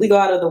completely go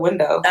out of the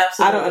window?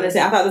 Absolutely. I don't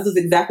understand. I thought this was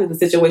exactly the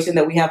situation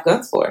that we have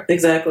guns for.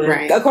 Exactly.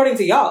 Right. According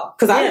to y'all.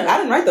 Because I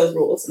didn't write those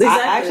rules.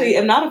 Exactly. I actually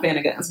am not a fan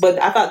of guns.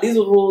 But I thought these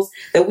were rules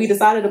that we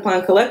decided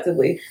upon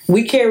collectively.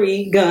 We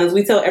carry guns.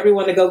 We tell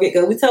everyone to go get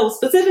guns. We tell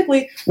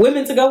specifically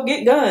women to go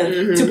get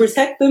guns to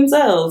protect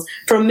themselves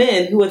from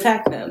men who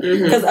attack them.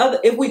 Because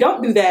if we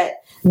don't do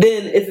that,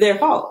 then it's their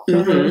fault.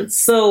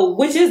 So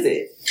which is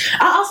it?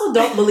 I also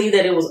don't believe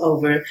that it was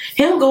over.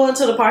 Him going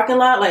to the parking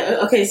lot, like,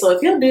 okay, so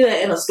if he'll do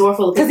that in a store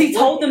full of people, because he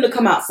told them to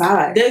come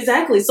outside.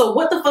 Exactly. So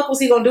what the fuck was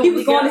he going to do? He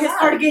was going to his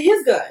car to get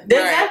his gun.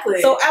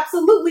 Exactly. So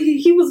absolutely,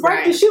 he was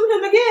right to shoot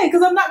him again,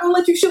 because I'm not going to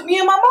let you shoot me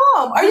and my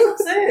mom. Are you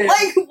saying?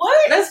 Like,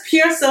 what? That's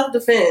pure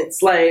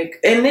self-defense. Like,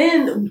 and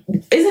then,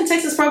 isn't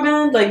Texas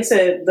pro-gun? Like you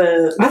said,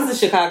 this is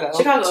Chicago.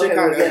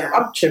 Chicago. Yeah,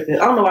 I'm tripping.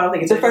 I don't know why I'm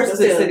thinking Texas.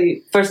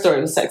 First story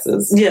was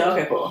Texas. Yeah,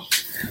 okay, cool.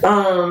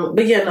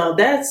 But yeah, no,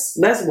 that's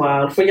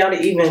wild for y'all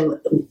to even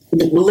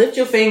lift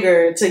your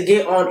finger to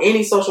get on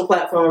any social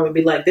platform and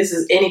be like, this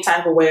is any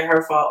type of way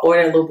her fault or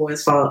that little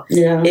boy's fault.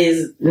 Yeah,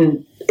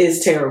 is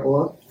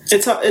terrible.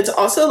 It's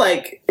also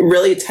like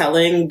really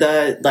telling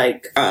the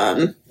like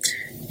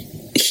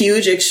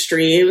huge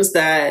extremes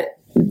that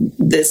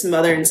this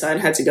mother and son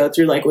had to go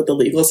through, like with the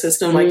legal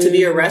system, like to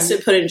be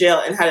arrested, put in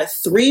jail, and had a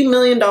 $3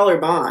 million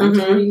bond,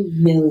 $3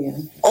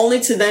 million, only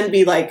to then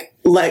be like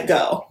let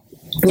go.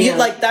 Yeah.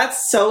 Like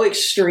that's so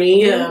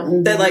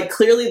extreme that like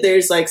clearly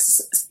there's like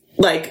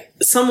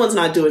someone's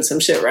not doing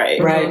some shit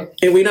right,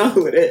 and we know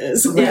who it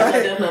is. Yeah,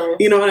 definitely.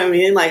 You know what I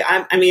mean? Like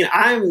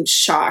I'm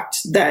shocked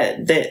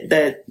that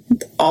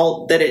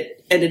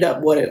it ended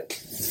up where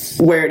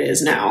it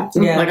is now.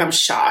 Yeah, like I'm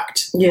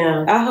shocked.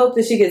 Yeah, I hope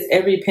that she gets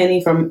every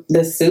penny from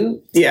the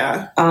suit.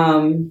 Yeah.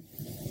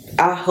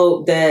 I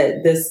hope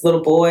that this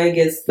little boy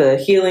gets the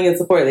healing and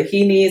support that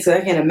he needs. So I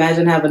can't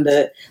imagine having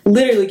to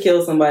literally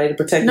kill somebody to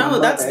protect.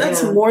 No,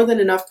 that's more than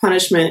enough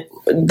punishment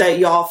that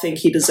y'all think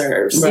he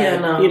deserves. Right. Yeah,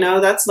 no. You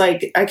know, that's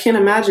like, I can't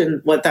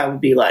imagine what that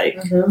would be like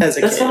as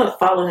a kid. That's gonna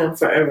follow him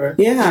forever.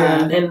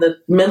 Yeah, and the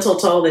mental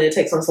toll that it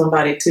takes on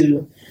somebody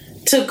to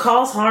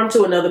cause harm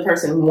to another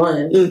person.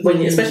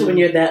 Especially when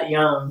you're that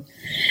young,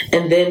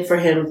 and then for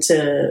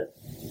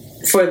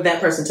that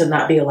person to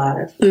not be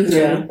alive.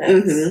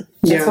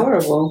 That's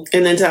horrible.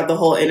 And then to have the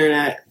whole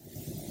internet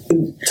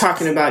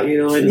talking about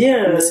you and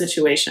the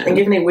situation. And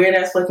giving it weird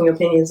ass fucking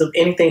opinions of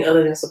anything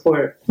other than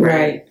support.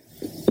 Right.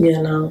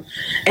 You know.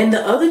 And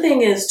the other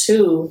thing is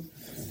too,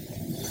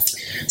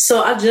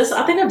 so I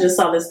think I just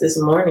saw this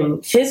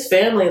morning. His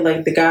family,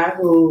 like the guy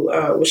who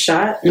was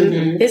shot,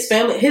 his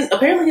family,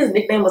 apparently his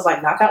nickname was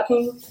like Knockout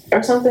King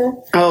or something.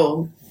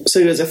 Oh. So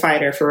he was a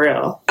fighter for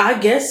real. I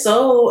guess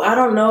so. I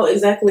don't know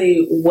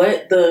exactly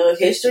what the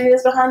history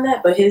is behind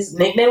that, but his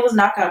nickname was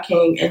Knockout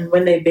King. And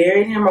when they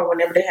buried him or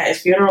whenever they had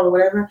his funeral or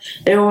whatever,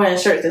 they were wearing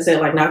shirts that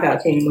said like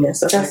Knockout King and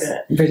stuff like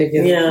that.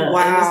 Ridiculous. Yeah.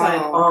 Wow. And it's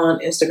like on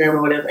Instagram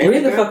or whatever.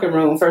 Read the fucking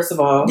room, first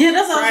of all. Yeah,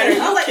 that's what I'm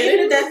saying. I was like, even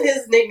if that's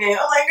his nickname,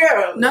 I'm like,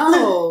 girl.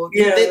 No.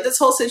 This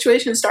whole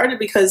situation started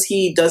because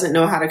he doesn't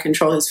know how to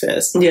control his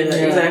fist. Yeah,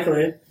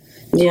 exactly.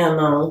 Yeah,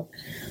 no.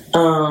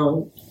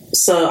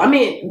 So, I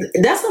mean,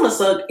 that's going to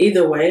suck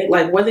either way.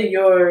 Like, whether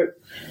your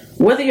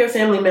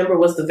family member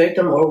was the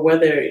victim or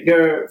whether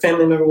your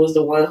family member was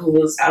the one who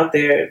was out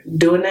there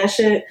doing that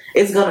shit,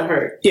 it's going to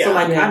hurt. Yeah. So,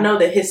 like, I know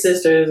that his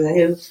sisters and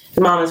his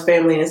mama's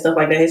family and stuff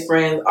like that, his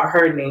friends are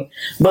hurting.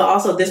 But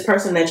also, this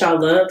person that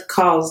y'all loved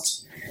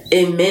caused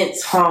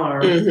immense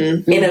harm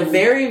in a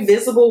very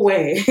visible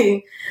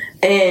way.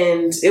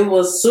 And it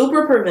was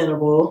super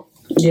preventable.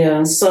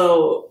 Yeah.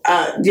 So,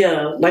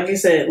 like you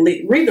said,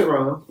 read the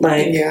room.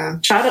 Like,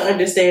 try to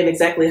understand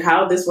exactly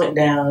how this went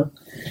down.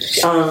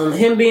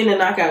 Him being the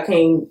knockout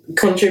king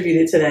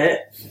contributed to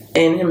that,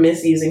 and him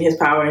misusing his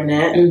power in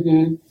that.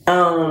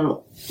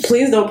 Mm-hmm.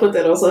 Please don't put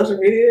that on social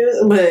media,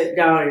 but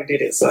y'all already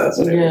did it, so that's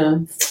whatever. Yeah.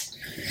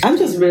 I'm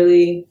just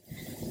really,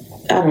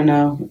 I don't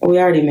know. We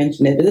already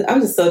mentioned it, but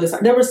I'm just so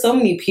disappointed. There were so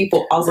many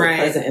people also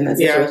present in that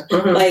situation. Yeah.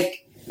 Mm-hmm.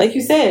 Like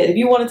you said, if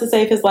you wanted to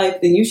save his life,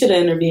 then you should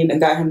have intervened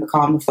and got him to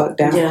calm the fuck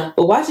down. Yeah.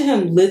 But watching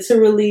him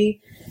literally,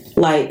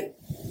 like,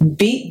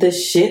 beat the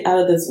shit out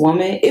of this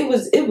woman, it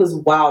was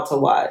wild to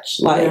watch.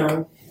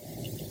 Like,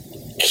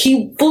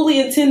 he fully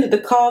intended to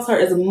cause her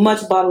as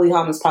much bodily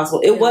harm as possible.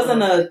 It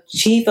wasn't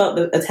she felt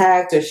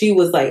attacked or she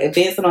was like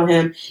advancing on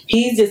him.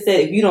 He just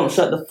said, if you don't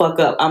shut the fuck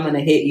up, I'm gonna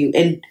hit you,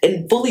 and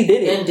fully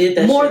did it, and did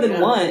that more than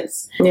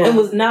once, and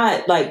was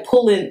not like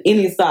pulling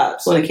any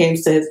stops when it came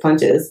to his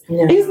punches.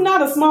 He's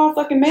not a small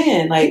fucking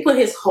man. Like, he put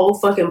his whole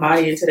fucking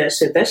body into that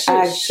shit. That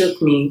shit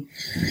shook me.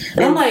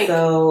 And I'm like, I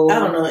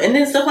don't know. And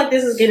then stuff like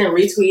this is getting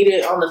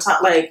retweeted on the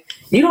top. Like,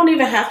 you don't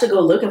even have to go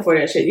looking for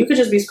that shit. You could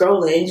just be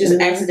scrolling and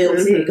just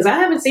accidentally see it. Because I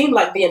haven't seen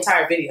like the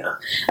entire video.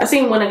 I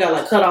seen one that got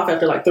like cut off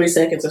after like 3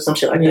 seconds or some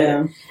shit like that.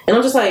 And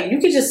I'm just like, you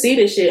could just see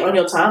this shit on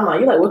your timeline.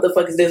 You're like, what the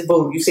fuck is this?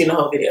 Boom, you've seen the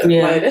whole video.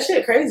 Like, that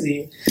shit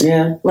crazy.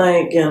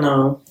 Like, you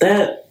know,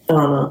 that, I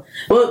don't know.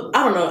 Well,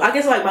 I don't know. I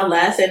guess like my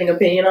last standing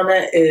opinion on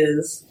that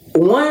is,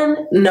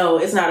 one, no,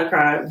 it's not a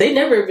crime. They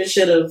never even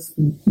should have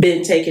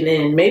been taken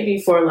in. Maybe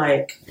for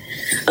like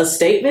a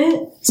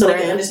statement so they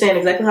can understand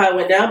exactly how it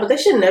went down, but they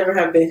should never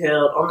have been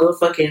held on the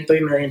fucking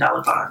 $3 million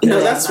fine. No,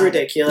 that's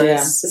ridiculous.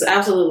 Yeah. It's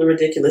absolutely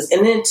ridiculous.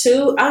 And then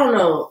two, I don't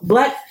know,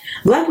 black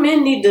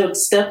men need to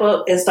step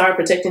up and start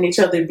protecting each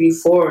other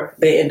before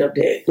they end up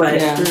dead.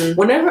 Like,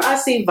 whenever I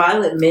see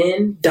violent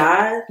men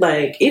die,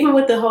 like, even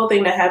with the whole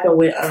thing that happened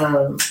with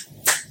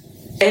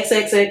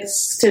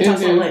XXX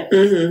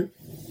TikTok,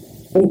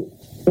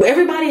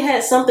 everybody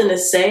had something to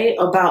say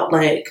about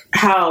like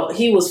how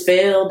he was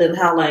failed and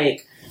how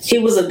like he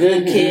was a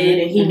good kid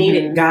and he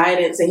needed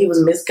guidance and he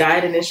was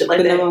misguided and shit like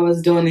that. But no one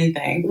was doing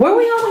anything. Where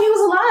were y'all when he was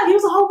alive? He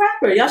was a whole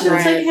rapper. Y'all should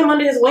have taken him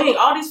under his wing.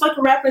 All these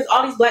fucking rappers,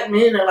 all these black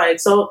men are like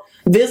so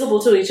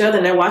visible to each other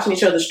and they're watching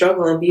each other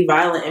struggle and be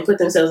violent and put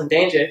themselves in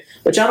danger.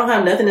 But y'all don't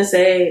have nothing to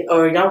say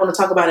or y'all want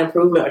to talk about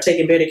improvement or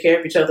taking better care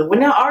of each other when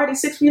they're already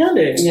 6 feet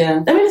under.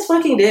 Yeah. I mean, it's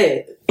fucking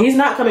dead. He's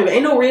not coming back.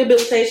 Ain't no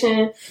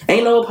rehabilitation,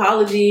 ain't no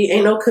apology,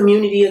 ain't no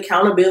community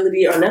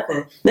accountability or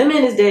nothing. That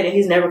man is dead and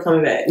he's never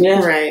coming back.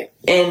 Yeah. Right.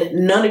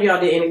 And none of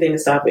y'all did anything to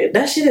stop it.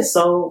 That shit is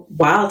so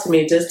wild to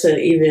me just to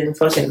even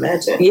fucking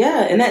imagine.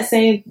 Yeah, in that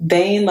same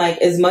vein, like,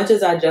 as much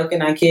as I joke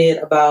and I kid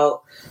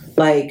about,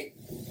 like,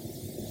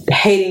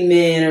 hating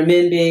men or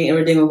men being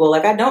irredeemable,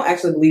 like, I don't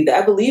actually believe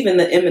that. I believe in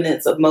the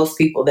imminence of most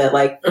people that,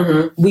 like,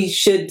 we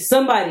should,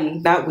 somebody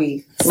that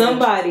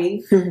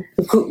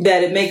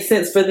it makes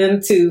sense for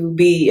them to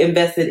be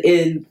invested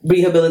in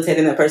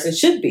rehabilitating that person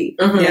should be.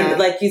 And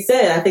like you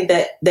said, I think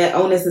that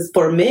onus is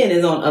for men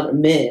is on other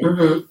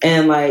men.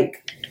 And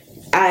like,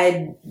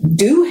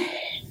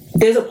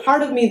 there's a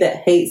part of me that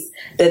hates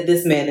that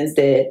this man is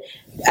dead.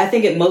 I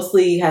think it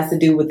mostly has to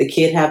do with the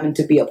kid having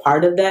to be a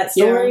part of that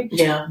story.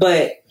 Yeah.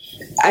 But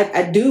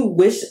I do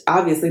wish,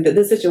 obviously, that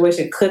this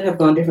situation could have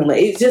gone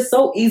differently. It just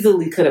so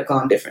easily could have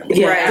gone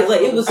differently. Right.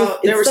 Like, it was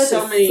just, there was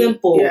so many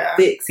simple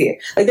fix here.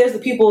 Like, there's the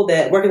people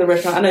that work in the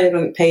restaurant. I know you're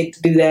going to get paid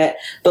to do that.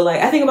 But,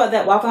 like, I think about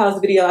that Waffle House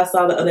video I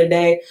saw the other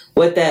day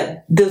with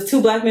those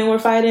 2 black men were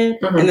fighting,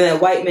 and then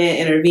that white man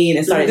intervened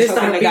and started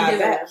choking the guy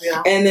back.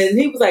 And then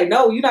he was like,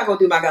 no, you're not going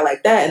to do my guy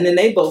like that. And then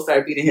they both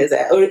started beating his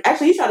ass. Or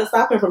actually, he tried to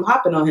stop him from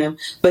hopping on him,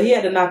 but he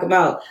had to knock him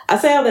out. I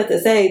say all that to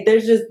say,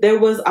 there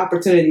was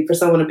opportunity for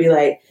someone to be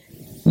like,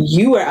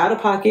 you are out of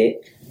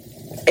pocket,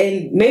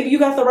 and maybe you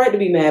got the right to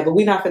be mad, but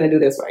we're not going to do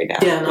this right now.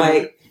 Yeah, no.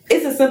 Like,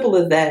 it's as simple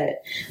as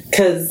that.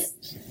 Because,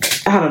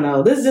 I don't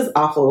know, this is just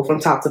awful from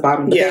top to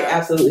bottom. But they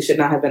absolutely should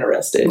not have been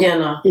arrested.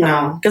 Yeah,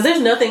 no. Because there's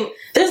nothing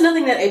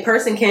that a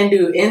person can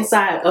do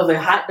inside of a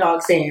hot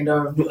dog stand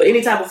or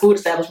any type of food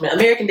establishment,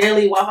 American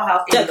Deli, Waffle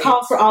House, that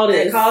calls for all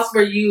this. That calls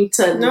for you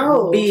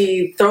to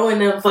be throwing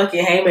them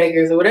fucking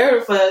haymakers or whatever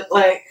the fuck.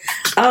 Like,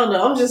 I don't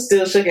know. I'm just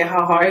still shook at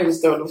how hard he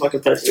was throwing the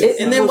fucking punches.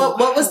 And then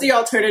what was the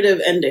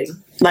alternative ending?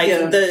 Like,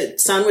 the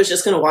son was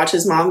just going to watch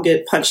his mom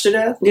get punched to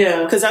death?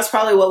 Yeah. Because that's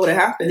probably what would have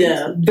happened.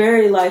 Yeah.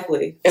 Very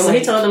likely. And when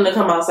he told them to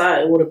come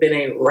outside, it would have been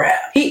a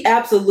wrap. He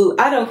absolutely,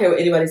 I don't care what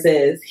anybody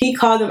says, he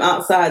called them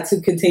outside to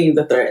continue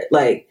the threat.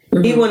 Like,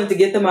 he wanted to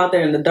get them out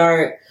there in the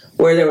dark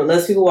where there were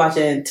less people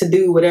watching to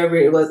do whatever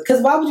it was.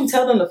 Because why would you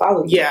tell them to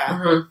follow you?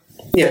 Yeah.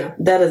 Yeah,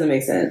 that doesn't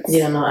make sense.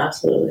 Yeah, no,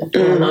 absolutely.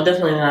 No,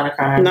 definitely not a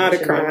crime. Not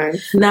a crime.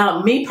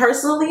 Now, me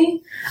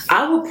personally,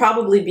 I would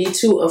probably be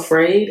too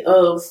afraid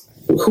of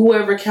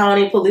whoever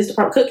county, police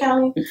department, Cook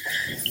County,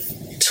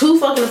 too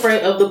fucking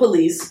afraid of the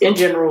police in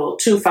general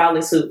to file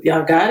a suit.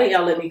 Y'all got it.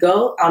 Y'all let me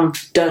go. I'm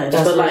done.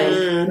 But like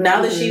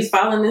now that she's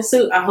filing this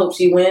suit, I hope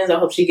she wins. I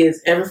hope she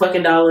gets every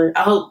fucking dollar.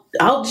 I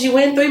hope she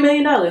wins $3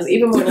 million,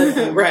 even more than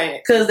that.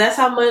 Right. Because that's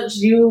how much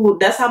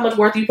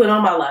worth you put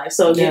on my life.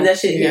 So give that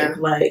shit here.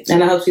 Like,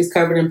 and I hope she's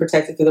covered and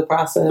protected through the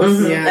process.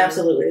 Yeah,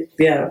 absolutely.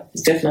 Yeah,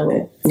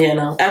 definitely. Yeah,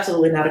 no,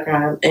 absolutely not a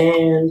crime.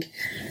 And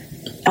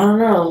I don't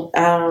know.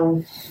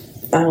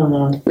 I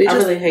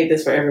really hate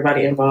this for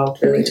everybody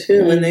involved. Really. Me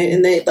too. And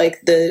they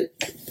like the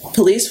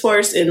police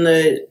force in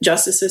the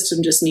justice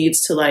system just needs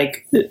to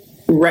like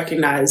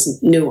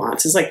recognize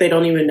nuance. It's like they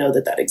don't even know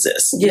that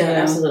exists. Yeah,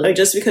 absolutely. Like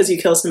just because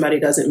you kill somebody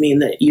doesn't mean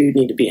that you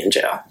need to be in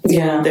jail.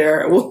 Yeah,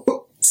 there are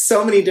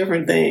so many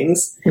different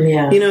things.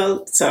 Yeah, you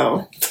know.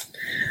 So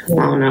I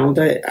don't know,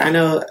 but I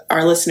know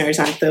our listeners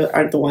aren't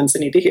the ones that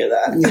need to hear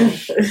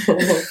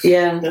that.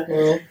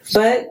 Yeah.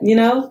 But you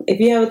know, if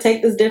you have a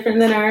take that's different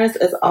than ours,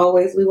 as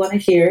always, we want to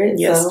hear it.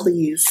 Yes, so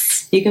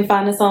please. You can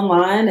find us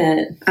online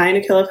at I Ain't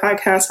a Killer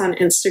Podcast on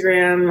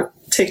Instagram,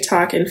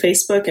 TikTok, and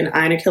Facebook, and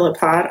I Ain't a Killer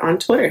Pod on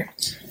Twitter.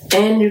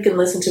 And you can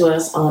listen to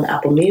us on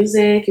Apple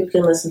Music. You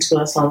can listen to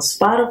us on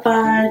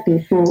Spotify.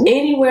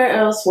 Anywhere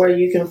else where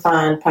you can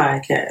find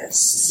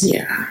podcasts.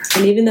 Yeah.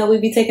 And even though we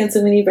be taking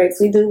too many breaks,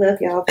 we do love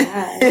y'all.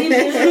 Bye.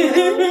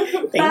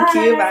 Thank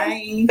you.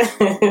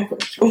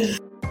 Bye.